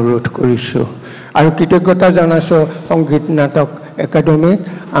অনুৰোধ কৰিছোঁ আৰু কৃতজ্ঞতা জনাইছোঁ সংগীত নাটক একাডেমীক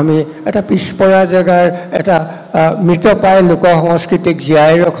আমি এটা পিছপৰা জেগাৰ এটা মৃতপ্ৰায় লোক সংস্কৃতিক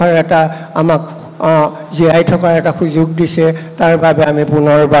জীয়াই ৰখাৰ এটা আমাক জীয়াই থকাৰ এটা সুযোগ দিছে তাৰ বাবে আমি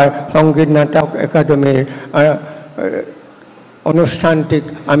পুনৰবাৰ সংগীত নাটক একাডেমীৰ অনুষ্ঠানটিক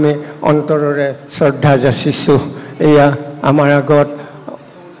আমি অন্তৰেৰে শ্ৰদ্ধা যাচিছোঁ এয়া আমাৰ আগত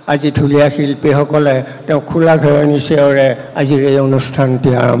আজি ঢুলীয়া শিল্পীসকলে তেওঁ খোলা ঘৰণি চেৰেৰে আজিৰ এই অনুষ্ঠানটি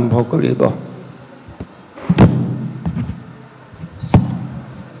আৰম্ভ কৰিব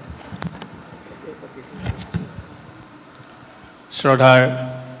শ্ৰদ্ধাৰ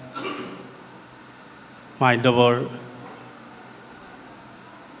মাধ্যমৰ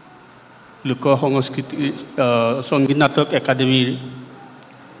লোক সংস্কৃতি সংগীত নাটক একাডেমীৰ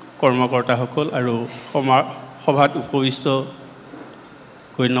কৰ্মকৰ্তাসকল আৰু সভাত উপবিষ্ট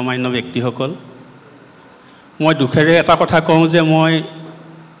গণ্যমান্য ব্যক্তিসকল মই দুখেৰে এটা কথা কওঁ যে মই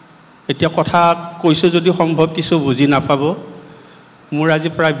এতিয়া কথা কৈছোঁ যদি সম্ভৱ কিছু বুজি নাপাব মোৰ আজি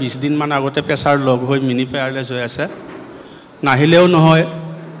প্ৰায় 20 দিনমান আগতে প্ৰেছাৰ লগ হৈ মিনি পেয়াৰলেছ হৈ আছে নাহিলেও নহয়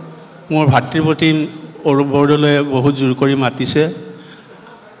মোৰ ভাতৃৰ প্ৰতি অৰূপ বৰদলৈ বহুত জোৰ কৰি মাতিছে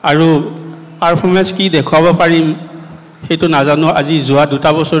আৰু পাৰফৰ্মেঞ্চ কি দেখুৱাব পাৰিম সেইটো নাজানো আজি যোৱা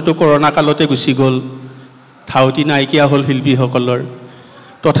 2 বছৰটো কৰোনা কালতে গুচি গ'ল ধাউতি নাইকিয়া হ'ল শিল্পীসকলৰ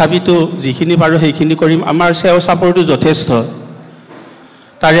তথাপিতো যিখিনি পাৰোঁ সেইখিনি কৰিম আমাৰ সেৱা চাপৰটো যথেষ্ট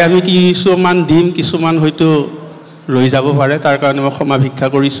তাৰে আমি কিছুমান দিম কিছুমান হয়তো ৰৈ যাব পাৰে তাৰ কাৰণে মই ক্ষমা ভিক্ষা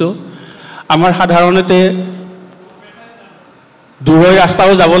কৰিছোঁ আমাৰ সাধাৰণতে দূৰৰ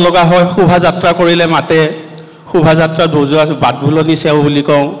ৰাস্তাও যাব লগা হয় শোভাযাত্ৰা কৰিলে মাতে শোভাযাত্ৰা বজোৱা বাট বুলনি সেৱা বুলি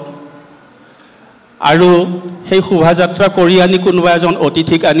কওঁ আৰু সেই শোভাযাত্ৰা কৰি আনি কোনোবা এজন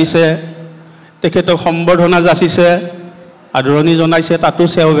অতিথিক আনিছে তেখেতক সম্বৰ্ধনা যাচিছে আদৰণি জনাইছে তাতো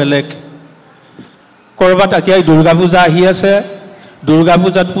সেৱা বেলেগ কৰবাত এতিয়া দুৰ্গা পূজা আহি আছে দুৰ্গা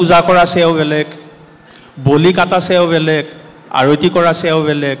পূজাত পূজা কৰা সেও বেলেগ বলি কাটা সেও বেলেগ আৰতি কৰা সেও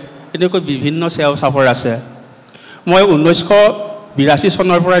বেলেগ এনেকৈ বিভিন্ন সেও চাপৰ আছে মই 1982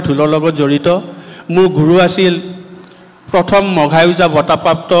 চনৰ পৰা ঢোলৰ লগত জড়িত মোৰ গুৰু আছিল প্ৰথম মঘায়ুজা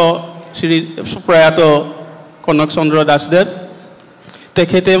বঁটাপ্ৰাপ্ত শ্ৰী প্ৰয়াত কনক চন্দ্ৰ দাসদেৱ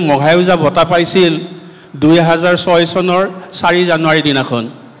তেখেতে মঘায়ুজা বঁটা পাইছিল 2006 চনৰ 4 জানুৱাৰী দিনাখন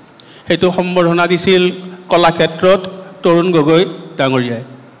হেতু সম্বৰ্ধনা দিছিল কলাক্ষেত্ৰত তৰুণ গগৈ ডাঙৰীয়াই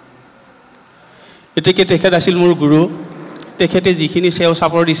এতেকে তেখেত আছিল মোৰ গুৰু তেখেতে যিখিনি সেও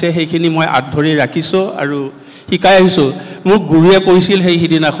চাপৰ দিছে সেইখিনি মই আঁত ধৰি ৰাখিছো আৰু শিকাই আহিছো মোৰ গুৰুৱে কৈছিল সেই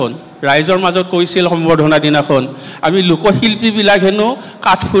দিনাখন ৰাইজৰ মাজত কৈছিল সম্বৰ্ধনা দিনাখন আমি লোকশিল্পী বিলাক হেনো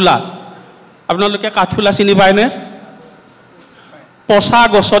কাঠফুলা আপোনালোকে কাঠফুলা চিনি পায়নে পচা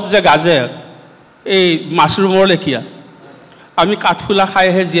গছত যে গাজে এই মাছৰুমৰ লেখিয়া আমি কাঠফুলা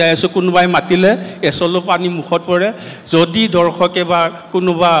খাইহে জীয়াই আছো কোনোবাই মাতিলে এচলো পানী মুখত পৰে যদি দৰ্শকে বা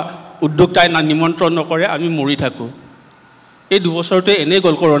কোনোবা উদ্যোক্তাই নিমন্ত্ৰণ নকৰে আমি মৰি থাকো এই দুবছৰতে এনে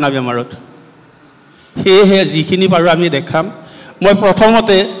গল কৰোনা বেমাৰত সেয়েহে যিখিনি পাৰো আমি দেখাম মই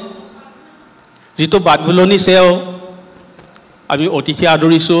প্ৰথমতে যিটো বাদবুলনি সেও আমি অতিথি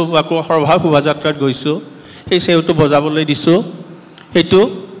আদৰিছো বা সভা শোভাযাত্ৰাত গৈছো সেই সেওটো বজাবলৈ দিছো হেতু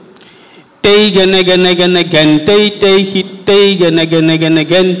তেই গেনে গেনে গেনে গেনতেই তেই হিতেই গেনে গেনে গেনে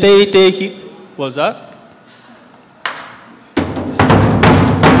গেনতেই তেই হিত বজা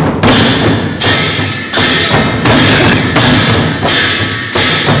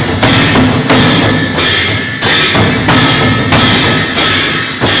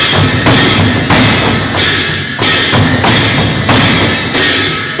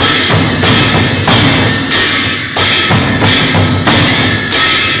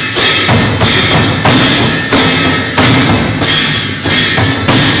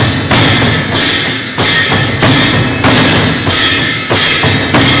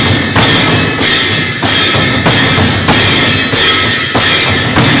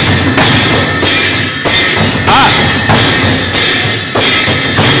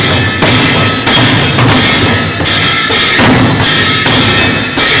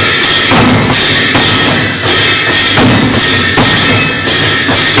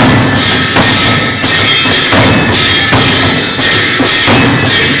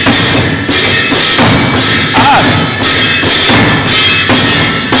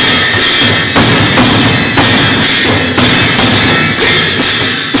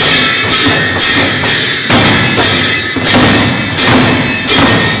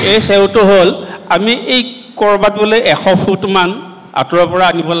এই সেওটো হল আমি এই কৰবাত বলে 100 ফুট মান আঁতৰৰ পৰা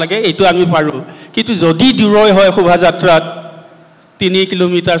আনিব লাগে এইটো আমি পাৰো কিন্তু যদি দূৰৈ হয় শোভাযাত্ৰাত 3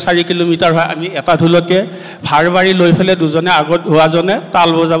 কিলোমিটাৰ 4 কিলোমিটাৰ হয় আমি এটা ঢোলকে ভাৰবাৰী লৈ ফেলে দুজনে আগত হোৱাজনে তাল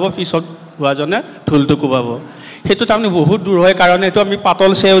বজাব পিছত হোৱাজনে ঢোলটো কোবাব হেতু তাৰমানে বহুত দূৰ হয় কাৰণ এটো আমি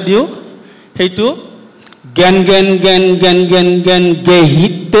পাতল সেও দিও হেতু গেন গেন গেন গেন গেন গেন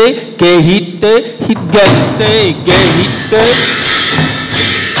গেহিতে গেহিতে হিত গেতে গেহিতে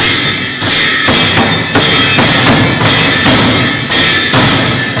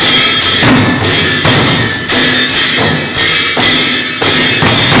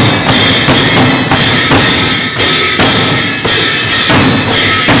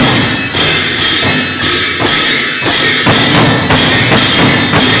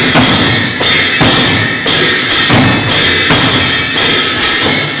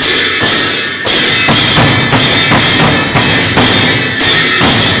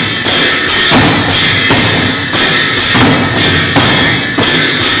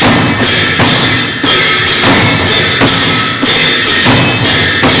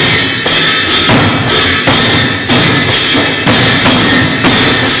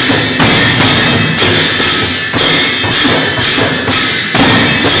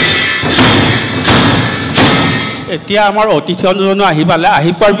এতিয়া আমাৰ অতিথিজনো আহি পালে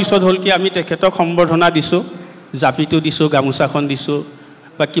আহি পোৱাৰ পিছত হল কি আমি তেখেতক সম্বৰ্ধনা দিছো জাপিটো দিছো গামুচাখন দিছো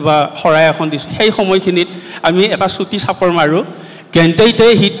বা কিবা শৰাই এখন দিছো সেই সময়খিনিত আমি এটা ছুটি চাপৰ মাৰো গেনতেইতে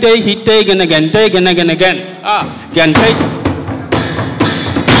হিতেই হিতেই গেনে গেনতেই গেনে গেনে গেন গেনতেই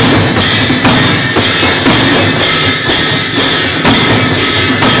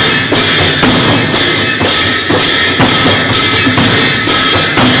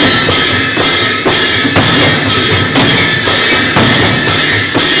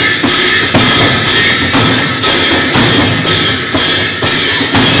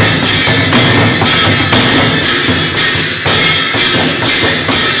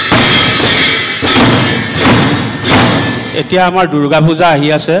এতিয়া আমাৰ দুৰ্গা পূজা আহি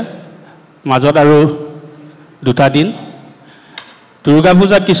আছে মাজত আৰু দুটা দিন দুৰ্গা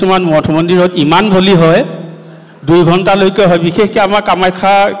পূজাত কিছুমান মঠ মন্দিৰত ইমান বলি হয় 2 ঘণ্টালৈকে হয় বিশেষকৈ আমাৰ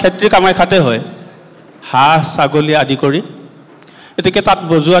কামাখ্যা ক্ষেত্ৰী কামাখ্যাতে হয় হাঁহ ছাগলী আদি কৰি এতেকে তাত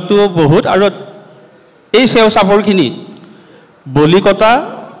বজোৱাটো বহুত আৰু এই সেও চাপৰখিনি বলি কটা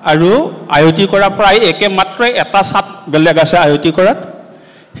আৰু আয়তি কৰা প্ৰায় একে মাত্ৰ এটা সাত বেলেগ আছে আয়তি কৰাত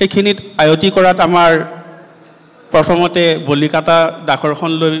সেইখিনিত আয়তি কৰাত আমাৰ প্ৰথমতে বলি কাটা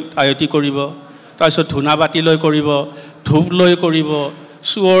দাখৰখন লৈ আয়তি কৰিব তাৰপিছত ধুনা বাতি লৈ কৰিব ধূপ লৈ কৰিব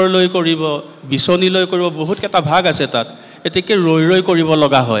সুৱৰ লৈ কৰিব বিচনী লৈ কৰিব বহুত কেটা ভাগ আছে তাত এতেকে ৰৈ কৰিব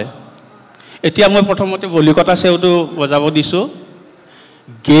লগা হয় এতিয়া মই প্ৰথমতে বলি কটা সেওটো বজাব দিছো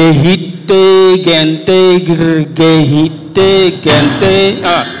গেহিতে গেন্তে গেহিতে গেন্তে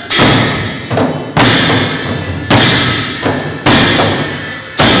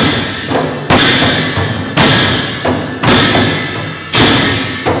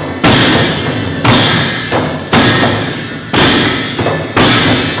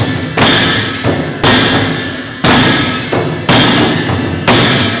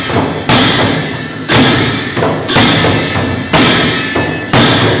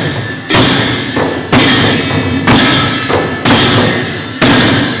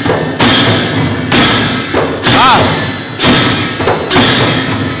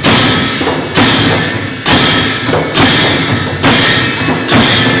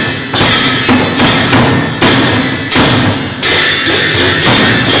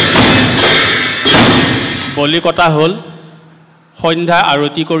বলি কটা হল সন্ধ্যা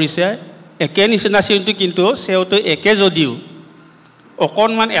আৰতি কৰিছে একে নিচিনা চিনটো কিন্তু সেওটো একে যদিও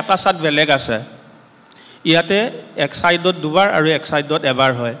অকণমান এটা সাত বেলেগ আছে ইয়াতে এক সাইডত দুবাৰ আৰু এক সাইডত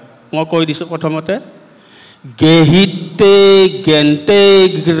এবাৰ হয় মই কৈ দিছো প্ৰথমতে গেহিতে গেন্তে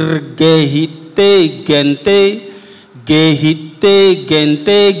গেহিতে গেন্তে গেহিতে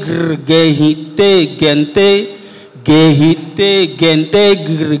গেন্তে গেহিতে গেন্তে gehite gente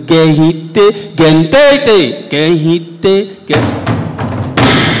gehite gente gehite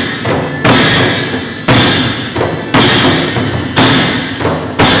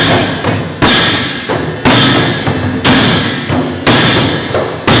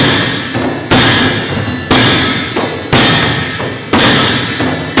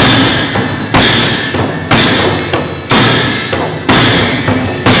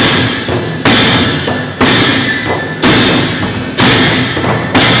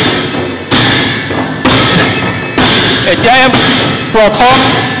এতিয়া প্ৰথম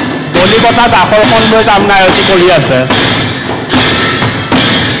বলি কটা দাখৰখন লৈ তাৰমানে আয়তি কৰি আছে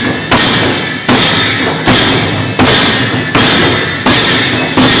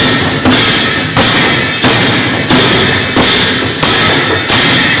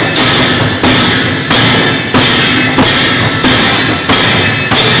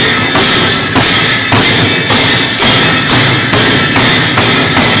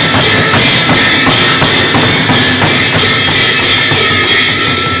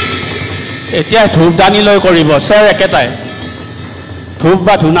এতিয়া ধূপ দানি লৈ কৰিব সেও একেটাই ধূপ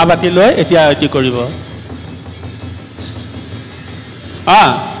বা ধুনা বাতি লৈ এতিয়া আয়তি কৰিব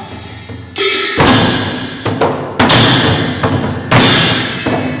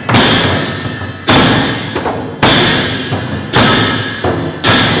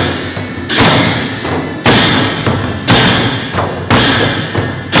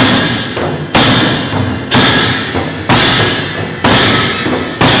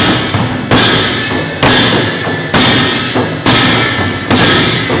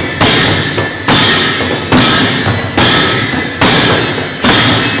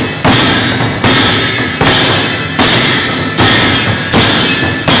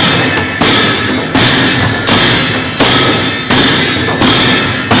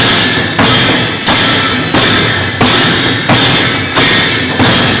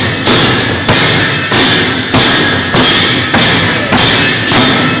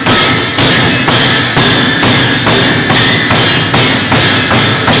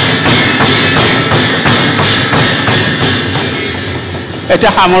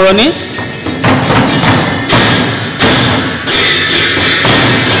এতিয়া সামৰণি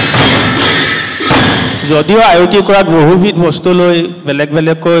যদিও আয়তি কৰাত বহুবিধ বস্তু লৈ বেলেগ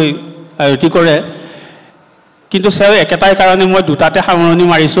বেলেগকৈ আয়তি কৰে কিন্তু সেও একেটাই কাৰণে মই দুটাতে সামৰণি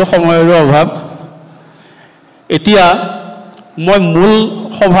মাৰিছো সময়ৰ অভাৱ এতিয়া মই মূল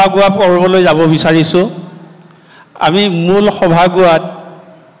সভাগুৱা পৰ্বলৈ যাব বিচাৰিছো আমি মূল সভাগুৱাত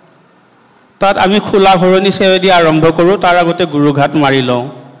তাত আমি খোলা ঘৰণি সেৱেদি আৰম্ভ কৰোঁ তাৰ আগতে গুৰুঘাট মাৰি লওঁ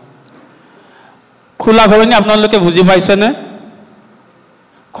খোলা ঘৰণি আপোনালোকে বুজি পাইছেনে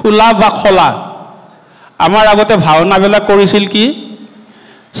খোলা বা খলা আমাৰ আগতে ভাওনাবিলাক কৰিছিল কি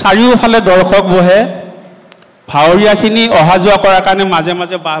চাৰিওফালে দৰ্শক বহে ভাৱৰীয়াখিনি অহা যোৱা কৰাৰ কাৰণে মাজে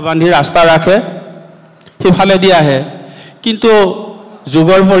মাজে বাহ বান্ধি ৰাস্তা ৰাখে সিফালেদি আহে কিন্তু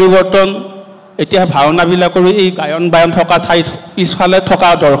যুগৰ পৰিৱৰ্তন এতিয়া ভাওনাবিলাকৰো এই গায়ন বায়ন থকা ঠাইত পিছফালে থকা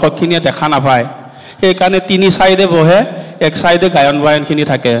দৰ্শকখিনিয়ে দেখা নাপায় সেইকাৰণে তিনি চাইডে বহে এক চাইডে গায়ন বায়নখিনি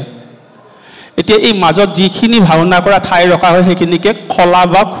থাকে এতিয়া এই মাজত যিখিনি ভাওনা কৰা ঠাই ৰখা হয় সেইখিনিকে খলা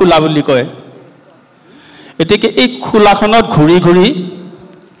বা খোলা বুলি কয় এতিকে এই খোলাখনত ঘূৰি ঘূৰি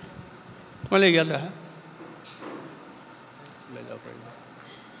মানে ইয়ালে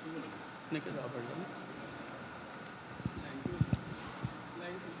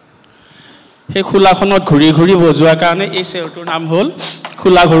সেই খোলাখনত ঘূৰি ঘূৰি বজোৱাৰ কাৰণে এই চেওটোৰ নাম হ'ল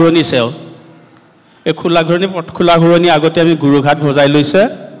খোলা ঘূৰণি চেও এই খোলা ঘূৰণি আগতে আমি গুৰুঘাট বজাই লৈছে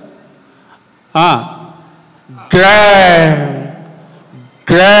Graeme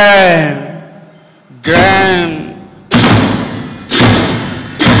Graeme Graeme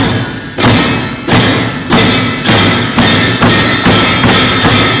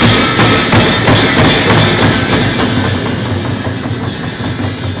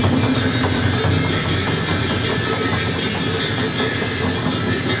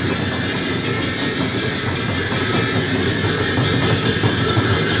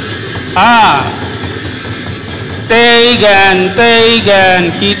Teigan,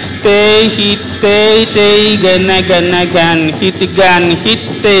 hit, teigan, gan, hit,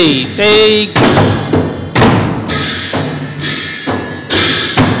 teigan.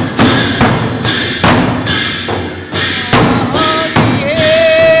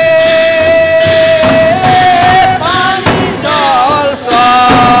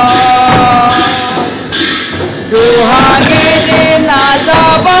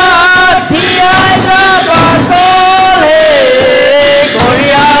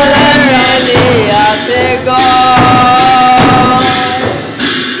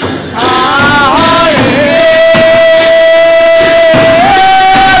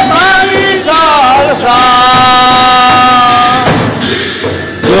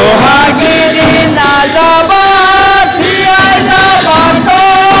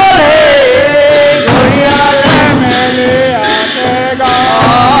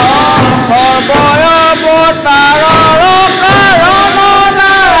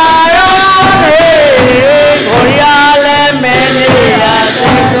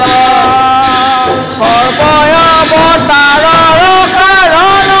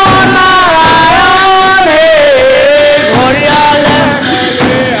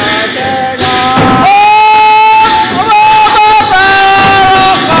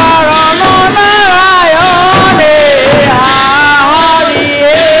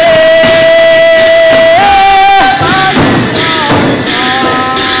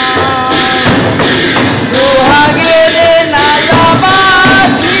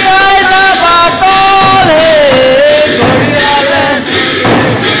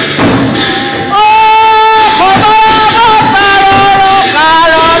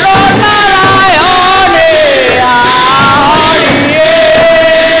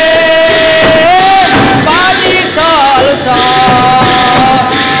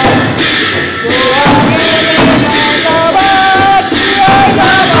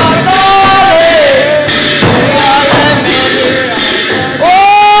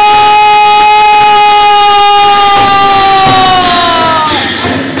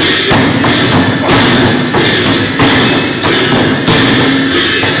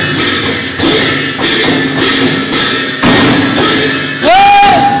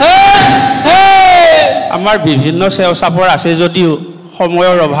 বিভিন্ন সেও চাপৰ আছে যদিও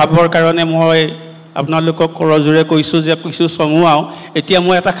সময়ৰ অভাৱৰ কাৰণে মই আপোনালোকক কৰজুৰে কৈছো যে কিছু চমুৱাও এতিয়া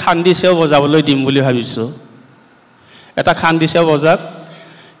মই এটা খান্দি সেও বজাবলৈ দিম বুলি ভাবিছো এটা খান্দি সেও বজাক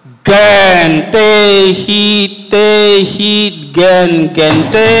গেন তে হিট গেন গেন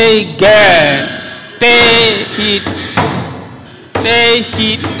তে গেন তে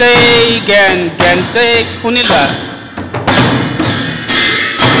হিট তে গেন গেন তে শুনিলা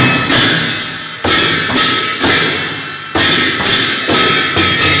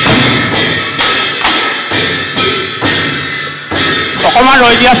অকমান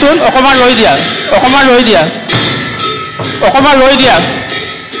ৰৈ দিয়াচোন অকমান ৰৈ দিয়া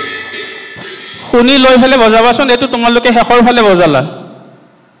শুনি লৈ ফেলে বজাবাচোন এইটো তোমালোকে শেষৰ ফালে বজালা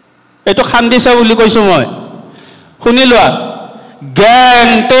এইটো খান্দিছে বুলি কৈছো মই শুনি লোৱা গেন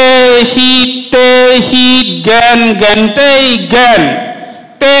তে হিট গেন গেন তে গেন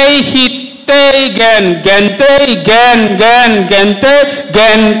তে হিট তে গেন গেন তে গেন গেন গেন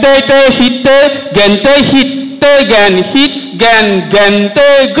তে হিট গেন তে hit gan hit gan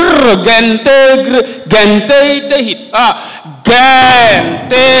te gr gan te hit gan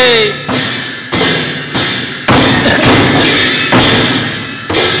te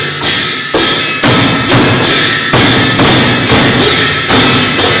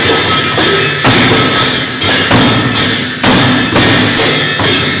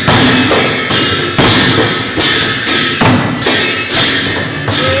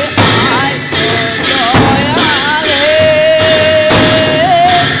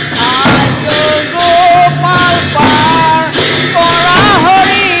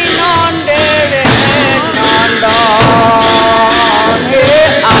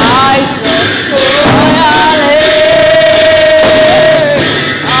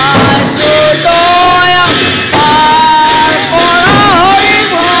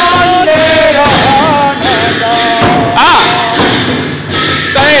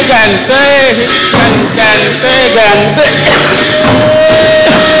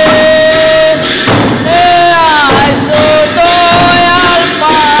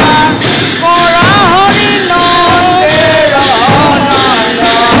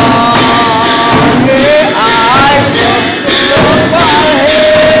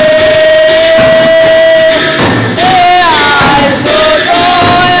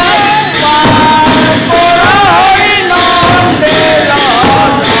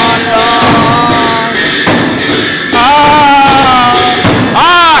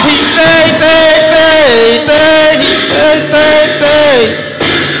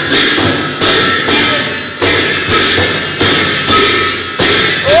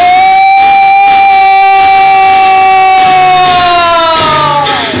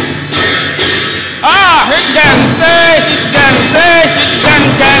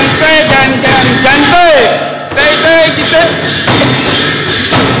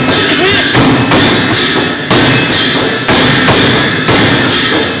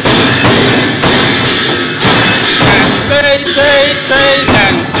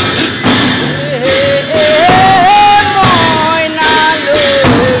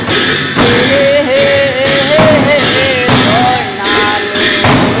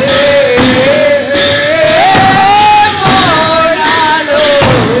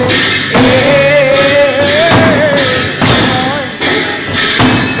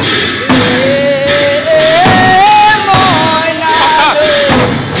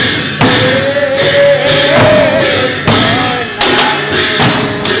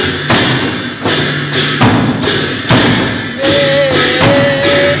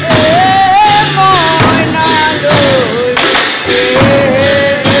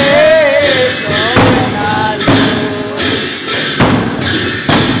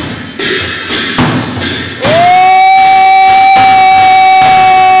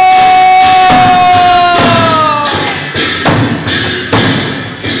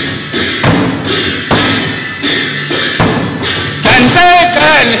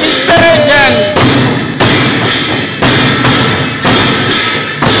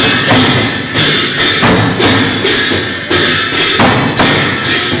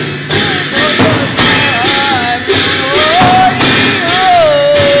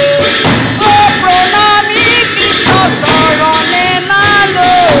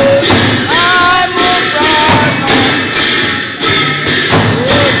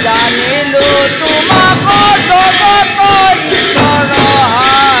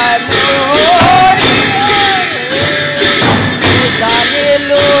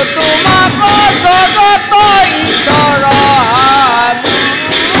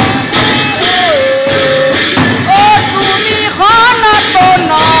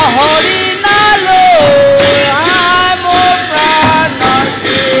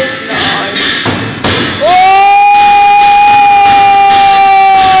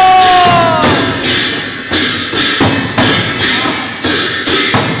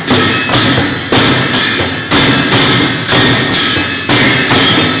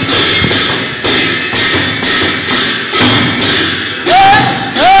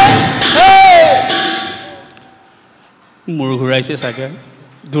মূৰ ঘূৰাইছে চাগে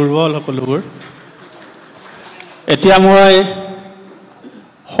দুৰ্বল সকলোবোৰ এতিয়া মই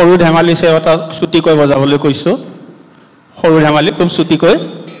সৰু ধেমালি সে এটা ছুটিকৈ বজাবলৈ কৈছো সৰু ধেমালি খুব ছুটিকৈ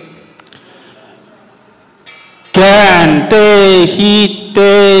গান তে হিট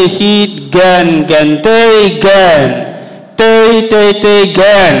গান গান তে গান তে তে তে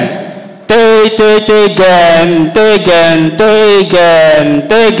গান তে তে তে গান তে গান তে গান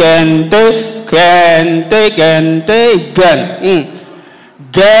তে গাn তে gan te gan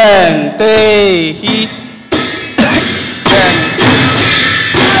gan te hit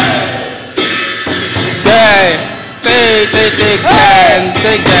gan te gan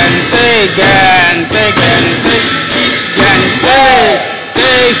te gan te gan te gan te gan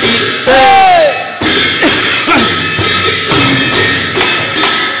te hit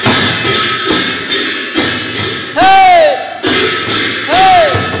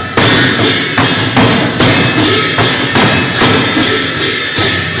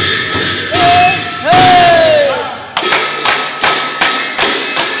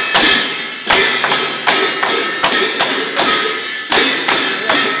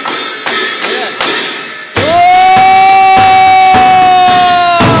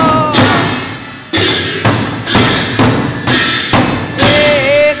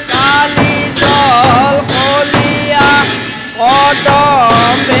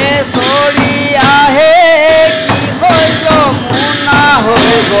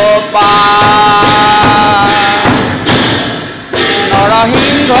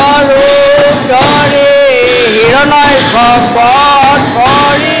খবত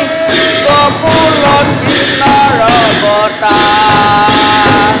কৰি গকুলত কৃষ্ণৰ অৱতাৰ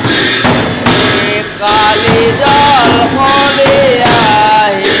কালি জল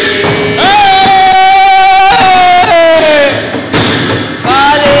কলিয়াহি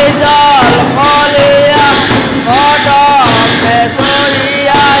কালি জল কলিয়া কদমে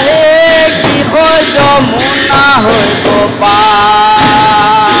চৰিয়াহে কি হৈ যমুনা হৈ গোপাল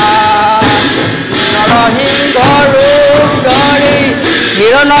নৰসিংহ ৰূপ ধৰি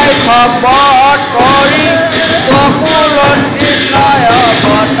হিৰণয় খবত কৰি গকুলত কৃষ্ণই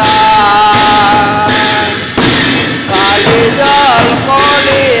অৱতাৰ কালি জল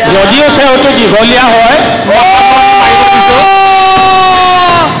কলিয়া যদিও সেওটো দীঘলীয়া হয়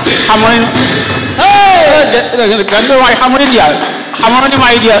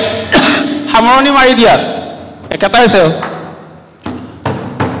সামৰণি মাৰি দিয়া একেটাই আছে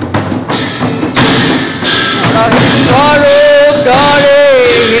ৰূপ ধৰি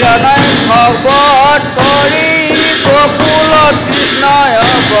হিৰণয় খবত কৰি গকুলত কৃষ্ণই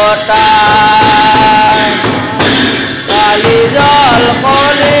অৱতাৰ কালি জল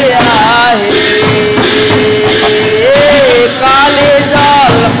কলিয়াহি কালি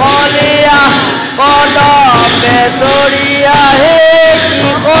জল কলিয়া কদমে চৰিয়াহে কি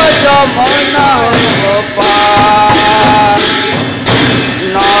হৈ যমুনা হৈ গোপাল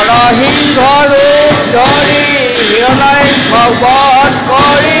নৰসিংহ ৰূপ ধৰি হিৰণয় খবত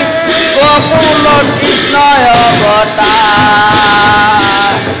কৰি গকুলত কৃষ্ণই অৱতাৰ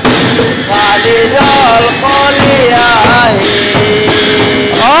কালি জল কলিয়াহি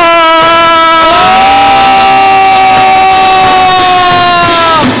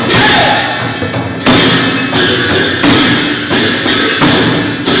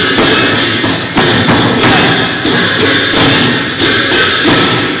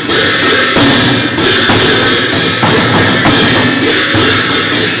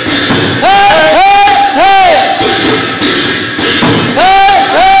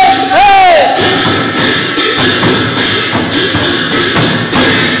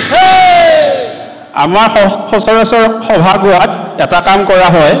আমাৰ সচৰাচৰ সভাগৃহত এটা কাম কৰা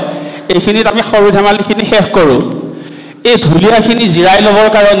হয় এইখিনিত আমি সৰু ধেমালিখিনি শেষ কৰোঁ এই ঢুলীয়াখিনি জিৰাই ল'বৰ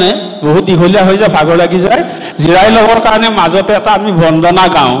কাৰণে বহুত দীঘলীয়া হৈ যায় ভাগৰ লাগি যায় জিৰাই ল'বৰ কাৰণে মাজতে এটা আমি বন্দনা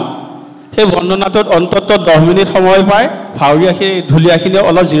গাওঁ সেই বন্দনাটোত অন্ততঃ 10 মিনিট সময় পায় ভাৱৰীয়া সেই ঢুলীয়াখিনি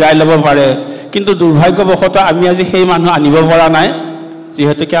অলপ জিৰাই ল'ব পাৰে কিন্তু দুৰ্ভাগ্যবশতঃ আমি আজি সেই মানুহ আনিব পৰা নাই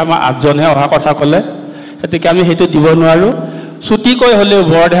যিহেতুকে আমাৰ 8জনহে অহা কথা ক'লে গতিকে আমি সেইটো দিব নোৱাৰোঁ ছুটিকৈ হ'লেও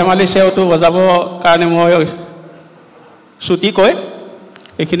বৰ ধেমালি চেওটো বজাব কাৰণে মই ছুটিকৈ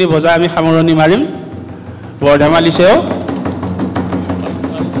এইখিনি বজাই আমি সামৰণি মাৰিম বৰ ধেমালি চেও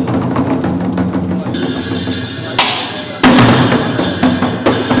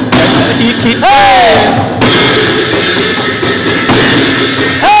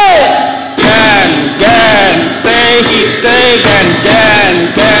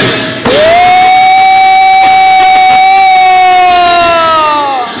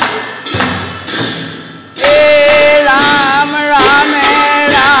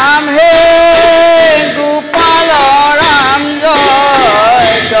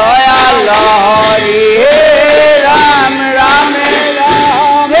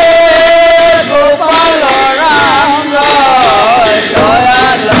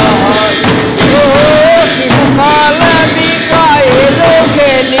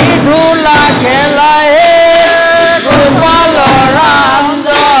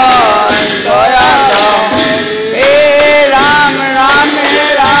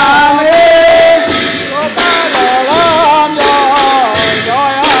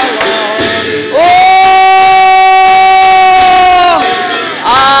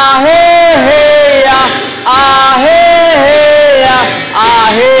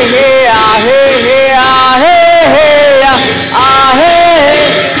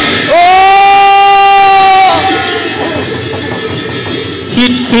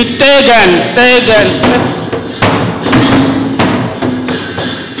Tegen.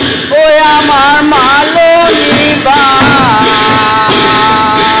 Oi amar maloni ba.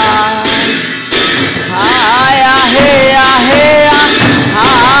 Aya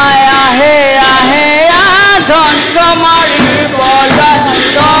he don samari bola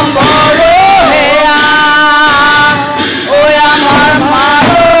tomboro he oi amar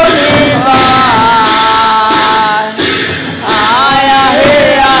maloni ba.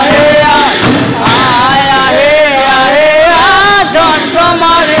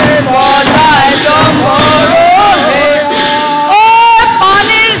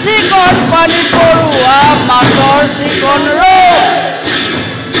 Sikon ro,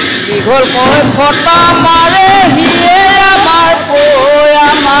 dihol koe kota mare hiye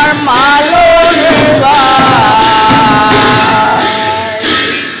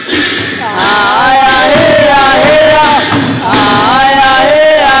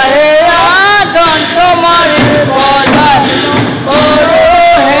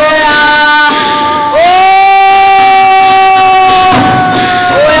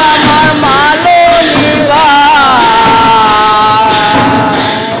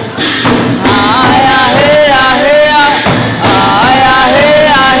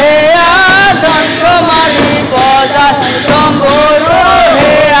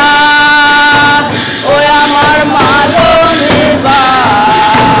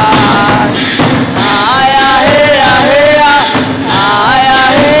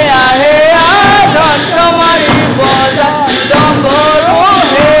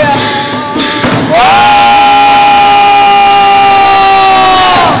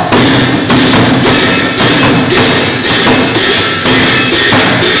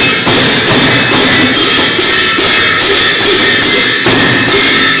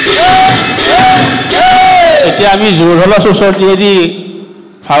এতিয়া আমি জোৰঢোলৰ চচলিয়েদি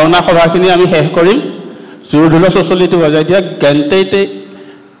ভাওনা সভাখিনি আমি শেষ কৰিম জোৰঢোলৰ চচলিটো বজাই দিয়া গেণ্টেইতে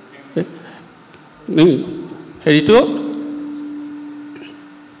হেৰিটো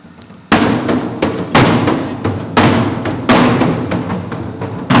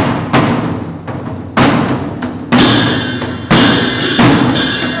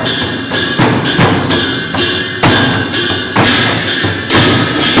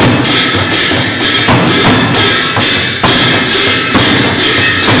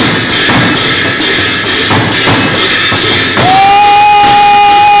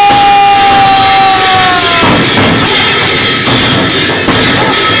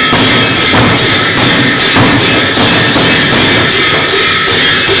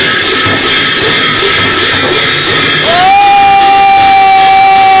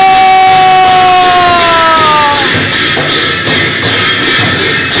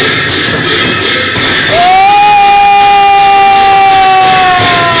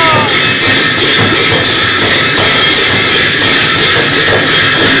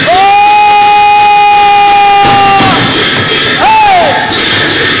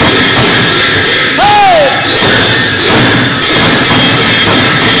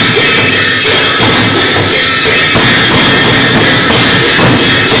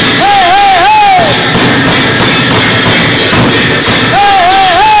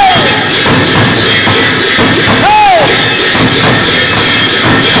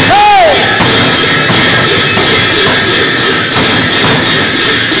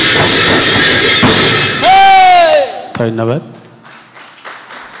ধন্যবাদ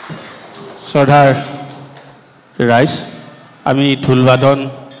শ্ৰদ্ধাৰ ৰাইজ আমি ঢোলবাদন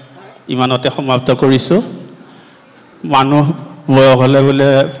ইমানতে সমাপ্ত কৰিছোঁ মানুহ বয়স হ'লে বোলে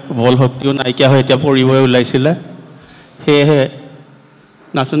বল শক্তিও নাইকিয়া হৈ এতিয়া পৰিবই ওলাইছিলে সেয়েহে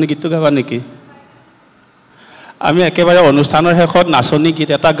নাচনী গীতটো গাবা নেকি আমি একেবাৰে অনুষ্ঠানৰ শেষত নাচনী গীত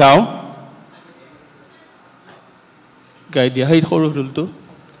এটা গাওঁ গাই দিয়া সেই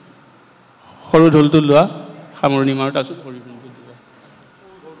সৰু ঢোলটো লোৱা সামৰণি মাৰো তাৰপিছত কৰিব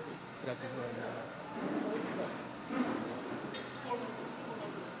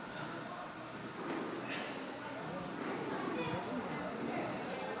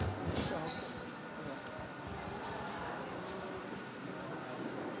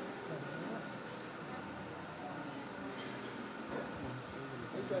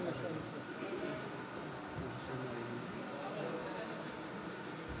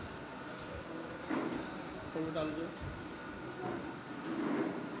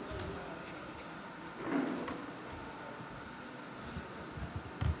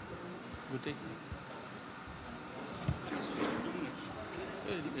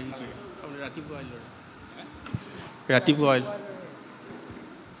ৰাতিপুৱা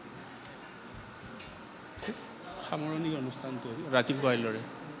সামৰণি অনুষ্ঠানটো ৰাতিপুৱা আহিলৰে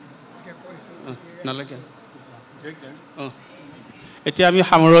নালাগে এতিয়া আমি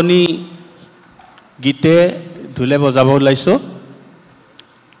সামৰণি গীতে ঢোলে বজাব ওলাইছোঁ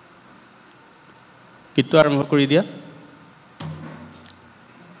গীতটো আৰম্ভ কৰি দিয়া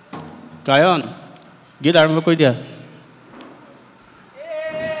গায়ন গীত আৰম্ভ কৰি দিয়া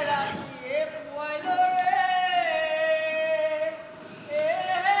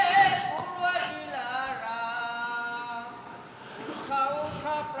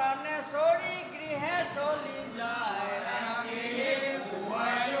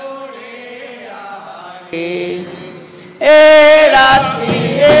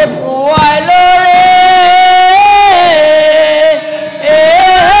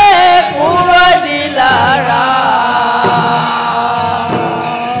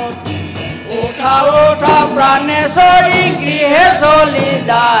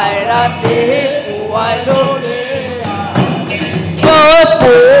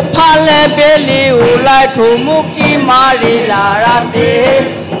বেলি ওলাই থুমুকি মাৰিলা ৰাতি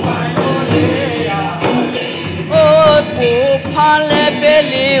পুফালে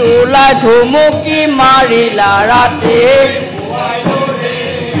বেলি ওলাই থুমুকি মাৰিলা ৰাতি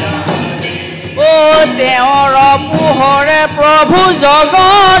তেওঁৰ পোহৰে প্ৰভু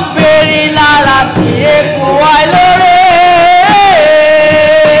জগত বেৰিলা ৰাতি পুৱাইলৰে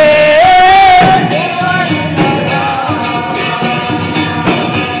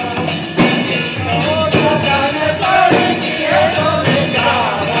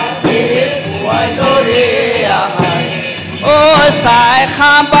চাই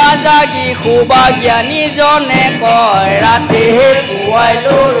খাবা জাগি খুবা জ্ঞানী জনে কয় ৰাতি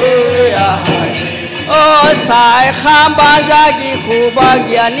পুৱাইলো চাই খাবা জাগি খুবা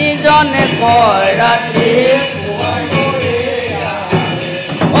জ্ঞানী জনে কয় ৰাতি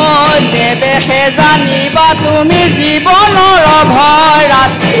বেশে জানিবা তুমি জীৱনৰ ভয়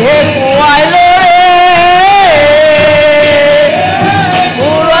ৰাতিহে পুৱাই লৈ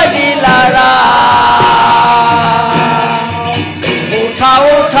পুৰগিলাৰা উঠা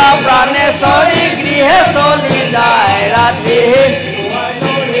উঠা প্ৰাণেশ্বৰী গৃহে চলি যায় ৰাতিহে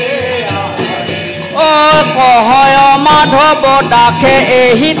কহয় মাধৱ দাসে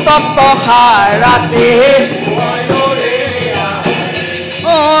এই তত্ত্ব সাৰ ৰাতিহে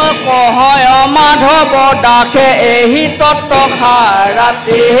কহয় মাধৱ দাসে এই তত্ত্ব সাৰ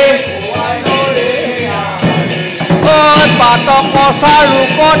ৰাতিহে পাতক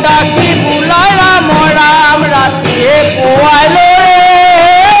চাৰূপ ডাকি বোলাই ৰাম ৰাম ৰাতিহে পুৱাই লৈ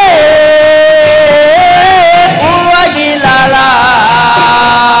পুৱাগিলাৰা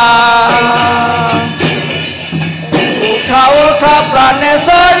উঠা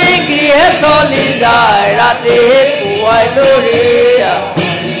প্ৰাণেশ্বৰী গৃহে চলি যায় ৰাতিহে পুৱাই লৈ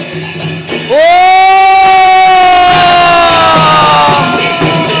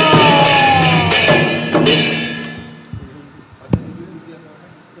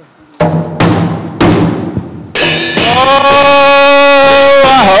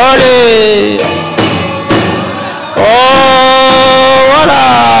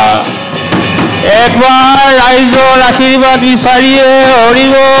একবাৰ ৰাইজৰ আশীৰ্বাদ বিচাৰিয়ে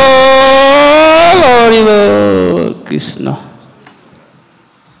হৰিব হৰিব কৃষ্ণ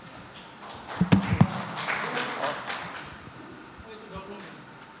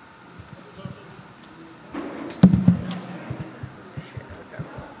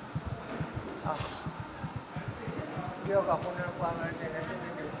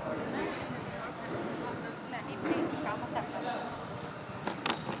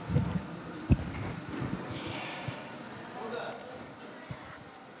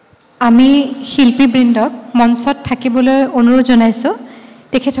আমি শিল্পীবৃন্দক মঞ্চত থাকিবলৈ অনুৰোধ জনাইছোঁ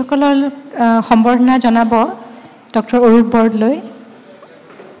তেখেতসকলৰ সম্বৰ্ধনা জনাব ডক্টৰ অৰূপ বৰদলৈ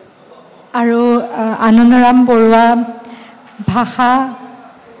আৰু আনন্দৰাম বৰুৱা ভাষা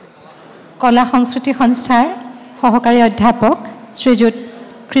কলা সংস্কৃতি সংস্থাৰ সহকাৰী অধ্যাপক শ্ৰীযুত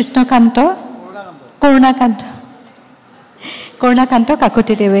কৰুণাকান্ত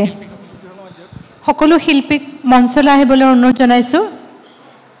কাকতিদেৱে সকলো শিল্পীক মঞ্চলৈ আহিবলৈ অনুৰোধ জনাইছোঁ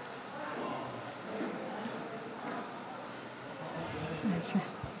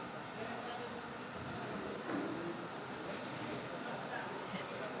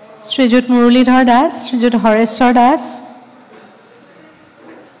শ্ৰীযুত মুৰলীধৰ দাস শ্ৰীযুত হৰেশ্বৰ দাস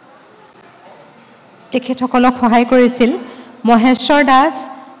তেখেতসকলক সহায় কৰিছিল মহেশ্বৰ দাস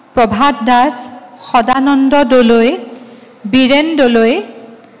প্ৰভাত দাস সদানন্দ দলৈ বীৰেন দলৈ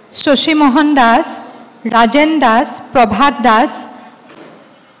শশীমোহন দাস ৰাজেন দাস প্ৰভাত দাস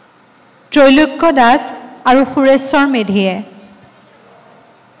ত্ৰৈলোক্য দাস আৰু সুৰেশ্বৰ মেধিয়ে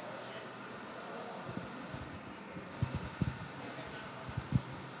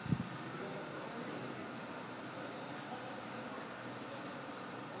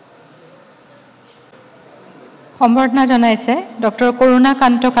সম্বৰ্ধনা জনাইছে ডক্টৰ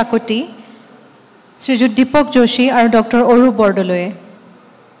কৰুণাকান্ত কাকতি শ্ৰীযুত দীপক যোশী আৰু ডক্টৰ অৰূপ বৰদলৈয়ে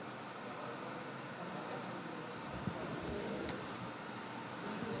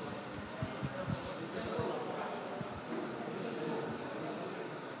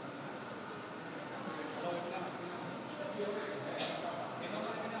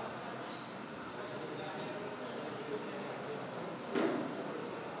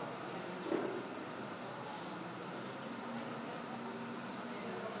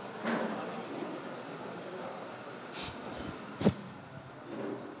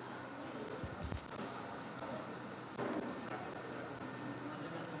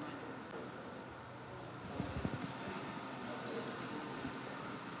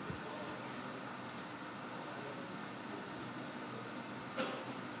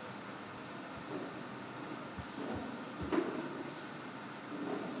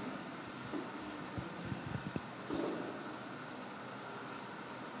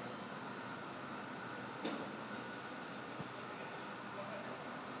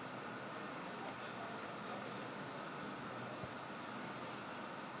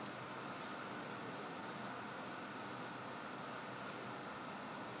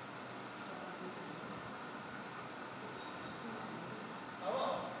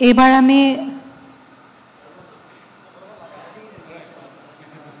এইবাৰ আমি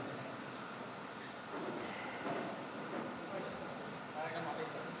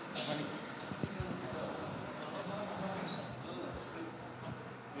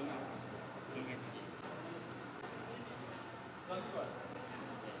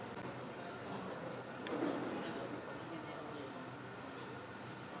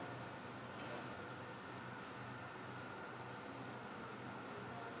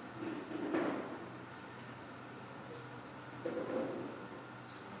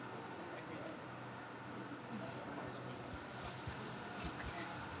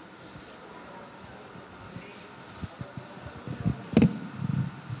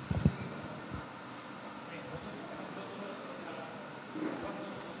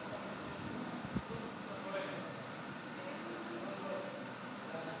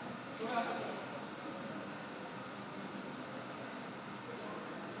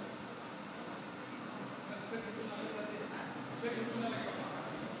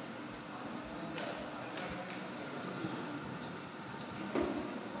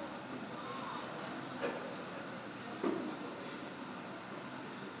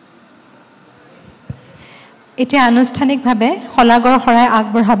এতিয়া আনুষ্ঠানিকভাৱে শলাগৰ শৰাই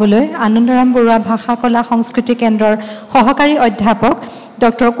আগবঢ়াবলৈ আনন্দৰাম বৰুৱা ভাষা কলা সংস্কৃতি কেন্দ্ৰৰ সহকাৰী অধ্যাপক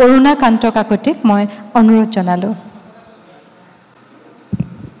ডক্টৰ কৰুণাকান্ত কাকতিক মই অনুৰোধ জনালোঁ।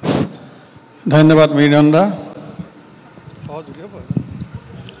 ধন্যবাদ মীৰনন্দা।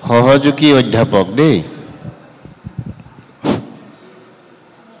 সহযোগী অধ্যাপক দেই।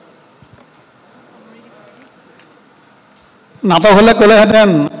 নাটক হ'লে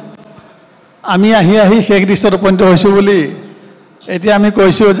ক'লেহেঁতেন আমি আহি আহি শেষ দৃশ্যত উপনীত হৈছোঁ বুলি। এতিয়া আমি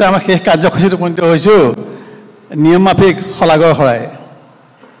কৈছোঁ যে আমাৰ শেষ কাৰ্যসূচীত উপনীত হৈছোঁ, নিয়ম মাফিক শলাগৰ শৰাই।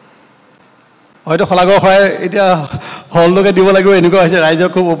 হয়তো শলাগৰ শৰাই এতিয়া হলটোকে দিব লাগিব এনেকুৱা হৈছে, ৰাইজৰ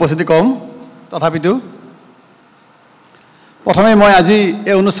খুব উপস্থিতি কম। তথাপিতো প্ৰথমে মই আজি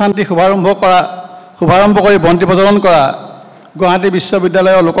এই অনুষ্ঠানটি শুভাৰম্ভ কৰি বন্তি প্ৰজ্বলন কৰা গুৱাহাটী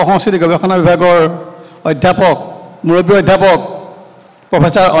বিশ্ববিদ্যালয়ৰ লোক সংস্কৃতি গৱেষণা বিভাগৰ অধ্যাপক মুৰব্বী অধ্যাপক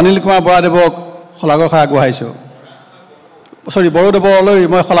প্ৰফেচাৰ অনিল কুমাৰ বৰাদেৱক শলাগৰ শৰাই আগবঢ়াইছোঁ। বড়োদেৱলৈ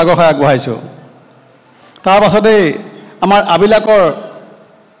মই শলাগৰ শৰাই আগবঢ়াইছোঁ। তাৰ পাছতেই আমাৰ আবিলাকৰ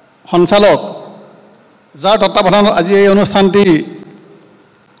সঞ্চালক, যাৰ তত্বাৱধানত আজি এই অনুষ্ঠানটি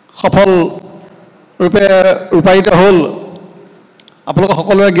সফলৰূপে ৰূপায়িত হ'ল, আপোনালোক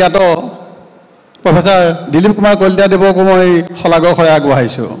সকলোৰে জ্ঞাত প্ৰফেচাৰ দিলীপ কুমাৰ কলিতাদেৱকো মই শলাগৰ শৰাই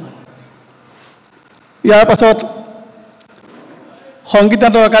আগবঢ়াইছোঁ। ইয়াৰ পাছত সংগীত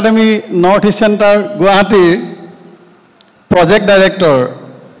নাটক একাডেমী নৰ্থ ইষ্ট চেণ্টাৰ গুৱাহাটীৰ প্ৰজেক্ট ডাইৰেক্টৰ,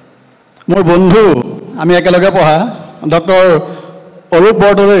 মোৰ বন্ধু, আমি একেলগে পঢ়া ডক্টৰ অৰূপ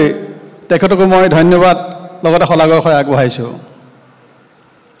বৰদলৈ, তেখেতকো মই ধন্যবাদ লগতে শলাগৰ শৰাই আগবঢ়াইছোঁ।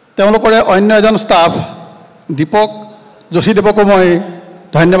 তেওঁলোকৰে অন্য এজন ষ্টাফ দীপক যোশীদেৱকো মই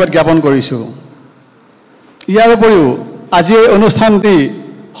ধন্যবাদ জ্ঞাপন কৰিছোঁ। ইয়াৰ উপৰিও আজি এই অনুষ্ঠানটি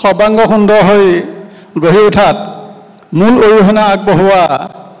সৰ্বাংগ সুন্দৰ হৈ গঢ়ি উঠাত মূল অৰিহণা আগবঢ়োৱা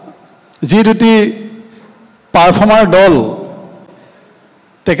যি দুটি পাৰফৰ্মাৰ দল,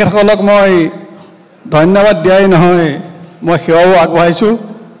 তেখেতসকলক মই ধন্যবাদ দিয়াই নহয়, মই সেৱাও আগবঢ়াইছোঁ।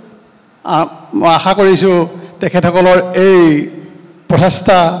 মই আশা কৰিছোঁ তেখেতসকলৰ এই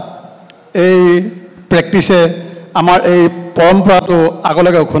প্ৰচেষ্টা, এই প্ৰেক্টিছে আমাৰ এই পৰম্পৰাটো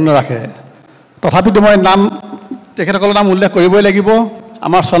আগলৈকে অক্ষুণ্ণ ৰাখে। তথাপিতো মই তেখেতসকলৰ নাম উল্লেখ কৰিবই লাগিব।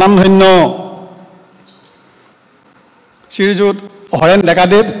 আমাৰ স্বনামধন্য শ্ৰীযুত হৰেণ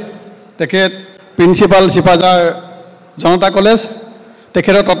ডেকাদেৱ, তেখেত প্ৰিন্সিপাল চিপাজাৰ জনতা কলেজ,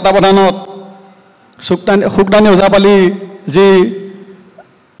 তেখেতৰ তত্বাৱধানত সুকদানী ওজাপালি যি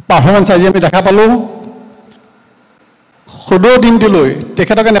পাৰফৰ্মেঞ্চ আজি আমি দেখা পালোঁ, সদৌ টিমটোলৈ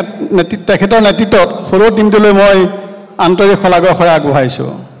তেখেতৰ নেতৃত্বত সদৌ টিমটোলৈ মই আন্তৰিক শলাগৰ শৰাই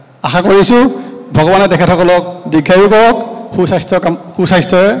আগবঢ়াইছোঁ। আশা কৰিছোঁ ভগৱানে তেখেতসকলক দীৰ্ঘায়ু কৰক,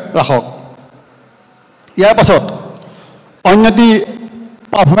 সুস্বাস্থ্যৰে ৰাখক। ইয়াৰ পাছত অন্যটি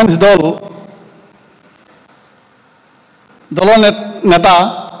পাৰফৰ্মেঞ্চ দলৰ নেতা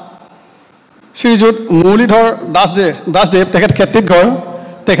শ্ৰীযুত মুৰলীধৰ দাসদেৱ, তেখেত ক্ষেত্ৰিত ঘৰ,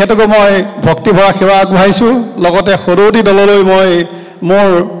 তেখেতকো মই ভক্তিভৰা সেৱা আগবঢ়াইছোঁ। লগতে সদৌতি দললৈ মই মোৰ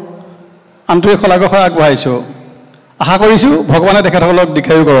আন্তৰিক শলাগৰ শৰাই আগবঢ়াইছোঁ। আশা কৰিছোঁ ভগৱানে তেখেতসকলক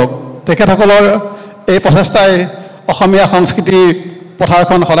দীৰ্ঘায়ু কৰক। তেখেতসকলৰ এই প্ৰচেষ্টাই অসমীয়া সংস্কৃতিৰ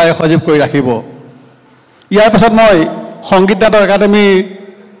পথাৰখন সদায় সজীৱ কৰি ৰাখিব। ইয়াৰ পাছত মই সংগীত নাটক একাডেমী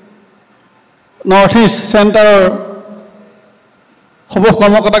নৰ্থ ইষ্ট চেণ্টাৰৰ সমূহ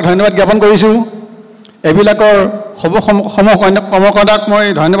কৰ্মকৰ্তাক ধন্যবাদ জ্ঞাপন কৰিছোঁ। এইবিলাকৰ সমূহ কৰ্মকৰ্তাক মই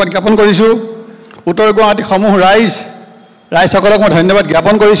ধন্যবাদ জ্ঞাপন কৰিছোঁ। উত্তৰ গুৱাহাটী সমূহ ৰাইজসকলক মই ধন্যবাদ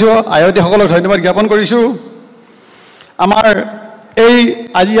জ্ঞাপন কৰিছোঁ। আয়তীসকলক ধন্যবাদ জ্ঞাপন কৰিছোঁ। আমাৰ এই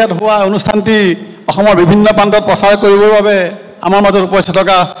আজি ইয়াত হোৱা অনুষ্ঠানটি অসমৰ বিভিন্ন প্ৰান্তত প্ৰচাৰ কৰিবৰ বাবে আমাৰ মাজত উপস্থিত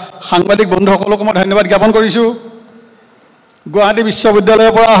থকা সাংবাদিক বন্ধুসকলকো মই ধন্যবাদ জ্ঞাপন কৰিছোঁ। গুৱাহাটী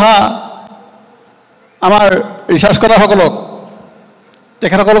বিশ্ববিদ্যালয়ৰ পৰা অহা আমাৰ ৰিচাৰ্চ স্কলাৰসকলক,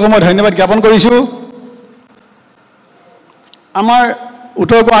 তেখেতসকলকো মই ধন্যবাদ জ্ঞাপন কৰিছোঁ। আমাৰ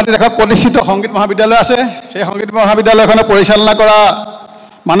উত্তৰ গুৱাহাটীত এখন প্ৰতিষ্ঠিত সংগীত মহাবিদ্যালয় আছে। সেই সংগীত মহাবিদ্যালয়খনে পৰিচালনা কৰা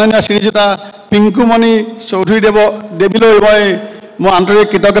মাননীয় শ্ৰীযুতা পিংকুমণি চৌধুৰী দেৱীলৈ মই আন্তৰিক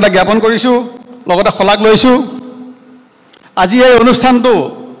কৃতজ্ঞতা জ্ঞাপন কৰিছোঁ, লগতে শলাগ লৈছোঁ। আজি এই অনুষ্ঠানটো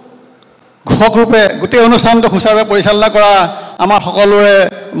ঘোষকৰূপে গোটেই অনুষ্ঠানটো সুচাৰুৰূপে পৰিচালনা কৰা আমাৰ সকলোৰে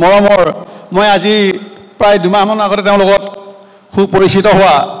মৰমৰ, মই আজি প্ৰায় 2 মাহমান আগতে তেওঁৰ লগত সুপৰিচিত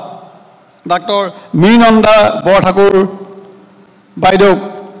হোৱা ডাক্তৰ মীৰনন্দা বৰঠাকুৰ বাইদেউক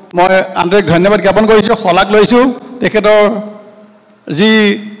মই আন্তৰিক ধন্যবাদ জ্ঞাপন কৰিছোঁ, শলাগ লৈছোঁ। তেখেতৰ যি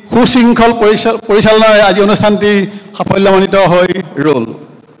সুশৃংখল পৰিচালনাৰে আজি অনুষ্ঠানটি সাফল্যমণ্ডিত হৈ ৰ'ল।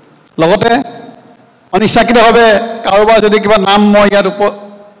 লগতে অনিচ্ছাকৃতভাৱে কাৰোবাৰ যদি কিবা নাম মই ইয়াত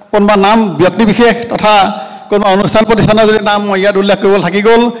কোনোবা নাম ব্যক্তিবিশেষ তথা কোনোবা অনুষ্ঠান প্ৰতিষ্ঠানৰ যদি নাম মই ইয়াত উল্লেখ কৰিবলৈ থাকি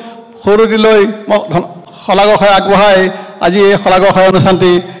গ'ল, সৰুটিলৈ মই শলাগৰ শৰাই আগবঢ়াই আজি এই শলাগৰ শৰাই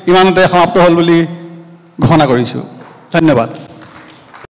অনুষ্ঠানটি ইমানতে সমাপ্ত হ'ল বুলি ঘোষণা কৰিছোঁ ধন্যবাদ